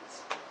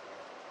situations.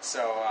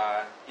 So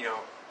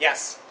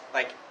yes,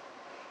 like.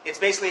 It's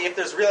basically, if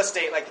there's real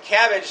estate, like the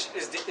cabbage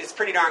is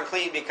pretty darn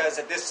clean because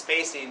at this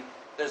spacing,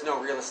 there's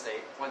no real estate.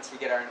 Once we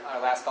get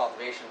our last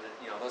cultivation,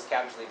 those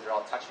cabbage leaves are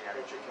all touching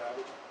everything.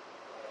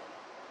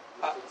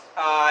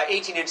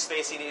 18-inch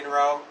spacing in a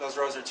row. Those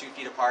rows are 2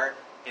 feet apart,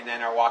 and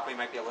then our walkway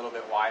might be a little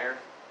bit wider.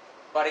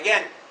 But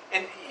again,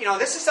 and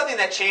this is something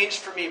that changed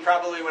for me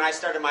probably when I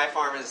started my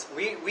farm is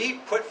we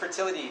put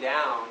fertility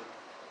down,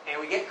 and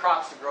we get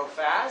crops to grow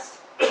fast,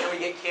 and we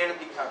get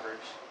canopy coverage.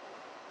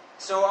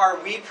 So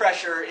our weed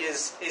pressure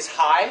is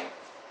high.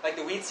 Like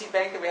the weed seed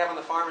bank that we have on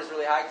the farm is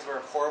really high because we're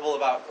horrible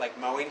about like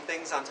mowing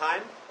things on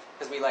time.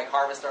 Because we like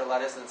harvest our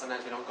lettuce and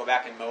sometimes we don't go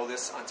back and mow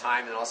this on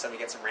time, and all of a sudden we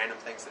get some random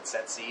things that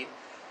set seed.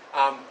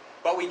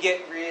 But we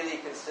get really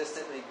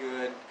consistently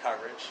good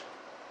coverage.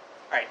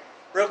 All right,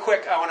 real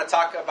quick, I want to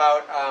talk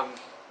about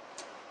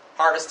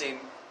harvesting.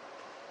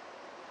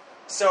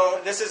 So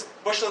this is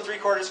bushel and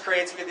 3/4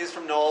 crates. We get these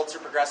from Knowles or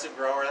Progressive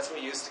Grower. That's what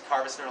we use to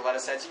harvest in our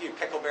lettuce heads. You can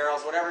pickle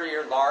barrels, whatever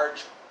your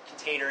large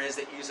container is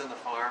that you use on the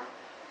farm.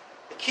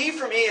 The key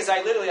for me is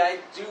I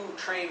do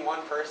train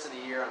one person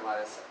a year on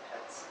lettuce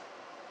heads.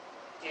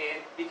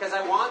 And because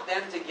I want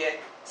them to get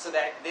so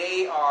that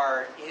they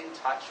are in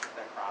touch with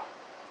their crop.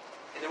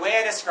 And the way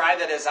I describe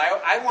that is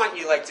I want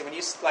you when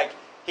you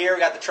here we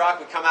got the truck,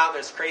 we come out,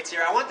 there's crates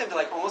here. I want them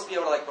to almost be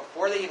able to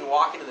before they even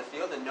walk into the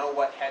field to know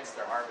what heads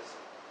they're harvesting.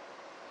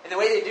 And the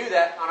way they do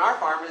that on our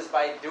farm is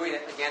by doing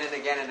it again and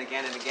again and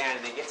again and again,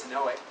 and they get to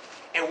know it.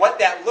 And what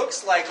that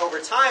looks like over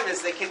time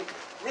is they can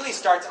really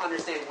start to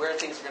understand where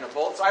things are going to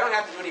bolt. So I don't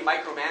have to do any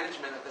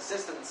micromanagement of the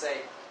system and say,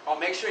 "Oh,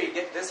 make sure you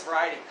get this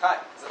variety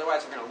cut, because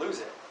otherwise we're going to lose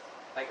it."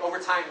 Over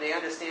time, they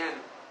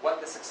understand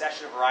what the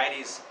succession of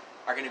varieties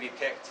are going to be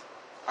picked.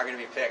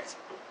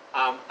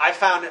 I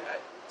found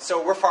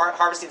so we're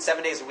harvesting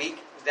 7 days a week.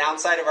 The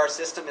downside of our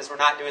system is we're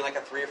not doing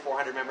a 300 or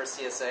 400 member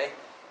CSA.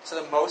 So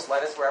the most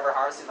lettuce we're ever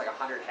harvesting is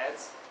 100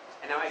 heads,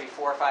 and that might be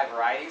 4 or 5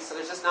 varieties. So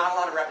there's just not a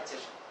lot of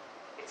repetition.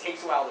 It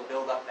takes a while to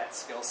build up that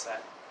skill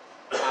set.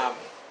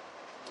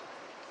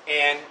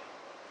 And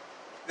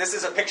this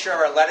is a picture of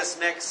our lettuce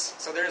mix.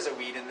 So there's a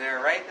weed in there,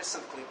 right? There's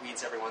some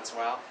weeds every once in a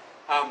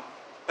while.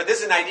 But this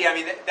is an idea. I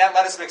mean, that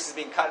lettuce mix is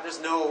being cut. There's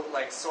no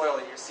soil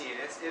that you're seeing.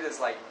 It is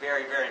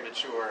very, very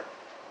mature.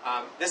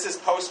 This is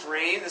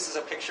post-rain. This is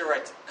a picture where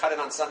I cut it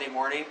on Sunday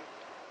morning.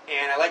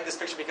 And I like this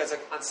picture because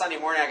on Sunday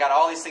morning I got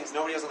all these things.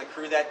 Nobody was on the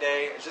crew that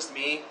day. It was just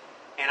me.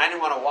 And I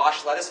didn't want to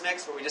wash lettuce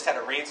mix, but we just had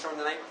a rainstorm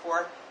the night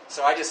before.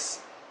 So I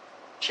just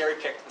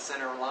cherry-picked the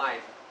center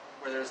line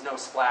where there's no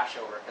splash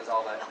over because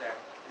all that there.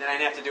 And then I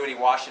didn't have to do any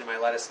washing in my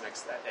lettuce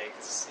mix that day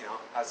because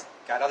I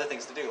got other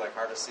things to do like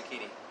harvest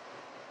zucchini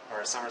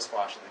or a summer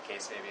squash in the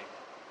case maybe.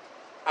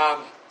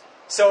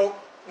 So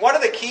one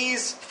of the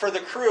keys for the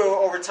crew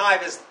over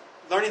time is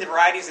learning the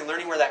varieties and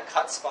learning where that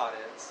cut spot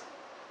is.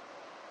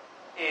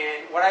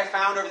 And what I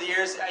found over the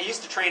years, I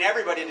used to train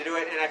everybody to do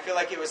it, and I feel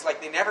like it was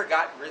they never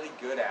got really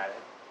good at it.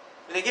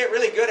 When they get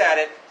really good at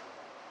it,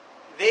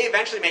 they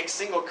eventually make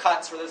single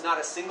cuts where there's not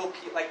a single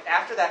peel.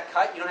 After that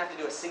cut, you don't have to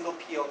do a single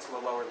peel to a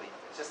lower leaf.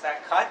 It's just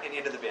that cut and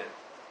into the bin.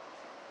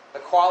 The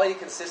quality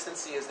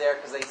consistency is there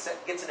because they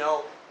get to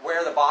know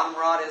where the bottom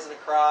rod is in a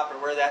crop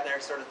or where that there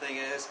sort of thing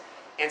is.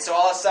 And so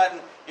all of a sudden,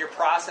 your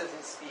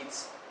processing speed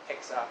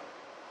picks up.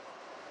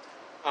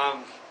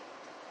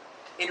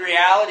 In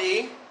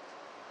reality,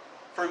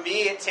 for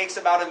me, it takes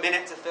about a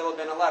minute to fill a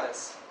bin of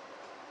lettuce.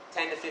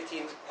 10 to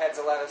 15 heads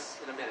of lettuce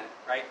in a minute,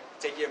 right?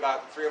 Take you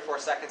about 3 or 4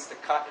 seconds to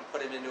cut and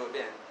put them into a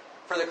bin.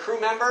 For the crew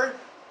member,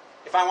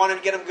 if I wanted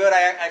to get them good,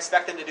 I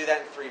expect them to do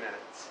that in 3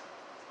 minutes.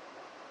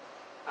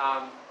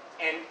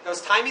 And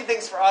those timing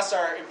things for us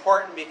are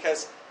important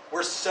because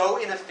we're so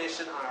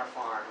inefficient on our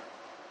farm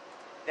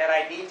that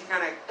I need to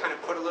kind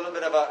of put a little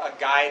bit of a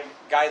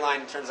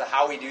guideline in terms of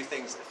how we do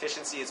things.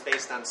 Efficiency is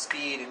based on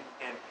speed,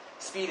 and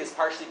speed is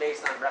partially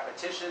based on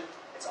repetition.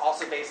 It's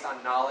also based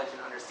on knowledge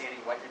and understanding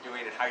what you're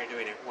doing and how you're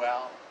doing it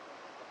well.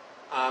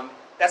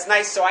 That's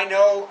nice. So I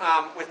know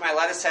with my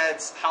lettuce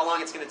heads how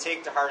long it's going to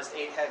take to harvest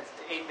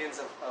 8 bins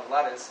of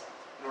lettuce.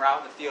 And we're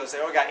out in the field and say,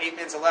 oh, we got 8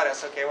 bins of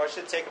lettuce. Okay, well, it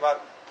should take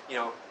about,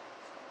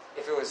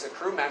 if it was a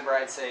crew member,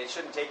 I'd say it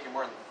shouldn't take you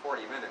more than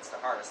 40 minutes to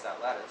harvest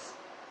that lettuce.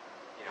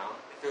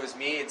 If it was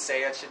me, I'd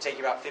say it should take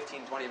you about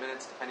 15, 20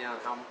 minutes, depending on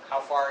how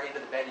far into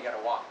the bed you got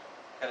to walk.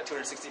 Got a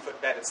 260-foot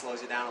bed, it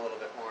slows you down a little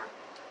bit more.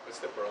 What's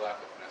the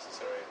burlap if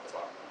necessary at the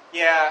bottom?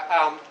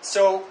 Yeah,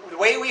 so the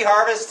way we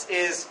harvest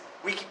is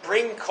we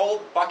bring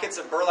cold buckets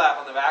of burlap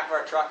on the back of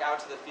our truck out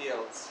to the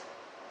fields.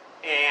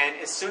 And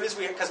as soon as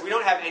because we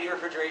don't have any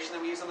refrigeration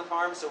that we use on the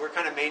farm, so we're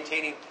kind of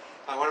maintaining,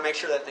 I want to make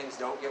sure that things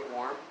don't get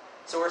warm.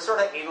 So we're sort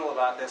of anal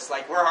about this.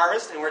 Like, we're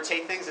harvesting, and we're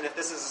taking things, and if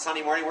this is a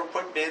sunny morning, we're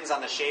putting bins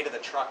on the shade of the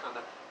truck,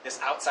 on this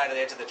outside of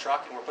the edge of the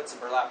truck, and we're putting some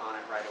burlap on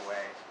it right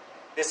away.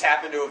 This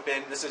happened to have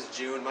been, this was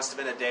June, must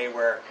have been a day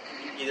where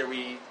either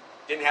we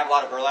didn't have a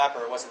lot of burlap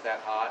or it wasn't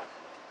that hot.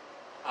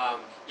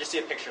 You'll see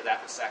a picture of that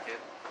in a second.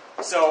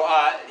 So,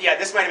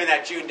 this might have been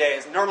that June day.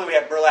 Normally we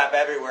have burlap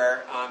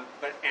everywhere,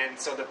 and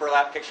so the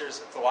burlap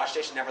pictures at the wash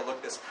station never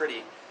looked this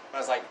pretty. But I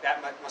was like,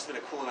 that must have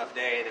been a cool enough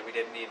day that we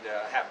didn't need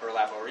to have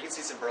burlap over. You can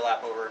see some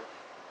burlap over,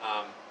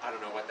 I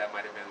don't know what that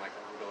might have been, like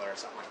arugula or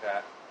something like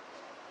that.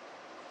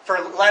 For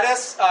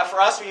lettuce,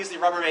 for us, we use the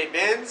Rubbermaid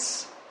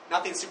bins.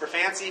 Nothing super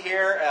fancy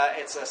here.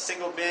 It's a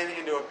single bin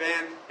into a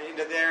bin,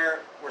 into there.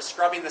 We're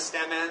scrubbing the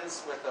stem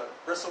ends with a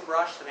bristle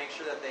brush to make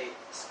sure that they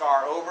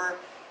scar over.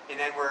 And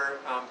then we're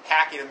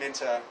packing them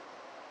into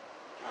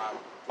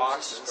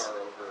boxes. Scar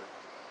over.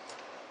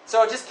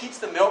 So it just keeps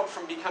the milk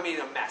from becoming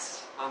a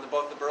mess on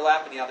both the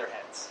burlap and the other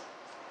heads.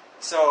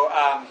 So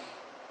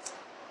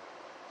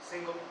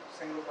Single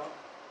dump?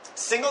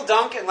 Single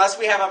dunk unless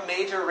we have a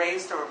major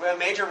rainstorm. If we have a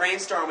major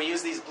rainstorm, we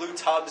use these blue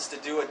tubs to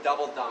do a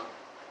double dunk.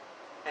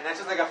 And that's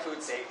just like a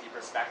food safety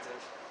perspective,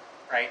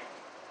 right?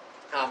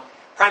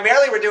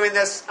 Primarily we're doing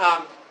this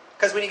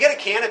because when you get a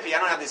canopy, I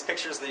don't have these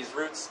pictures of these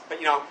roots, but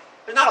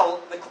there's not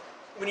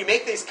when you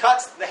make these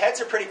cuts, the heads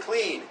are pretty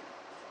clean.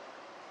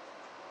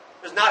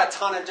 There's not a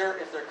ton of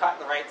dirt if they're cut in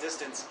the right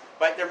distance,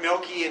 but they're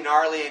milky and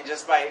gnarly, and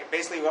just by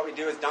basically what we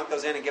do is dunk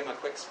those in and give them a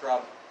quick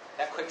scrub.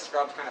 That quick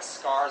scrub kind of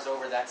scars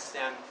over that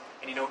stem,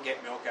 and you don't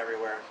get milk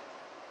everywhere.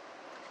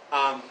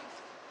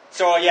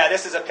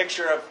 This is a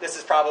picture of, this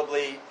is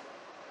probably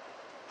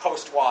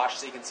post-wash,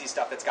 so you can see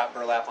stuff that's got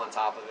burlap on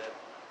top of it.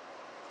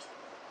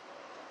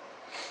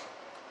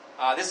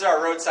 This is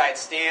our roadside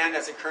stand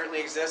as it currently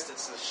exists.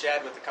 It's a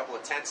shed with a couple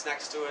of tents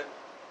next to it.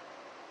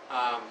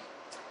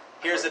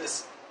 Here's a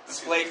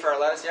display for our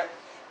lettuce. Yep.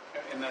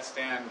 In that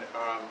stand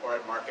or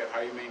at market, how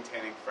are you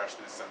maintaining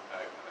freshness on the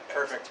heads?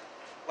 Perfect.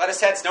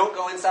 Lettuce heads don't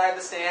go inside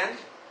the stand.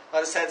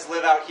 Lettuce heads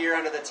live out here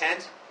under the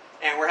tent,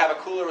 and we have a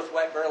cooler with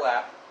wet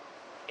burlap.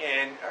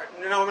 And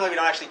normally we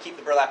don't actually keep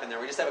the burlap in there.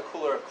 We just have a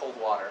cooler of cold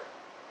water,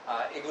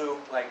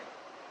 igloo-like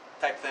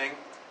type thing.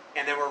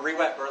 And then we'll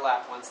re-wet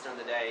burlap once during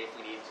the day if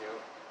we need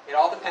to. It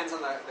all depends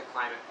on the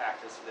climate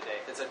factors for the day.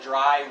 If it's a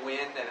dry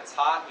wind and it's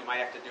hot, you might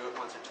have to do it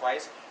once or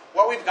twice.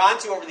 What we've gone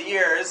to over the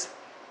years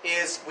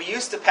is we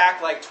used to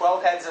pack like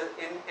 12 heads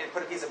in and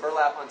put a piece of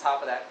burlap on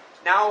top of that.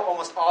 Now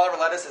almost all of our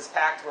lettuce is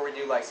packed where we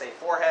do like, say,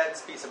 4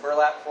 heads, piece of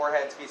burlap, 4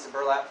 heads, piece of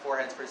burlap, 4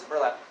 heads, piece of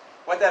burlap.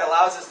 What that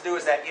allows us to do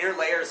is that inner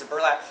layers of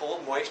burlap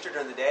hold moisture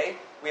during the day.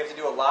 We have to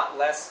do a lot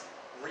less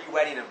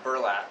re-wetting of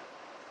burlap.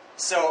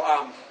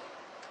 So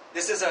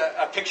this is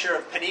a picture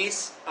of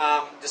panisse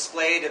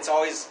displayed. It's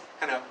always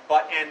kind of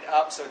butt end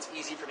up, so it's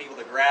easy for people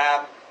to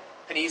grab.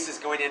 Panisse is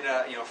going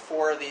into,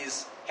 4 of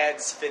these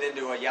heads fit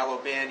into a yellow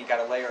bin. You got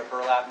a layer of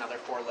burlap, another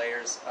 4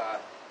 layers,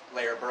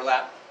 layer of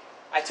burlap.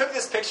 I took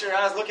this picture.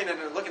 I was looking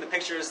at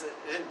pictures.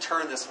 I didn't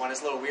turn this one.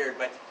 It's a little weird,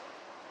 but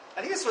I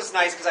think this was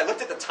nice because I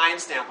looked at the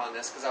timestamp on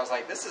this because I was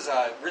like, this is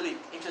a really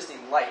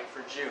interesting light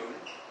for June.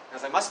 I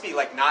was like, must be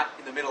like not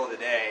in the middle of the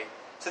day.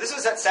 So this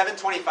was at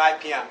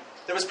 7:25 p.m.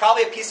 There was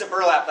probably a piece of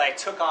burlap that I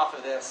took off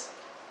of this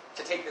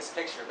to take this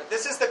picture. But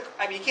this is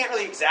you can't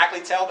really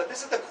exactly tell, but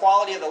this is the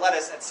quality of the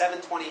lettuce at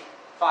 7:25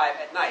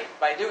 at night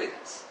by doing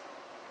this.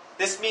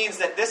 This means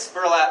that this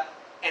burlap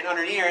and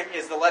underneath it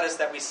is the lettuce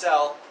that we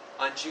sell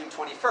on June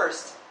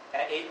 21st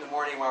at 8 in the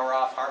morning while we're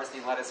off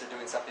harvesting lettuce or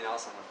doing something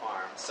else on the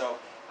farm. So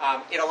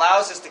it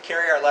allows us to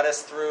carry our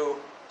lettuce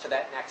through to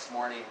that next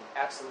morning,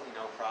 absolutely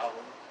no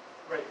problem.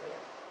 Right there.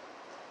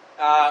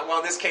 Well,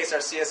 in this case, our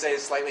CSA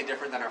is slightly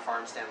different than our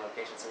farm stand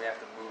location, so we have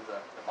to move the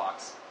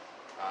box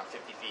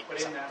 50 feet.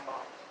 But in that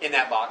box. In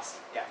that box,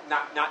 yeah,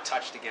 not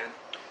touched again.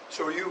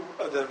 So are you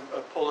then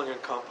pulling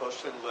and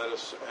composting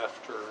lettuce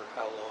after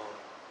how long?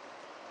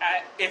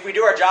 If we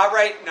do our job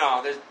right,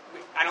 no.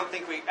 I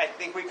think we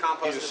You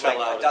composted just like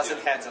sell out a at dozen the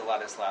end. heads of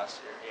lettuce last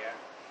year, yeah.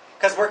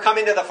 Because we're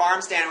coming to the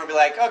farm stand and we'll be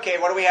like, okay,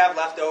 what do we have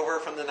left over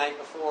from the night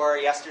before,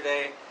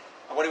 yesterday?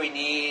 What do we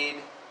need?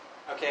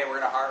 Okay, we're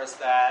going to harvest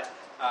that.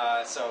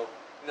 So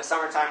in the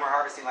summertime, we're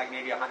harvesting like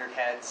maybe 100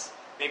 heads.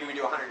 Maybe we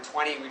do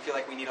 120. We feel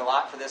like we need a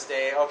lot for this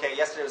day. Okay,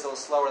 yesterday was a little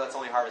slower. Let's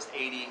only harvest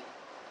 80.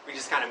 We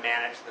just kind of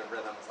manage the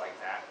rhythms like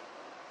that.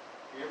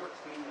 Do you ever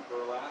clean the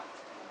burlap?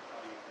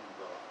 How do you clean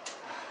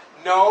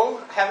burlap?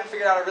 No, haven't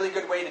figured out a really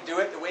good way to do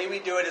it. The way we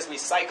do it is we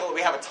cycle.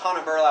 We have a ton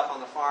of burlap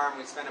on the farm.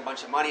 We spend a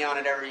bunch of money on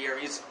it every year.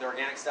 We use the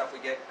organic stuff we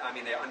get,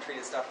 the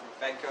untreated stuff from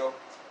Fedco,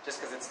 just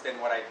because it's been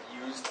what I've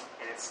used,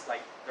 and it's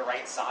like the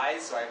right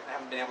size, so I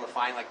haven't been able to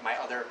find like my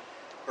other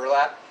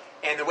burlap.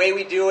 And the way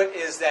we do it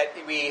is that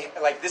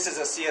this is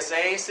a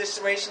CSA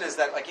situation, is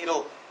that like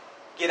it'll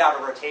get out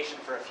of rotation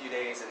for a few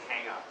days and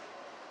hang up.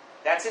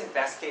 That's in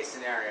best case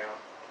scenario.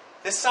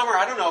 This summer,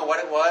 I don't know what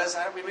it was.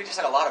 We just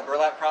had a lot of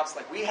burlap crops.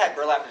 Like we had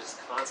burlap just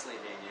constantly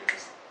being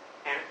used.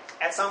 And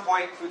at some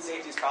point, food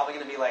safety is probably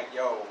going to be like,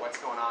 yo, what's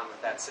going on with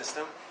that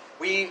system?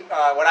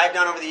 What I've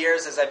done over the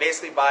years is I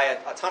basically buy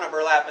a ton of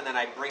burlap and then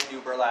I bring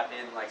new burlap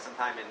in like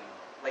sometime in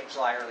late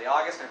July, early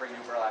August, and I bring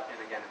new burlap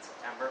in again in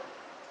September.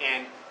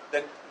 And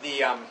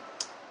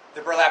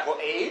the burlap will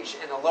age,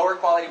 and the lower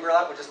quality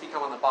burlap will just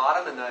become on the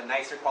bottom, and the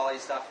nicer quality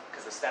stuff,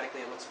 because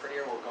aesthetically it looks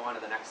prettier, will go onto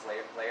the next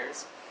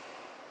layers.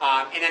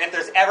 And then if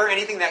there's ever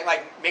anything that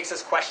like makes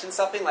us question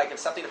something, like if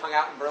something hung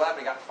out in burlap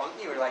and it got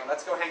funky, we're like,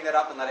 let's go hang that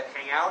up and let it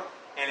hang out.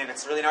 And if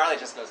it's really gnarly, it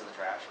just goes in the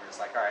trash. We're just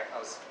like, all right, that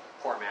was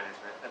poor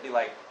management. That'd be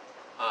like,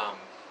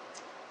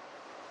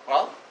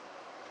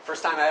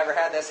 first time I ever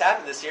had this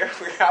happen this year,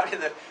 we were out in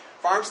the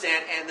farm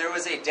stand, and there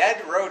was a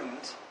dead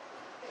rodent,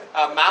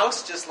 a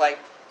mouse just like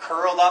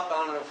curled up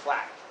on a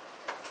flat.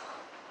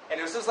 And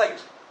it was just like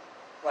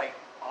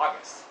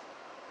August.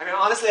 I mean,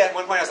 honestly, at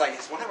one point I was like,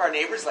 is one of our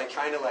neighbors like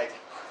trying to like,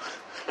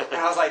 and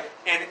I was like,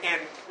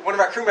 and one of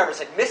our crew members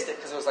had missed it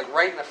because it was like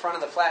right in the front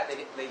of the flat.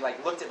 They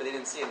like looked at it, but they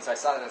didn't see it. And so I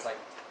saw it and I was like,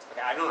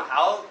 okay, I don't know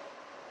how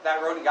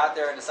that rodent got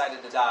there and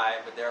decided to die,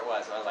 but there it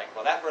was. So I was like,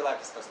 well, that burlap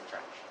just goes in the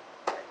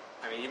trash.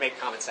 I mean, you make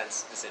common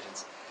sense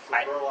decisions.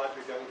 Burlap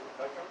you're getting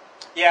from Fedco?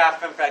 Yeah,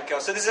 from Fedco.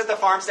 So this is the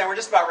farm stand. We're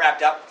just about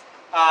wrapped up.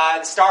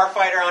 The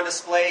Starfighter on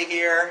display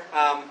here.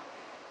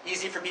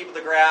 Easy for people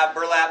to grab.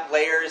 Burlap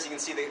layers. You can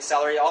see the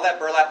celery. All that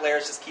burlap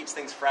layers just keeps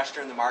things fresh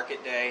during the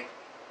market day.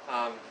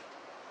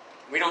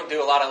 We don't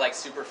do a lot of like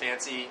super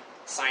fancy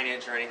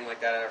signage or anything like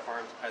that at our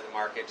farm at the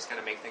market. Just kind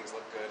of make things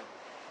look good.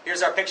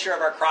 Here's our picture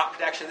of our crop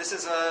protection. This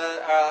is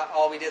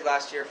all we did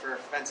last year for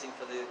fencing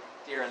for the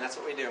deer, and that's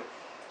what we do.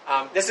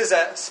 This is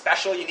a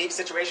special, unique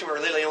situation where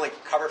we literally only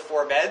cover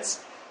 4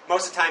 beds.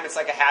 Most of the time it's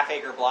like a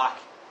half-acre block,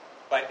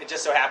 but it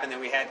just so happened that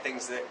we had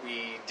things that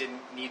we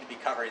didn't need to be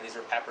covering. These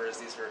were peppers,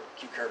 these were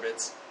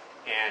cucurbits,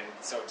 and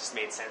so it just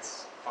made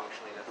sense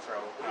functionally to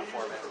throw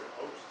 4 beds.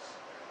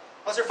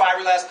 Those are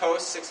fiberglass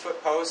posts,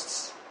 6-foot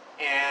posts,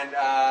 and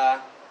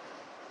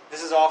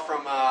this is all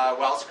from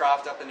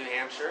Wellscroft up in New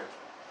Hampshire.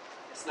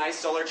 It's a nice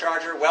solar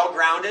charger, well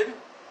grounded,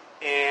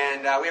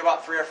 and we have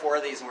about 3 or 4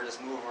 of these, and we're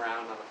just moving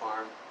around on the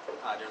farm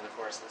during the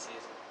course of the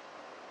season.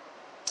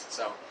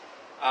 So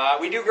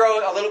we do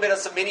grow a little bit of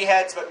some mini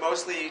heads, but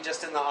mostly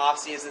just in the off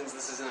seasons.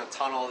 This is in a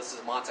tunnel. This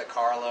is Monte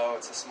Carlo.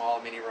 It's a small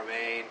mini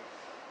romaine.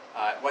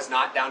 It was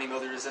not downy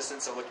mildew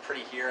resistant, so it looked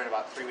pretty here. And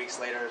about 3 weeks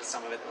later,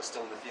 some of it was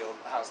still in the field.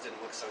 The house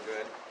didn't look so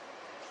good.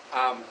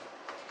 I'm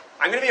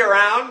going to be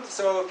around,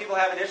 so if people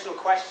have additional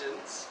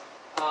questions.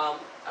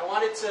 I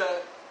wanted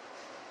to,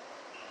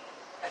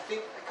 I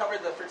think I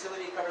covered the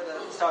fertility, covered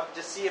the stuff,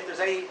 just see if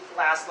there's any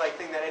last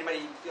thing that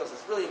anybody feels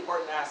is really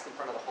important to ask in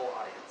front of the whole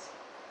audience.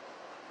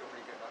 Feel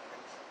pretty good about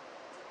things.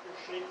 Your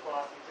shade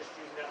cloth, you're just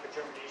using that for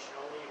germination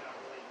only. You're not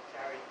really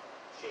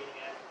shading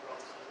it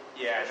throughout the season.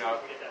 Yeah, no.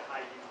 You get that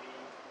high UV.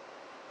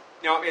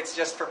 No, it's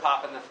just for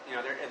popping the.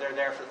 They're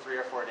there for 3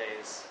 or 4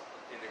 days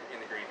in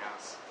the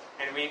greenhouse,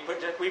 and we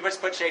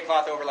just put shade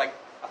cloth over like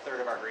a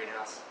third of our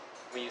greenhouse.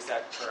 We use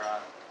that for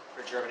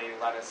germinating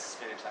lettuce,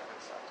 spinach, that kind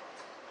of stuff.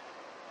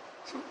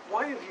 So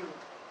why have you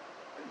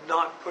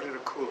not put in a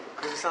cooler?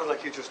 Because it sounds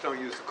like you just don't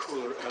use the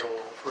cooler at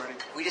all for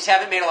anything. We just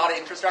haven't made a lot of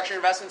infrastructure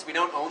investments. We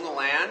don't own the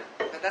land.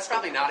 That's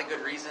probably not a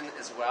good reason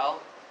as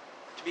well.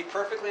 To be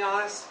perfectly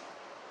honest,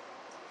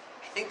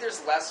 I think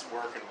there's less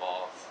work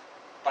involved.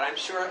 But I'm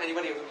sure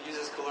anybody who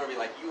uses cooler will be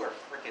like, you are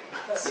freaking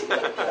nuts.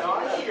 No,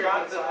 I think you're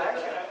onto something. I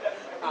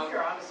think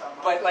you're onto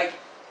something. But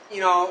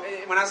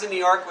when I was in New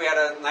York, we had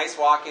a nice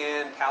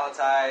walk-in,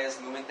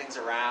 palletized, moving things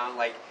around.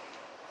 I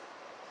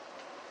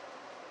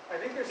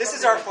think This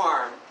is our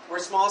farm. We're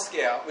small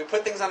scale. We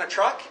put things on a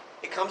truck.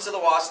 It comes to the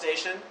wash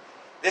station.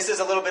 This is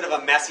a little bit of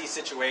a messy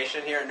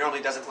situation here. It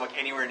normally doesn't look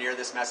anywhere near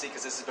this messy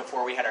because this is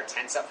before we had our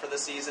tents up for the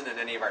season and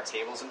any of our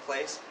tables in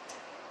place.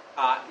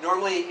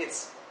 Normally,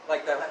 it's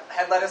like the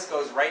head lettuce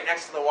goes right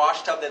next to the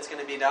wash tub that's going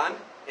to be done.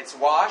 It's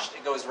washed,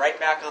 it goes right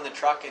back on the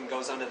truck and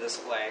goes onto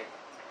display.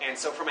 And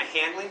so from a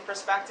handling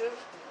perspective,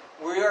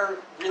 we are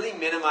really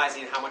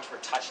minimizing how much we're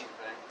touching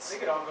I things.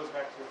 think it all goes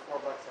back to your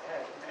 $4 a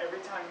head. And every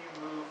time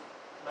you move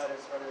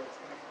lettuce, whether it's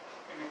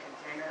in a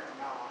container or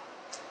not,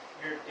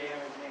 you're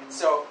damaging.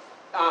 So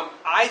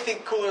I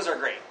think coolers are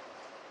great.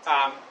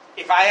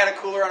 If I had a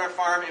cooler on our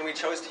farm and we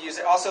chose to use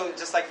it, also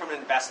just like from an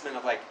investment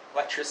of like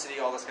electricity,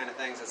 all those kind of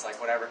things, it's like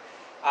whatever.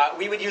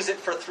 We would use it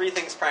for three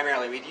things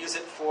primarily. We'd use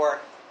it for,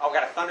 we've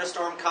got a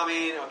thunderstorm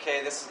coming.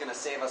 Okay, this is going to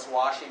save us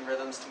washing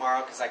rhythms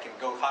tomorrow because I can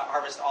go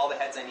harvest all the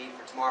heads I need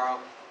for tomorrow,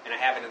 and I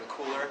have it in the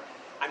cooler.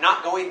 I'm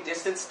not going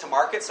distance to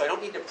market, so I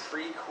don't need to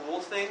pre-cool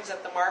things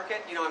at the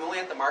market. You know, I'm only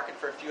at the market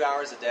for a few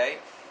hours a day.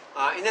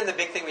 And then the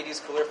big thing we'd use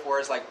cooler for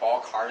is like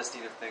bulk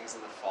harvesting of things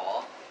in the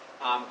fall.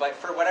 But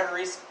for whatever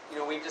reason, you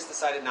know, we've just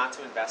decided not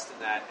to invest in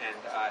that, and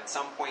at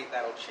some point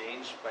that'll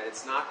change. But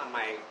it's not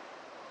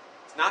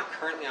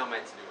currently on my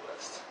to-do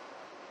list.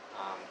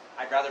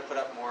 I'd rather put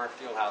up more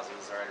field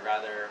houses, or I'd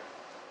rather,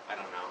 I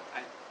don't know.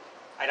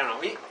 I don't know.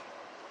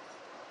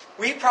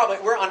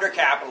 We're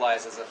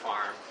undercapitalized as a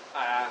farm.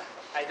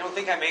 I don't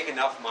think I make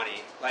enough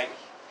money. Like,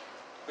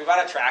 we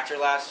bought a tractor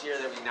last year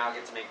that we now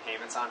get to make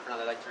payments on for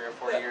another like 3 or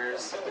 4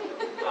 years.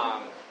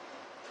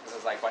 This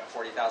is like what,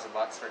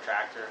 $40,000 for a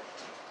tractor.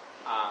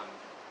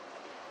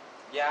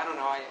 Yeah, I don't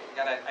know.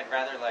 I'd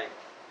rather like.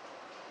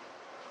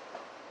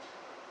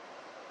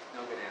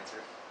 No good answer.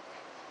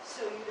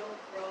 So you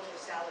don't grow the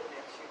salad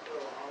mix, you grow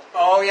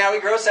all. Oh yeah, we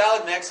grow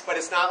salad mix, but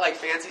it's not like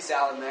fancy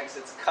salad mix.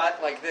 It's cut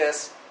like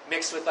this,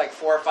 mixed with like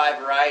 4 or 5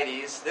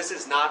 varieties. This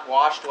is not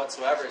washed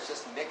whatsoever. It's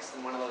just mixed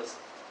in one of those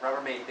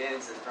Rubbermaid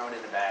bins and thrown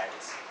into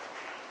bags.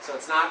 So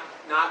it's not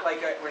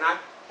like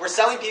we're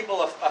selling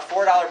people a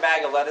 $4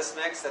 bag of lettuce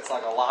mix that's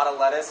like a lot of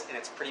lettuce and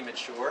it's pretty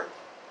mature.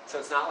 So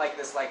it's not like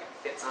this like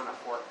fits on a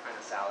fork kind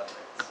of salad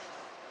mix.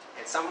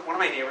 It's one of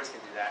my neighbors can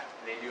do that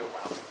and they do it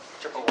well.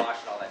 Triple wash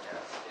and all that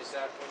jazz. Is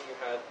that when you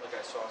had, like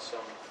I saw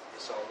some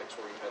the salad mix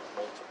where you had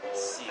multiple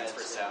seeds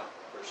per cell?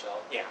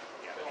 Yeah,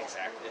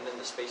 exactly. And then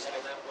the spacing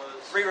on that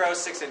was? 3 rows,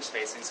 6-inch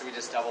spacing, so we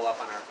just double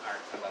up on our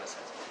lettuce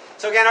heads.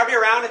 So again, I'll be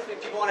around if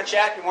people want to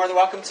chat. You're more than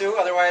welcome to.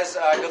 Otherwise,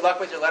 good luck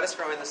with your lettuce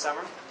growing this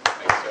summer.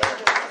 Thanks,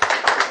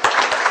 sir.